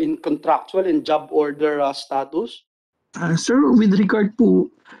in contractual and job order status? Sir, with regard po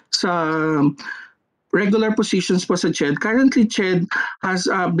sa regular positions po sa CHED, currently CHED has,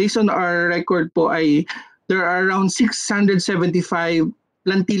 based on our record po, there are around 675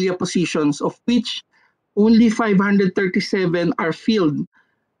 plantilla positions, of which only 537 are filled.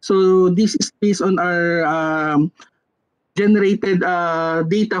 So this is based on our generated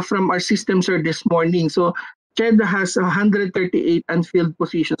data from our system, sir, this morning. So CHED has 138 unfilled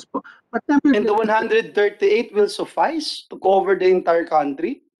positions po. But And the 138 will suffice to cover the entire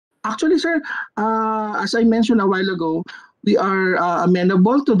country? actually, sir, as I mentioned a while ago, we are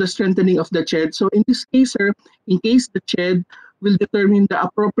amenable to the strengthening of the CHED. So in this case, sir, in case the CHED will determine the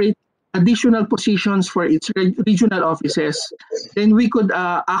appropriate additional positions for its regional offices, then we could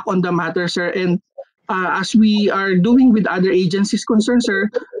act on the matter, sir. And as we are doing with other agencies concerned, sir,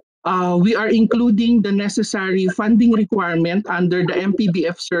 we are including the necessary funding requirement under the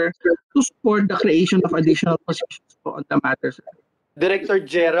MPBF, sir, to support the creation of additional positions on the matter, sir. Director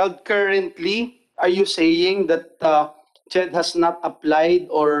Gerald, currently, are you saying that CHED has not applied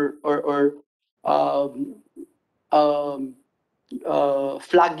or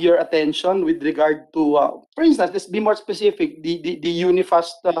flag your attention with regard to, for instance, let's be more specific, the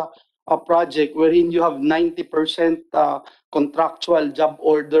Unifast project wherein you have 90% contractual job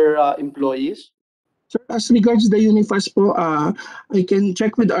order employees? Sir, as regards the Unifast po, I can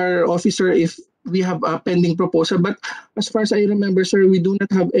check with our officer if we have a pending proposal. But as far as I remember, sir, we do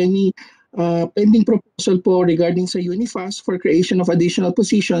not have any pending proposal po regarding sa Unifast for creation of additional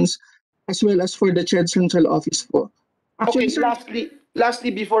positions, as well as for the CHED Central Office po. Okay, Actually, sir,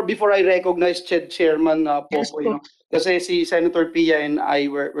 lastly before I recognize Chairman yes Popo, po. kasi si Senator Pia and I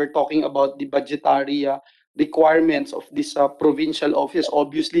were talking about the budgetary requirements of this provincial office.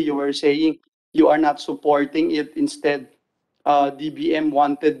 Obviously, you were saying you are not supporting it. Instead, DBM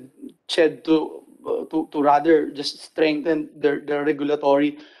wanted CHED to rather just strengthen their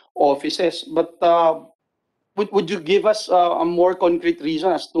regulatory offices. But would you give us a more concrete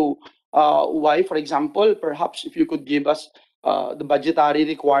reason as to why, for example, perhaps if you could give us the budgetary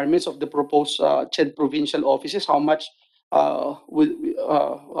requirements of the proposed CHED provincial offices, how much would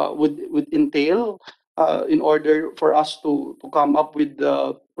entail in order for us to come up with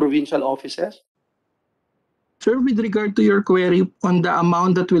the provincial offices? Sir, with regard to your query on the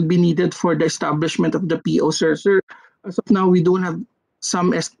amount that will be needed for the establishment of the PO, sir, as of now we don't have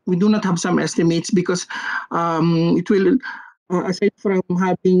we do not have some estimates because it will aside from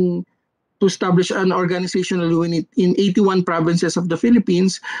having to establish an organizational unit in 81 provinces of the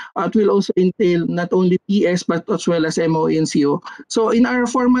Philippines, it will also entail not only PS but as well as MOE and CO. So in our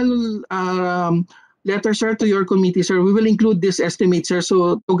formal letter, sir, to your committee, sir, we will include this estimate, sir,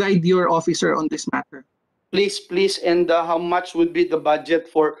 so to guide your officer on this matter. Please, and how much would be the budget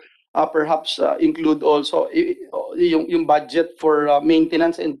for perhaps include also yung budget for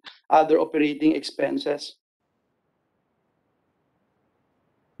maintenance and other operating expenses?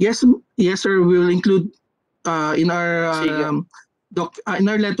 Yes, sir, we will include in our Sige. in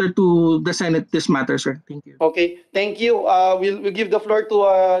our letter to the Senate this matter, sir. Thank you. Okay, thank you. We'll give the floor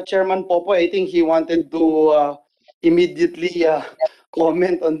to Chairman Popo. I think he wanted to immediately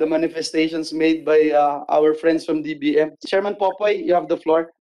comment on the manifestations made by our friends from DBM. Chairman Popoy, you have the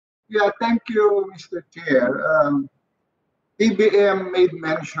floor. Yeah, thank you, Mr. Chair. DBM made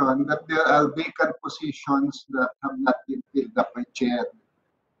mention that there are vacant positions that have not been filled up by Chair.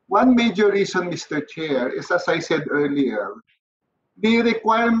 One major reason, Mr. Chair, is as I said earlier, the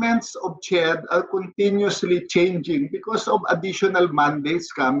requirements of CHED are continuously changing because of additional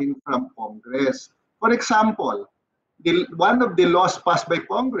mandates coming from Congress. For example, one of the laws passed by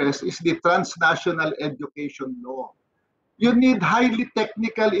Congress is the transnational education law. You need highly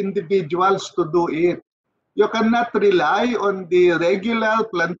technical individuals to do it. You cannot rely on the regular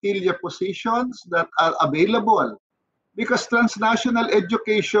plantilla positions that are available because transnational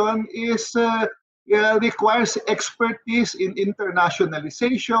education requires expertise in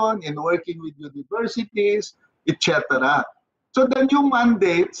internationalization, in working with universities, etc. So the new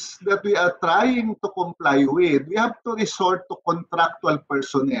mandates that we are trying to comply with, we have to resort to contractual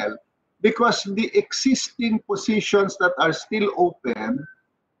personnel because the existing positions that are still open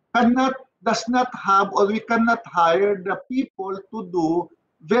does not have, or we cannot hire the people to do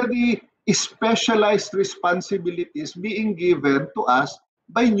very specialized responsibilities being given to us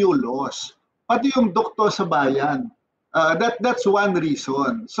by new laws. Pati yung doktor sa bayan. That's one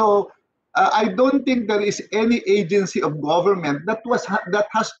reason. So I don't think there is any agency of government that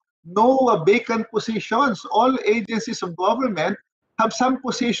has no vacant positions. All agencies of government have some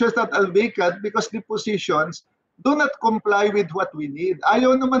positions that are vacant because the positions do not comply with what we need.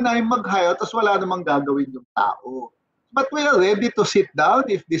 Ayaw naman namin mag-hire tapos wala namang gagawin yung tao. But we are ready to sit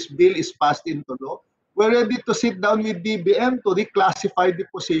down if this bill is passed into law. We're ready to sit down with DBM to reclassify the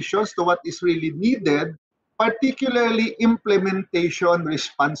positions to what is really needed, particularly implementation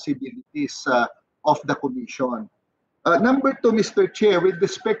responsibilities of the Commission. Number two, Mr. Chair, with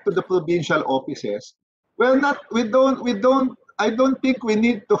respect to the provincial offices, I don't think we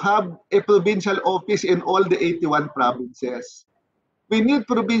need to have a provincial office in all the 81 provinces. We need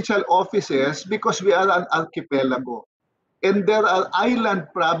provincial offices because we are an archipelago. And there are island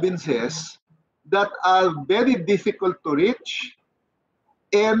provinces that are very difficult to reach.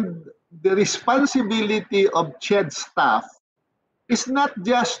 And the responsibility of CHED staff is not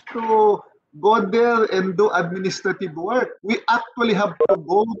just to go there and do administrative work. We actually have to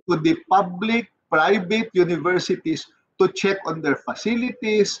go to the public, private universities to check on their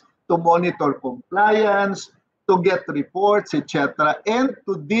facilities, to monitor compliance, to get reports, etc., and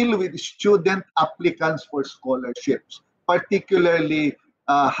to deal with student applicants for scholarships, particularly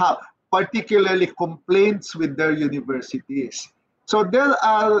complaints with their universities. So there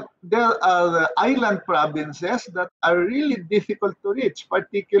are island provinces that are really difficult to reach,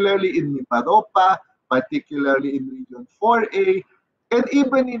 particularly in Mimaropa, particularly in Region 4A, and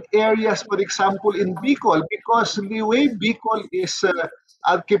even in areas, for example, in Bicol, because the way Bicol is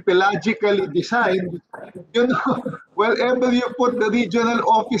archipelagically designed, wherever you put the regional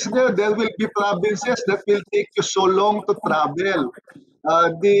office there will be provinces that will take you so long to travel.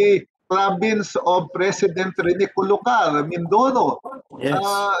 The province of President Rene Colocar, Mindoro. Yes.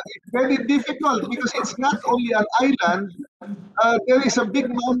 It's very difficult because it's not only an island. There is a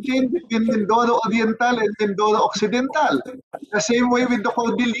big mountain between Mindoro Oriental and Mindoro Occidental. The same way with the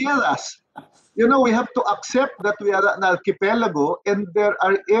Cordilleras. You know, we have to accept that we are an archipelago and there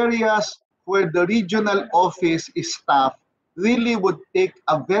are areas where the regional office staff really would take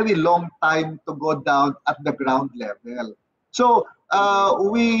a very long time to go down at the ground level. So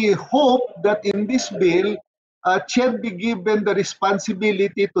we hope that in this bill, CHED be given the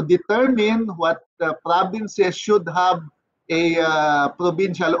responsibility to determine what the provinces should have a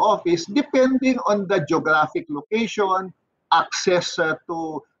provincial office depending on the geographic location, access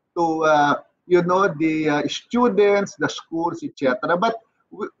to you know, the students, the schools, etc. But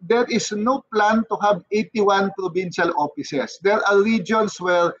there is no plan to have 81 provincial offices. There are regions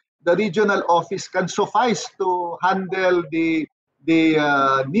where the regional office can suffice to handle the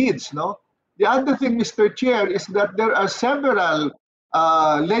needs. No. The other thing, Mr. Chair, is that there are several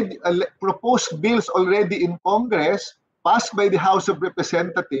proposed bills already in Congress, passed by the House of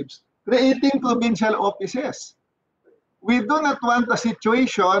Representatives, creating provincial offices. We do not want a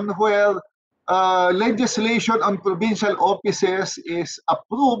situation where legislation on provincial offices is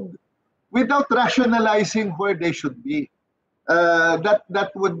approved without rationalizing where they should be.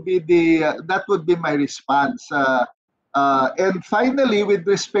 That would be my response. And finally, with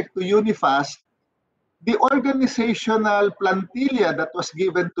respect to Unifast, the organizational plantilla that was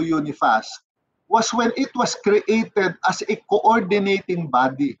given to Unifast was when it was created as a coordinating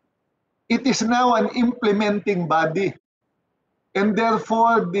body. It is now an implementing body. And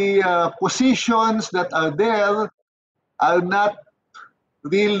therefore, the positions that are there are not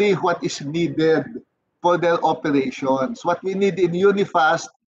really what is needed for their operations. What we need in Unifast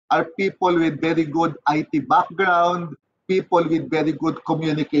are people with very good IT background, people with very good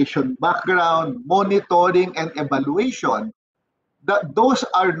communication background, monitoring and evaluation. Those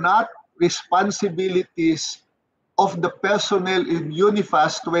are not responsibilities of the personnel in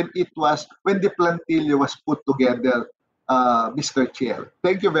Unifast when the plantilla was put together, Mr. Chair.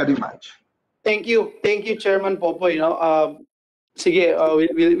 Thank you very much. Thank you, Chairman Popoy. No? Sige,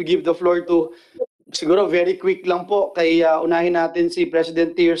 we'll give the floor to, siguro very quick lang po, kay unahin natin si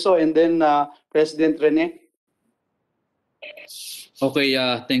President Tirso and then President Rene. Okay,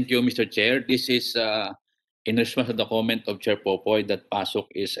 thank you, Mr. Chair. This is in response to the comment of Chair Popoy that PASOK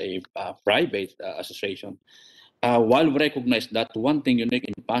is a private association. While we recognize that, one thing unique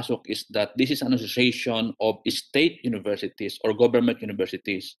in PASOK is that this is an association of state universities or government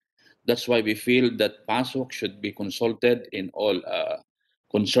universities. That's why we feel that PASOK should be consulted in all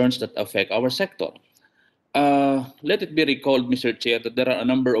concerns that affect our sector. Let it be recalled, Mr. Chair, that there are a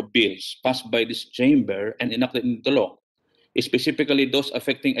number of bills passed by this chamber and enacted into law, specifically those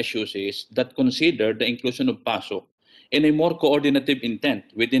affecting issues that consider the inclusion of PASOK in a more coordinative intent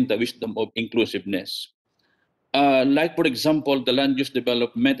within the wisdom of inclusiveness. Like, for example, the Land Use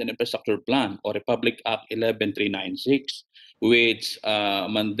Development and Infrastructure Plan, or Republic Act 11396, which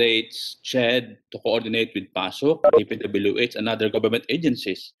mandates CHED to coordinate with PASOK, DPWH, and other government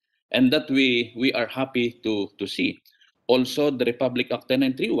agencies, and that we are happy to see. Also, the Republic Act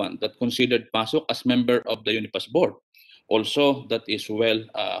 10931 that considered PASOK as member of the Unifast Board. Also, that is well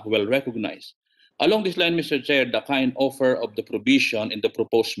recognized. Along this line, Mr. Chair, the kind offer of the provision in the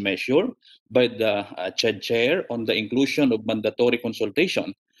proposed measure by the CHED Chair on the inclusion of mandatory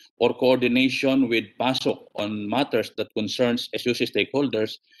consultation or coordination with PASOK on matters that concerns SUC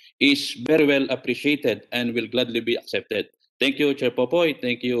stakeholders is very well appreciated and will gladly be accepted. Thank you, Chair Popoy.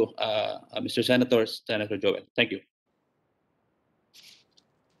 Thank you, Mr. Senator Joel. Thank you.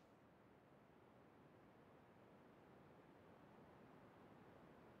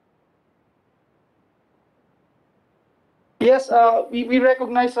 Yes, we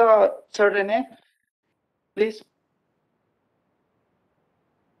recognize Sir Rene. Please.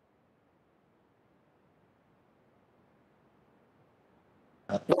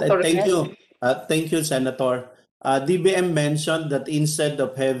 Thank you, Senator. DBM mentioned that instead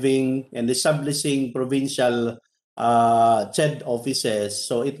of having and establishing provincial CHED offices,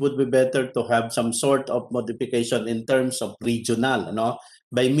 so it would be better to have some sort of modification in terms of regional, no,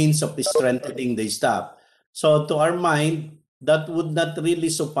 by means of strengthening the staff. So to our mind, that would not really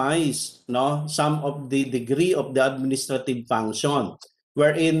suffice, no, some of the degree of the administrative function,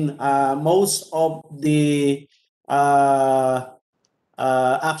 wherein most of the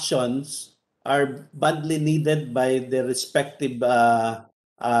actions are badly needed by the respective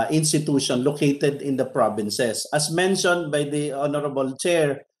institution located in the provinces. As mentioned by the Honorable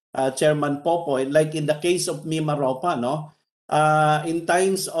Chair, Chairman Popoy, like in the case of Mimaropa, no, in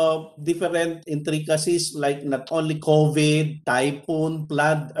times of different intricacies like not only COVID, typhoon,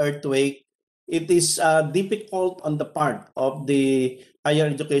 flood, earthquake, it is difficult on the part of the higher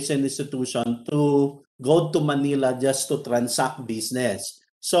education institution to go to Manila just to transact business.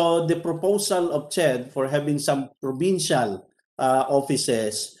 So the proposal of CHED for having some provincial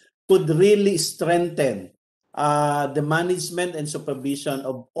offices could really strengthen the management and supervision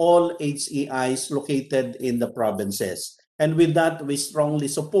of all HEIs located in the provinces. And with that, we strongly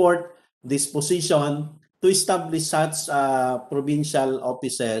support this position to establish such provincial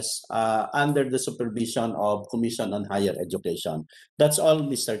offices under the supervision of Commission on Higher Education. That's all,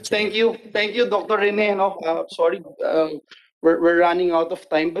 Mr. Chair. Thank you, Dr. Rene. No? Sorry, we're running out of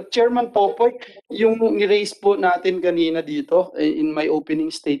time. But Chairman Popoy, yung ni-raise po natin kanina dito in my opening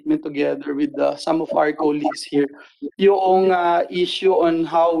statement together with some of our colleagues here, yung issue on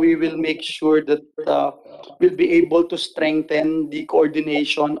how we will make sure that we'll be able to strengthen the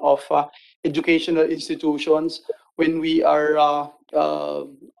coordination of educational institutions when we are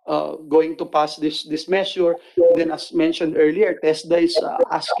going to pass this measure. Then, as mentioned earlier, TESDA is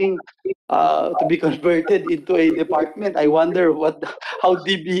asking to be converted into a department. I wonder how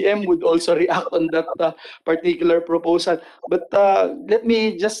DBM would also react on that particular proposal. But let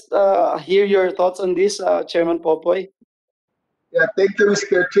me just hear your thoughts on this, Chairman Popoy. Yeah, thank you,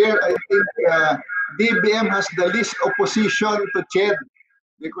 Mr. Chair. I think DBM has the least opposition to CHED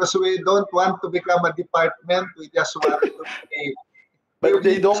because we don't want to become a department. We just want to be. But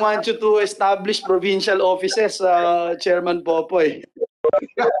they don't want you to establish provincial offices, Chairman Popoy.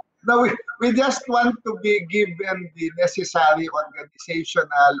 No, we just want to be given the necessary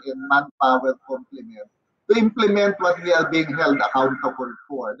organizational and manpower complement to implement what we are being held accountable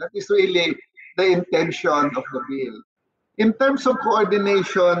for. That is really the intention of the bill. In terms of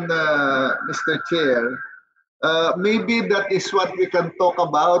coordination, Mr. Chair, maybe that is what we can talk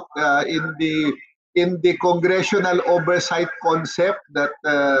about in the congressional oversight concept that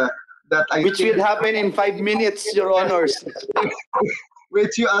which will happen in 5 minutes, Your Honors.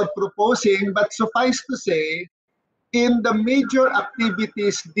 Which you are proposing, but suffice to say, in the major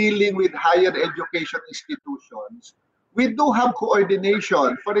activities dealing with higher education institutions, we do have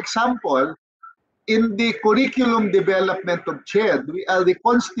coordination. For example, in the curriculum development of CHED, we are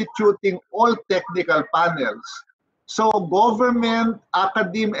reconstituting all technical panels. So government,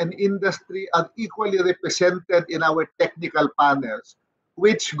 academe, and industry are equally represented in our technical panels,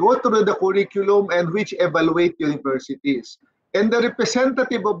 which go through the curriculum and which evaluate universities. And the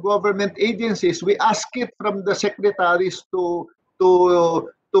representative of government agencies, we ask it from the secretaries to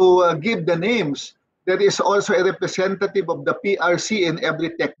give the names. There is also a representative of the PRC in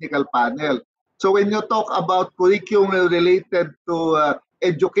every technical panel. So when you talk about curriculum related to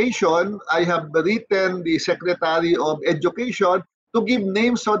education, I have written the Secretary of Education to give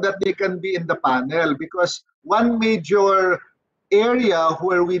names so that they can be in the panel, because one major area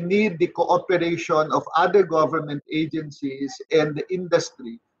where we need the cooperation of other government agencies and the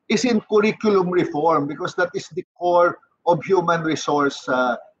industry is in curriculum reform, because that is the core of human resource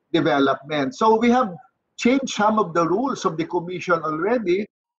development. So we have changed some of the rules of the Commission already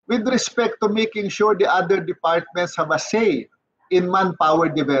with respect to making sure the other departments have a say in manpower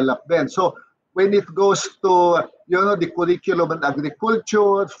development. So when it goes to the curriculum on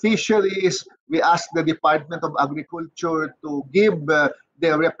agriculture, fisheries, we ask the Department of Agriculture to give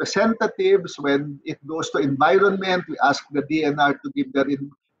their representatives. When it goes to environment, we ask the DNR to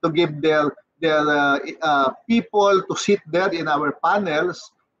give their people to sit there in our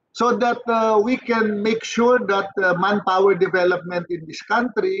panels, so that we can make sure that manpower development in this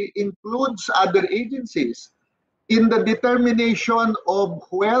country includes other agencies. In the determination of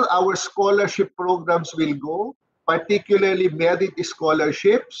where our scholarship programs will go, particularly merit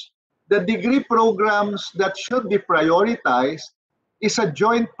scholarships, the degree programs that should be prioritized is a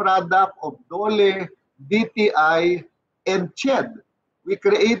joint product of DOLE, DTI, and CHED. We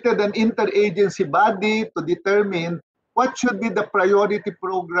created an interagency body to determine what should be the priority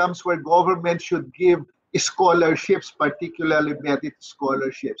programs where government should give scholarships, particularly merit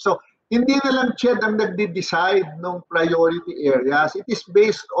scholarships. So, hindi na lang CHED ang nagde-decide ng priority areas. It is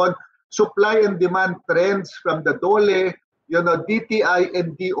based on supply and demand trends from the DOLE, DTI,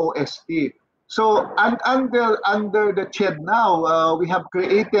 and DOST. So, under the CHED now, we have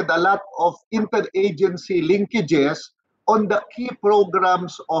created a lot of interagency linkages on the key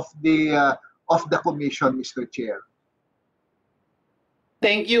programs of the Commission, Mr. Chair.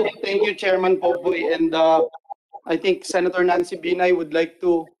 Thank you, Chairman Popoy, and I think Senator Nancy Binay would like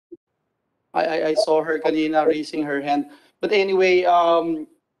to. I saw her kanina raising her hand. But anyway,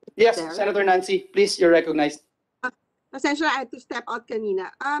 yes, Chair? Senator Nancy, please, you're recognized. Pasensya na, I had to step out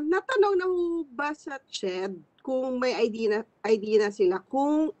kanina. Natanong na ho ba sa CHED kung may idea na sila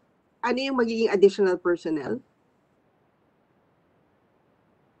kung ano yung magiging additional personnel?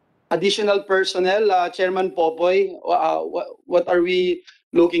 Additional personnel, Chairman Popoy, what are we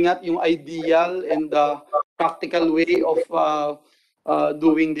looking at? Yung ideal and the practical way of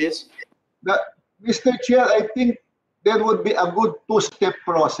doing this? Mr. Chair, I think there would be a good two-step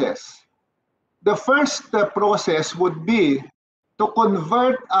process. The first process would be to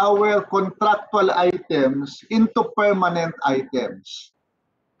convert our contractual items into permanent items.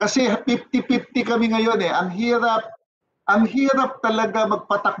 Kasi 50-50 kami ngayon eh. Ang hirap talaga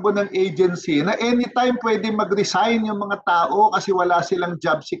magpatakbo ng agency na anytime pwede mag-resign yung mga tao kasi wala silang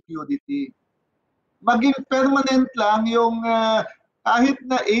job security. Maging permanent lang yung kahit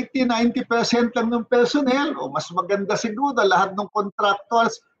na 80-90% lang ng personnel, o mas maganda siguro lahat ng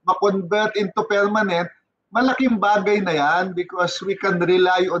contractuals ma-convert into permanent, malaking bagay na yan because we can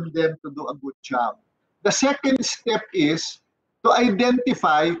rely on them to do a good job. The second step is to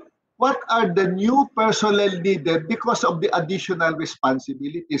identify what are the new personnel needed because of the additional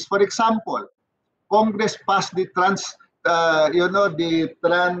responsibilities. For example, Congress passed the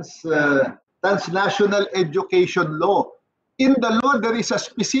transnational education law. In the law, there is a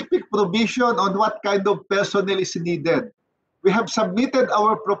specific provision on what kind of personnel is needed. We have submitted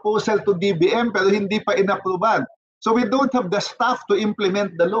our proposal to DBM pero hindi pa inapruban. So we don't have the staff to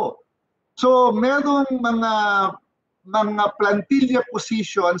implement the law. So merong mga plantilla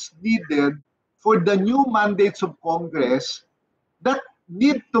positions needed for the new mandates of Congress that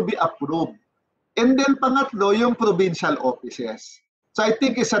need to be approved. And then pangatlo, yung provincial offices. So I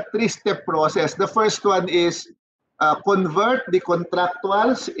think it's a three-step process. The first one is convert the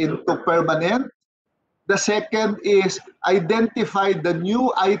contractuals into permanent. The second is identify the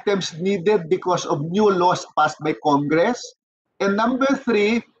new items needed because of new laws passed by Congress. And number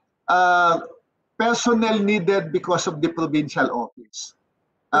three, personnel needed because of the provincial office.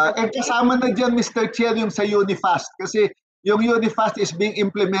 And kasama na dyan, Mr. Chair, yung sa Unifast. Kasi yung Unifast is being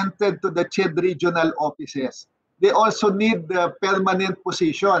implemented to the CHED regional offices. They also need permanent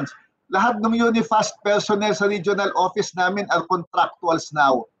positions. Lahat ng Unifast personnel sa regional office namin are contractuals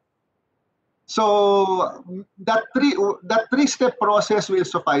now. So that three-step process will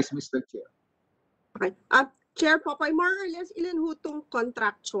suffice, Mr. Chair. Okay. Chair Popoy, more or less, ilan ho itong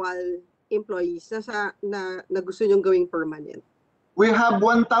contractual employees na gusto nyong gawing permanent? We have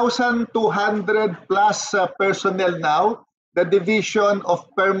 1,200 plus personnel now. The division of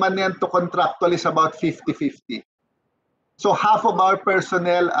permanent to contractual is about 50-50. So half of our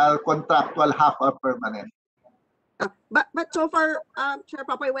personnel are contractual, half are permanent. But so far, Chair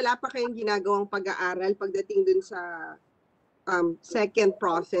Popoy, wala pa kayong ginagawang pag-aaral pagdating dun sa second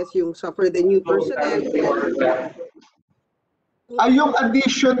process, yung for the new personnel? Yung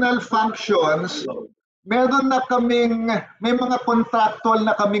additional functions, may mga contractual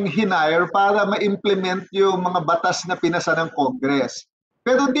na kaming hinire para ma-implement yung mga batas na pinasa ng Congress.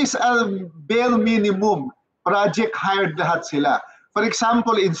 Pero these are bare minimum. Project hired lahat sila. For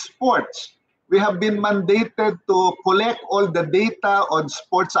example, in sports, we have been mandated to collect all the data on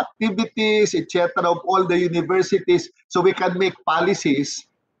sports activities, etc. of all the universities so we can make policies.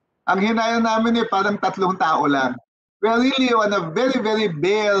 Ang hinaya namin parang 3 tao lang. We are really on a very, very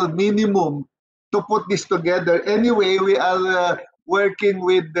bare minimum to put this together. Anyway, we are working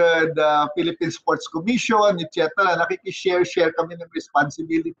with the Philippine Sports Commission, etc. Nakikishare kami ng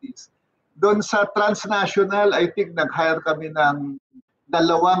responsibilities. Doon sa transnational, I think nag-hire kami ng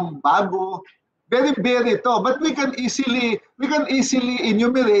 2 bago. Very bare ito, but we can easily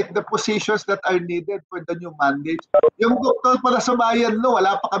enumerate the positions that are needed for the new mandate. Yung doktor para sa bayan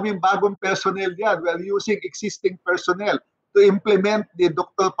wala pa kaming bagong personnel yan. We are using existing personnel to implement the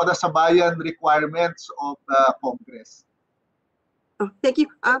doktor para sa bayan requirements of Congress. Thank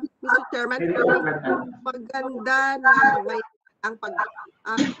you, Mr. Chairman. Maganda na may ang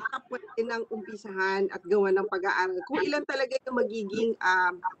pwede ng umpisahan at gawa ng pag-aaral. Kung ilan talaga yung magiging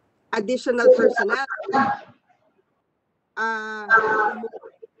additional personnel,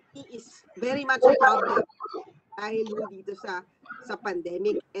 is very much a problem dahil dito sa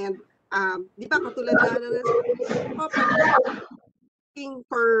pandemic. And di ba katulad na looking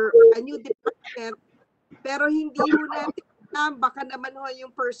for a new department, pero hindi ho natin baka naman ho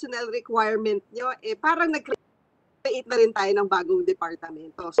yung personnel requirement nyo, parang nag-create na rin tayo ng bagong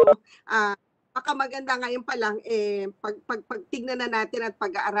departamento. So, baka maganda ngayon pa lang, pagtignan na natin at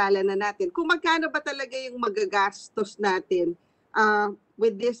pag-aaralan na natin kung magkano ba talaga yung magagastos natin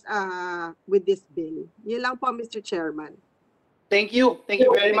with this bill. Yun lang po, Mr. Chairman. Thank you. Thank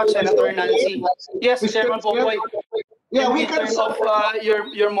you very much, Senator Nancy. Yes, Chairman Popoy. Yeah, Can we we can turn off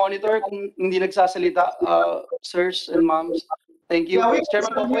your monitor kung hindi nagsasalita, sirs and ma'ams? Thank you. Yeah,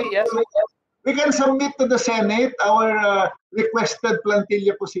 Chairman Popoy, yes? we can submit to the Senate our requested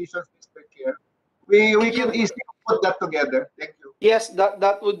plantilla positions, Mr. Chair. We Thank can you. easily put that together. Thank you. Yes,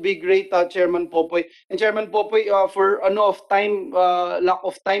 that would be great, Chairman Popoy. And Chairman Popoy, for lack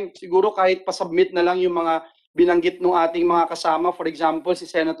of time, siguro kahit pa-submit na lang yung mga binanggit ng ating mga kasama. For example, si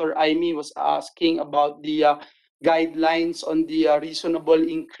Senator Amy was asking about the guidelines on the reasonable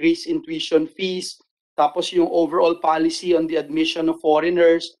increase in tuition fees, tapos yung overall policy on the admission of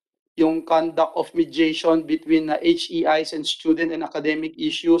foreigners, yung conduct of mediation between HEIs and student and academic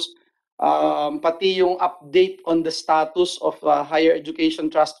issues, pati yung update on the status of Higher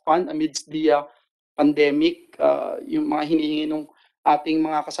Education Trust Fund amidst the pandemic, yung mga hinihingi ng ating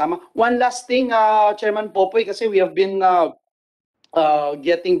mga kasama. One last thing, Chairman Popoy, kasi we have been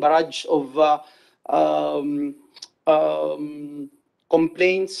getting barrage of um,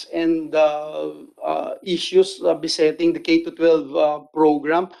 complaints and issues besetting the K-12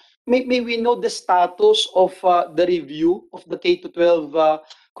 program. May we know the status of the review of the K-12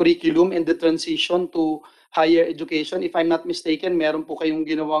 curriculum and the transition to higher education? If I'm not mistaken, meron po kayong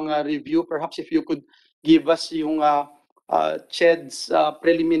ginawang review. Perhaps if you could give us yung CHED's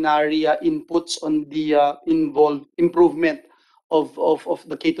preliminary inputs on the improvement of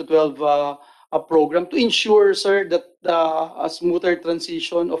the K-12 program to ensure, sir, that a smoother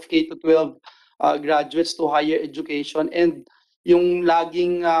transition of K-12 graduates to higher education, and yung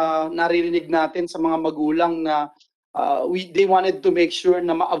laging naririnig natin sa mga magulang na they wanted to make sure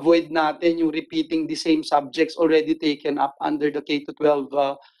na ma-avoid natin yung repeating the same subjects already taken up under the K-12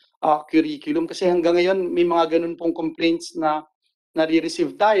 curriculum. Kasi hanggang ngayon, may mga ganun pong complaints na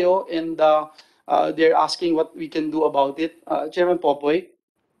nare-receive tayo, and they're asking what we can do about it. Chairman Popoy?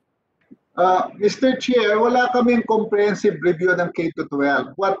 Mr. Chair, wala kaming comprehensive review ng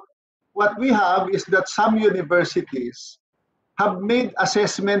K-12. What we have is that some universities have made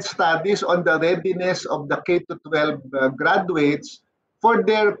assessment studies on the readiness of the K-12 graduates for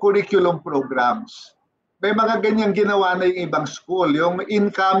their curriculum programs. May mga ganyang ginawa na yung ibang school. Yung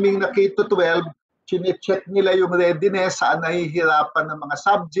incoming na K-12, chine-check nila yung readiness, saan nahihirapan ng mga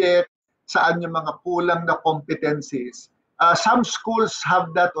subject, saan yung mga kulang na competencies. Some schools have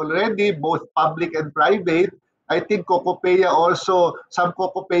that already, both public and private. I think Kokopea also, some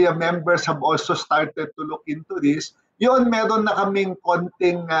Kokopea members have also started to look into this. Yun, meron na kaming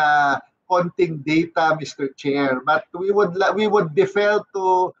konting data, Mr. Chair. But we would defer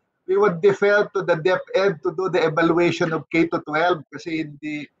to the DepEd to do the evaluation of K-12 kasi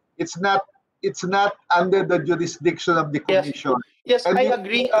it's not under the jurisdiction of the commission. Yes, I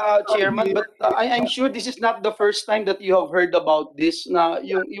agree, Chairman, but I'm sure this is not the first time that you have heard about this, na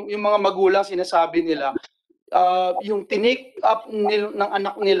yung mga magulang sinasabi nila, yung tinake up ng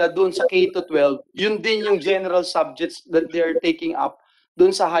anak nila doon sa K-12, yun din yung general subjects that they're taking up doon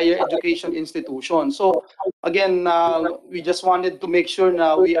sa higher education institution. So again, we just wanted to make sure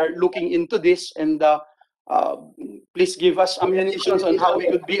na we are looking into this, and please give us ammunitions on how we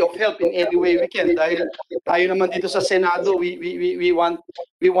could be of help in any way we can. Dahil tayo naman dito sa Senado, we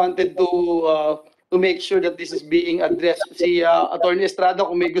wanted to make sure that this is being addressed. Si Attorney Estrada,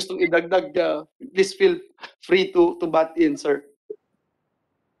 kung may gustong idagdag, please feel free to butt in, sir.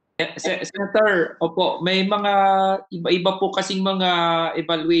 Senator, opo, may mga iba-iba po kasing mga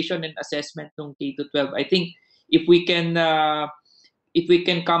evaluation and assessment ng K-12. I think if we can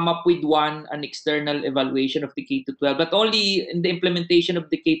come up with an external evaluation of the K-12, not only in the implementation of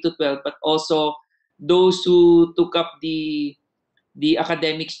the K-12, but also those who took up the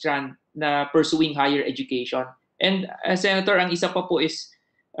academic strand na pursuing higher education. And Senator, ang isa pa po is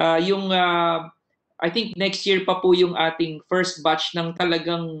I think next year pa po yung ating first batch ng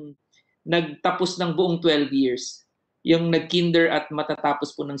talagang nagtapos ng buong 12 years. Yung nag-kinder at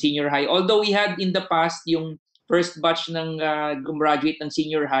matatapos po ng senior high. Although we had in the past yung first batch ng gumraduate ng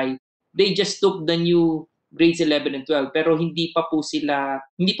senior high, they just took the new grades 11 and 12, pero hindi po sila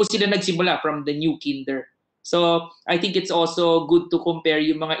nagsimula from the new kinder. So I think it's also good to compare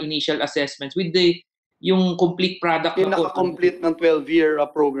yung mga initial assessments with yung complete product yung naka-complete ng 12-year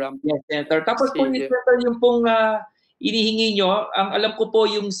program. Yes, Senator. Tapos po yung pong inihingi nyo, ang alam ko po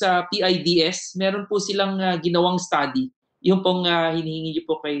yung sa PIDS, meron po silang ginawang study. Yung pong hinihingi nyo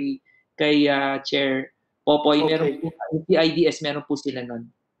po kay Chair Popoy, meron po, yung PIDS, meron po sila nun.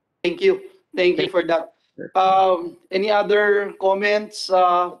 Thank you. Thank you for that. Any other comments,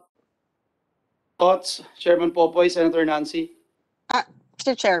 thoughts, Chairman Popoy, Senator Nancy?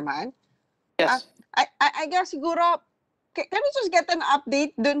 Mr. Chairman? Yes. I guess siguro Can we just get an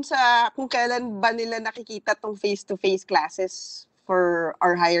update dun sa kung kailan ba nila nakikita tong face-to-face classes for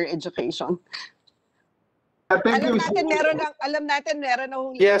our higher education? Thank you. Alam natin meron na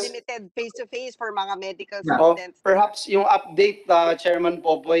Yes. limited face-to-face for mga medical Yeah. students. Perhaps yung update, Chairman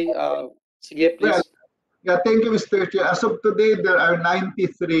Popoy, sige please. Well, yeah, thank you, Mr. Chair. As of today, there are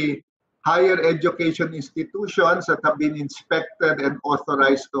 93 higher education institutions that have been inspected and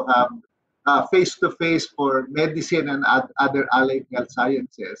authorized to have face-to-face for medicine and other allied health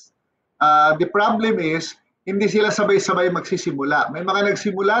sciences. The problem is, hindi sila sabay-sabay magsisimula. May mga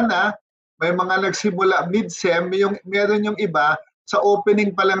nagsimula na, may mga nagsimula mid-sem, meron yung iba, sa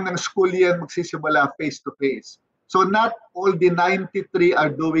opening pa lang ng school year magsisimula face-to-face. So not all the 93 are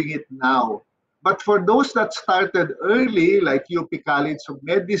doing it now. But for those that started early, like UP College of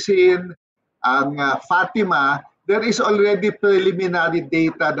Medicine, ang Fatima, there is already preliminary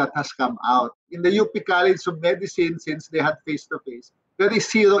data that has come out. In the UP College of Medicine, since they had face-to-face, there is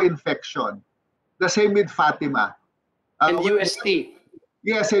 0 infection. The same with Fatima. And UST.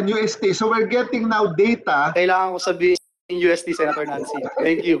 Yes, and UST. So we're getting now data. Kailangan ko sabihin UST, Senator Nancy.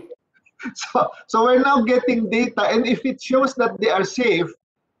 Thank you. So we're now getting data, and if it shows that they are safe,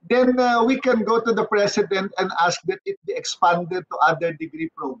 then we can go to the president and ask that it be expanded to other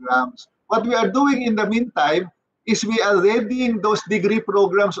degree programs. What we are doing in the meantime is we are readying those degree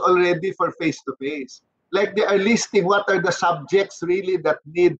programs already for face-to-face. Like they are listing what are the subjects really that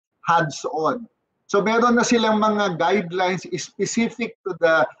need hands-on. So meron na silang mga guidelines specific to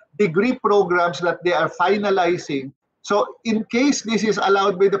the degree programs that they are finalizing. So in case this is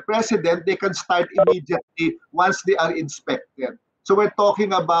allowed by the president, they can start immediately once they are inspected. So we're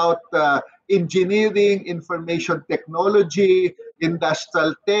talking about engineering, information technology,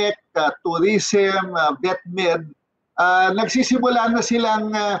 industrial tech, tourism, vet med. Nagsisimula na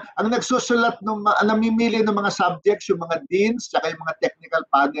silang, ang nagsusulat, namimili ng mga subjects, yung mga deans, saka yung mga technical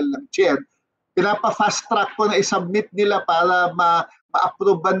panel ng chair. Pinapa-fast track ko na i-submit nila para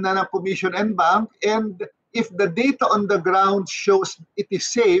ma-approvean na ng Commission and Bank. And if the data on the ground shows it is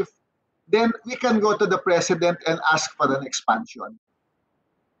safe, then we can go to the president and ask for an expansion.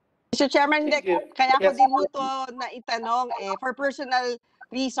 Mr. Chairman, kaya ko din ho to na itanong for personal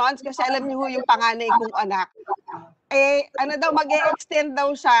reasons kasi alam niyo ho yung panganay kong anak. Mag-e-extend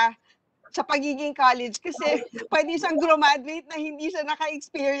daw siya sa pagiging college kasi pwede siyang graduate na hindi siya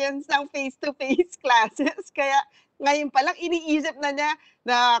naka-experience ng face-to-face classes. Kaya ngayon pa lang iniisip na niya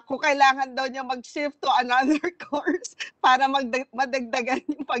na kung kailangan daw niya mag-shift to another course para madagdagan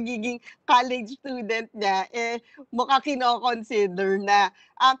yung pagiging college student niya, mukha kino-consider na.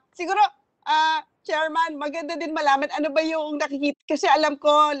 Siguro, Chairman, maganda din malaman ano ba yung nakikita. Kasi alam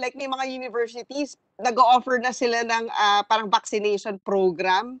ko, like may mga universities, nag-o-offer na sila ng parang vaccination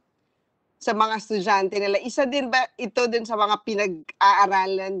program sa mga estudyante nila. Isa din ba ito din sa mga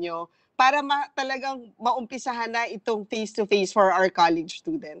pinag-aaralan nyo para talagang maumpisahan na itong face-to-face for our college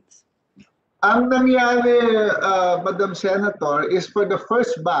students? Ang nangyari, Madam Senator, is for the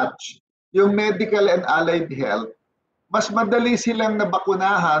first batch, yung medical and allied health, mas madali silang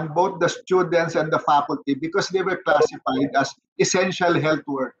nabakunahan, both the students and the faculty, because they were classified as essential health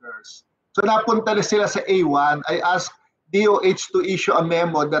workers. So napunta na sila sa A1. I asked DOH to issue a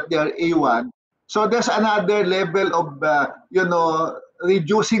memo that they are A1. So there's another level of,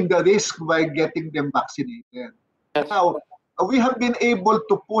 reducing the risk by getting them vaccinated. Yes. Now, we have been able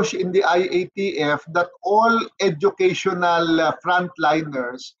to push in the IATF that all educational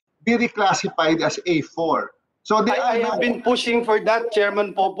frontliners be reclassified as A4. So I have been pushing for that,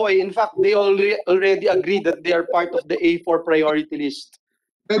 Chairman Popoy. In fact, they already agreed that they are part of the A4 priority list.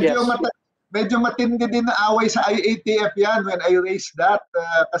 Medyo matindi din na away sa IATF yan when I raised that.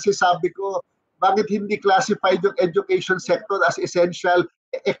 Kasi sabi ko, bakit hindi classified yung education sector as essential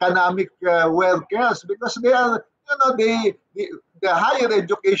economic workers? Because they are, the higher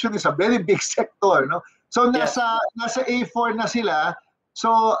education is a very big sector. No? So nasa A4 na sila.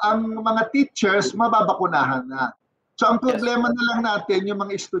 So ang mga teachers, mababakunahan na. So ang problema na lang natin yung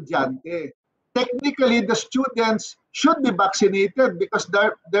mga estudyante. Technically, the students should be vaccinated because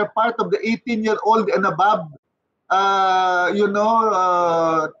they're part of the 18-year-old and above,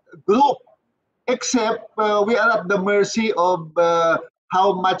 group. Except we are at the mercy of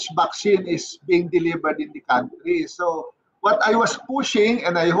how much vaccine is being delivered in the country. So what I was pushing,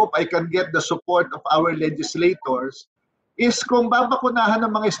 and I hope I can get the support of our legislators, is kung babakunahan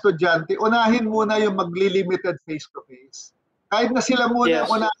ng mga estudyante, unahin muna yung magli-limited face-to-face. Kahit na sila muna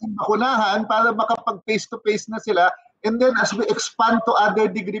unahing bakunahan para makapag face-to-face na sila, and then as we expand to other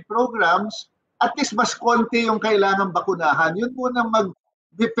degree programs, at least mas konti yung kailangan bakunahan. Yun muna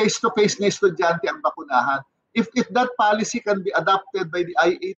mag-face-to-face na estudyante ang bakunahan. if that policy can be adopted by the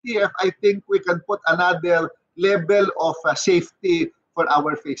IATF, I think we can put another level of safety for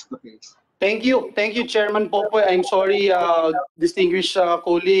our face-to-face. Thank you, Chairman Popoy. I'm sorry, distinguished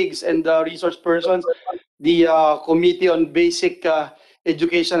colleagues and resource persons. The Committee on Basic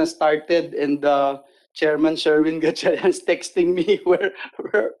Education has started, and Chairman Sherwin Gatchalian is texting me where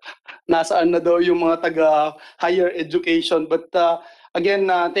nasaan na daw yung mga taga higher education. But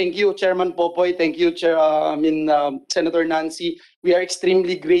again, thank you, Chairman Popoy. Thank you, Senator Nancy. We are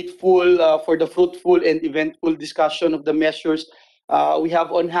extremely grateful for the fruitful and eventful discussion of the measures we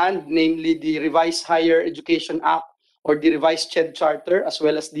have on hand, namely the Revised Higher Education Act or the Revised CHED Charter, as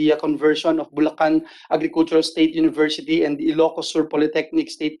well as the conversion of Bulacan Agricultural State University and the Ilocos Sur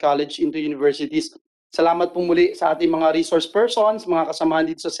Polytechnic State College into universities. Salamat po muli sa ating mga resource persons, mga kasamahan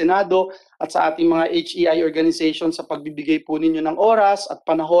dito sa Senado, at sa ating mga HEI organizations sa pagbibigay po ninyo ng oras at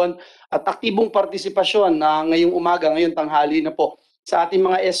panahon at aktibong partisipasyon na ngayong umaga, ngayong tanghali na po. Sa ating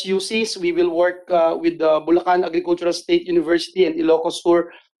mga SUCs, we will work with the Bulacan Agricultural State University and Ilocos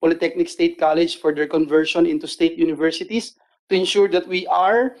Sur Polytechnic State College for their conversion into state universities to ensure that they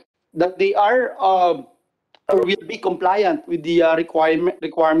are or will be compliant with the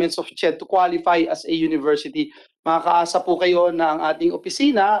requirements of CHED to qualify as a university. Makakaasa po kayo na ang ating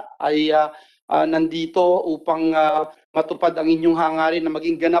opisina ay nandito upang matupad ang inyong hangarin na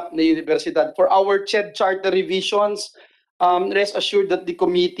maging ganap na universidad. For our CHED charter revisions, rest assured that the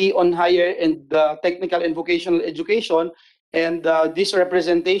Committee on Higher and Technical and Vocational Education and this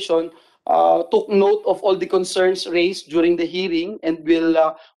representation took note of all the concerns raised during the hearing and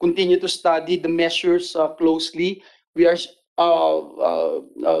will continue to study the measures closely. We are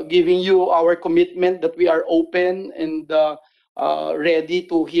giving you our commitment that we are open and ready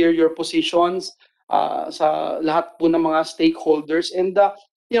to hear your positions sa lahat po ng mga stakeholders. And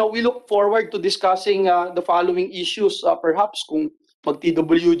we look forward to discussing the following issues. Perhaps kung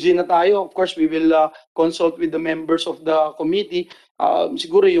mag-TWG na tayo, of course, we will consult with the members of the committee.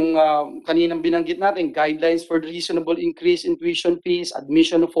 Siguro yung kaninang binanggit natin, guidelines for the reasonable increase in tuition fees,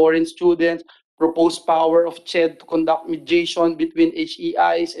 admission of foreign students, proposed power of CHED to conduct mediation between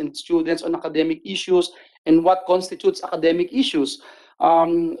HEIs and students on academic issues, and what constitutes academic issues.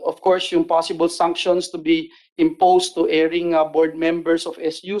 Of course, yung possible sanctions to be imposed to erring board members of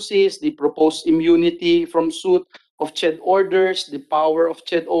SUCs, the proposed immunity from suit of CHED orders, the power of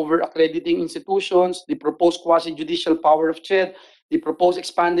CHED over accrediting institutions, the proposed quasi-judicial power of CHED, the proposed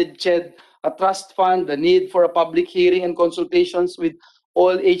expanded CHED trust fund, the need for a public hearing and consultations with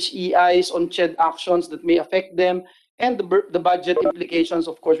all HEIs on CHED actions that may affect them, and the budget implications,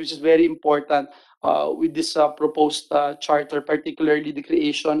 of course, which is very important with this proposed charter, particularly the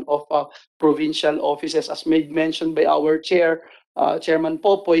creation of provincial offices. As made mentioned by our chair, Chairman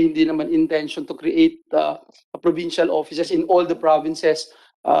Popoy, hindi naman intention to create provincial offices in all the provinces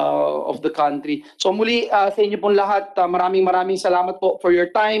of the country. So muli sa inyo pong lahat, maraming salamat po for your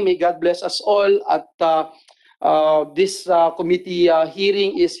time. May God bless us all. At this committee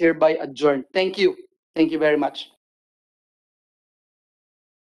hearing is hereby adjourned. Thank you. Thank you very much.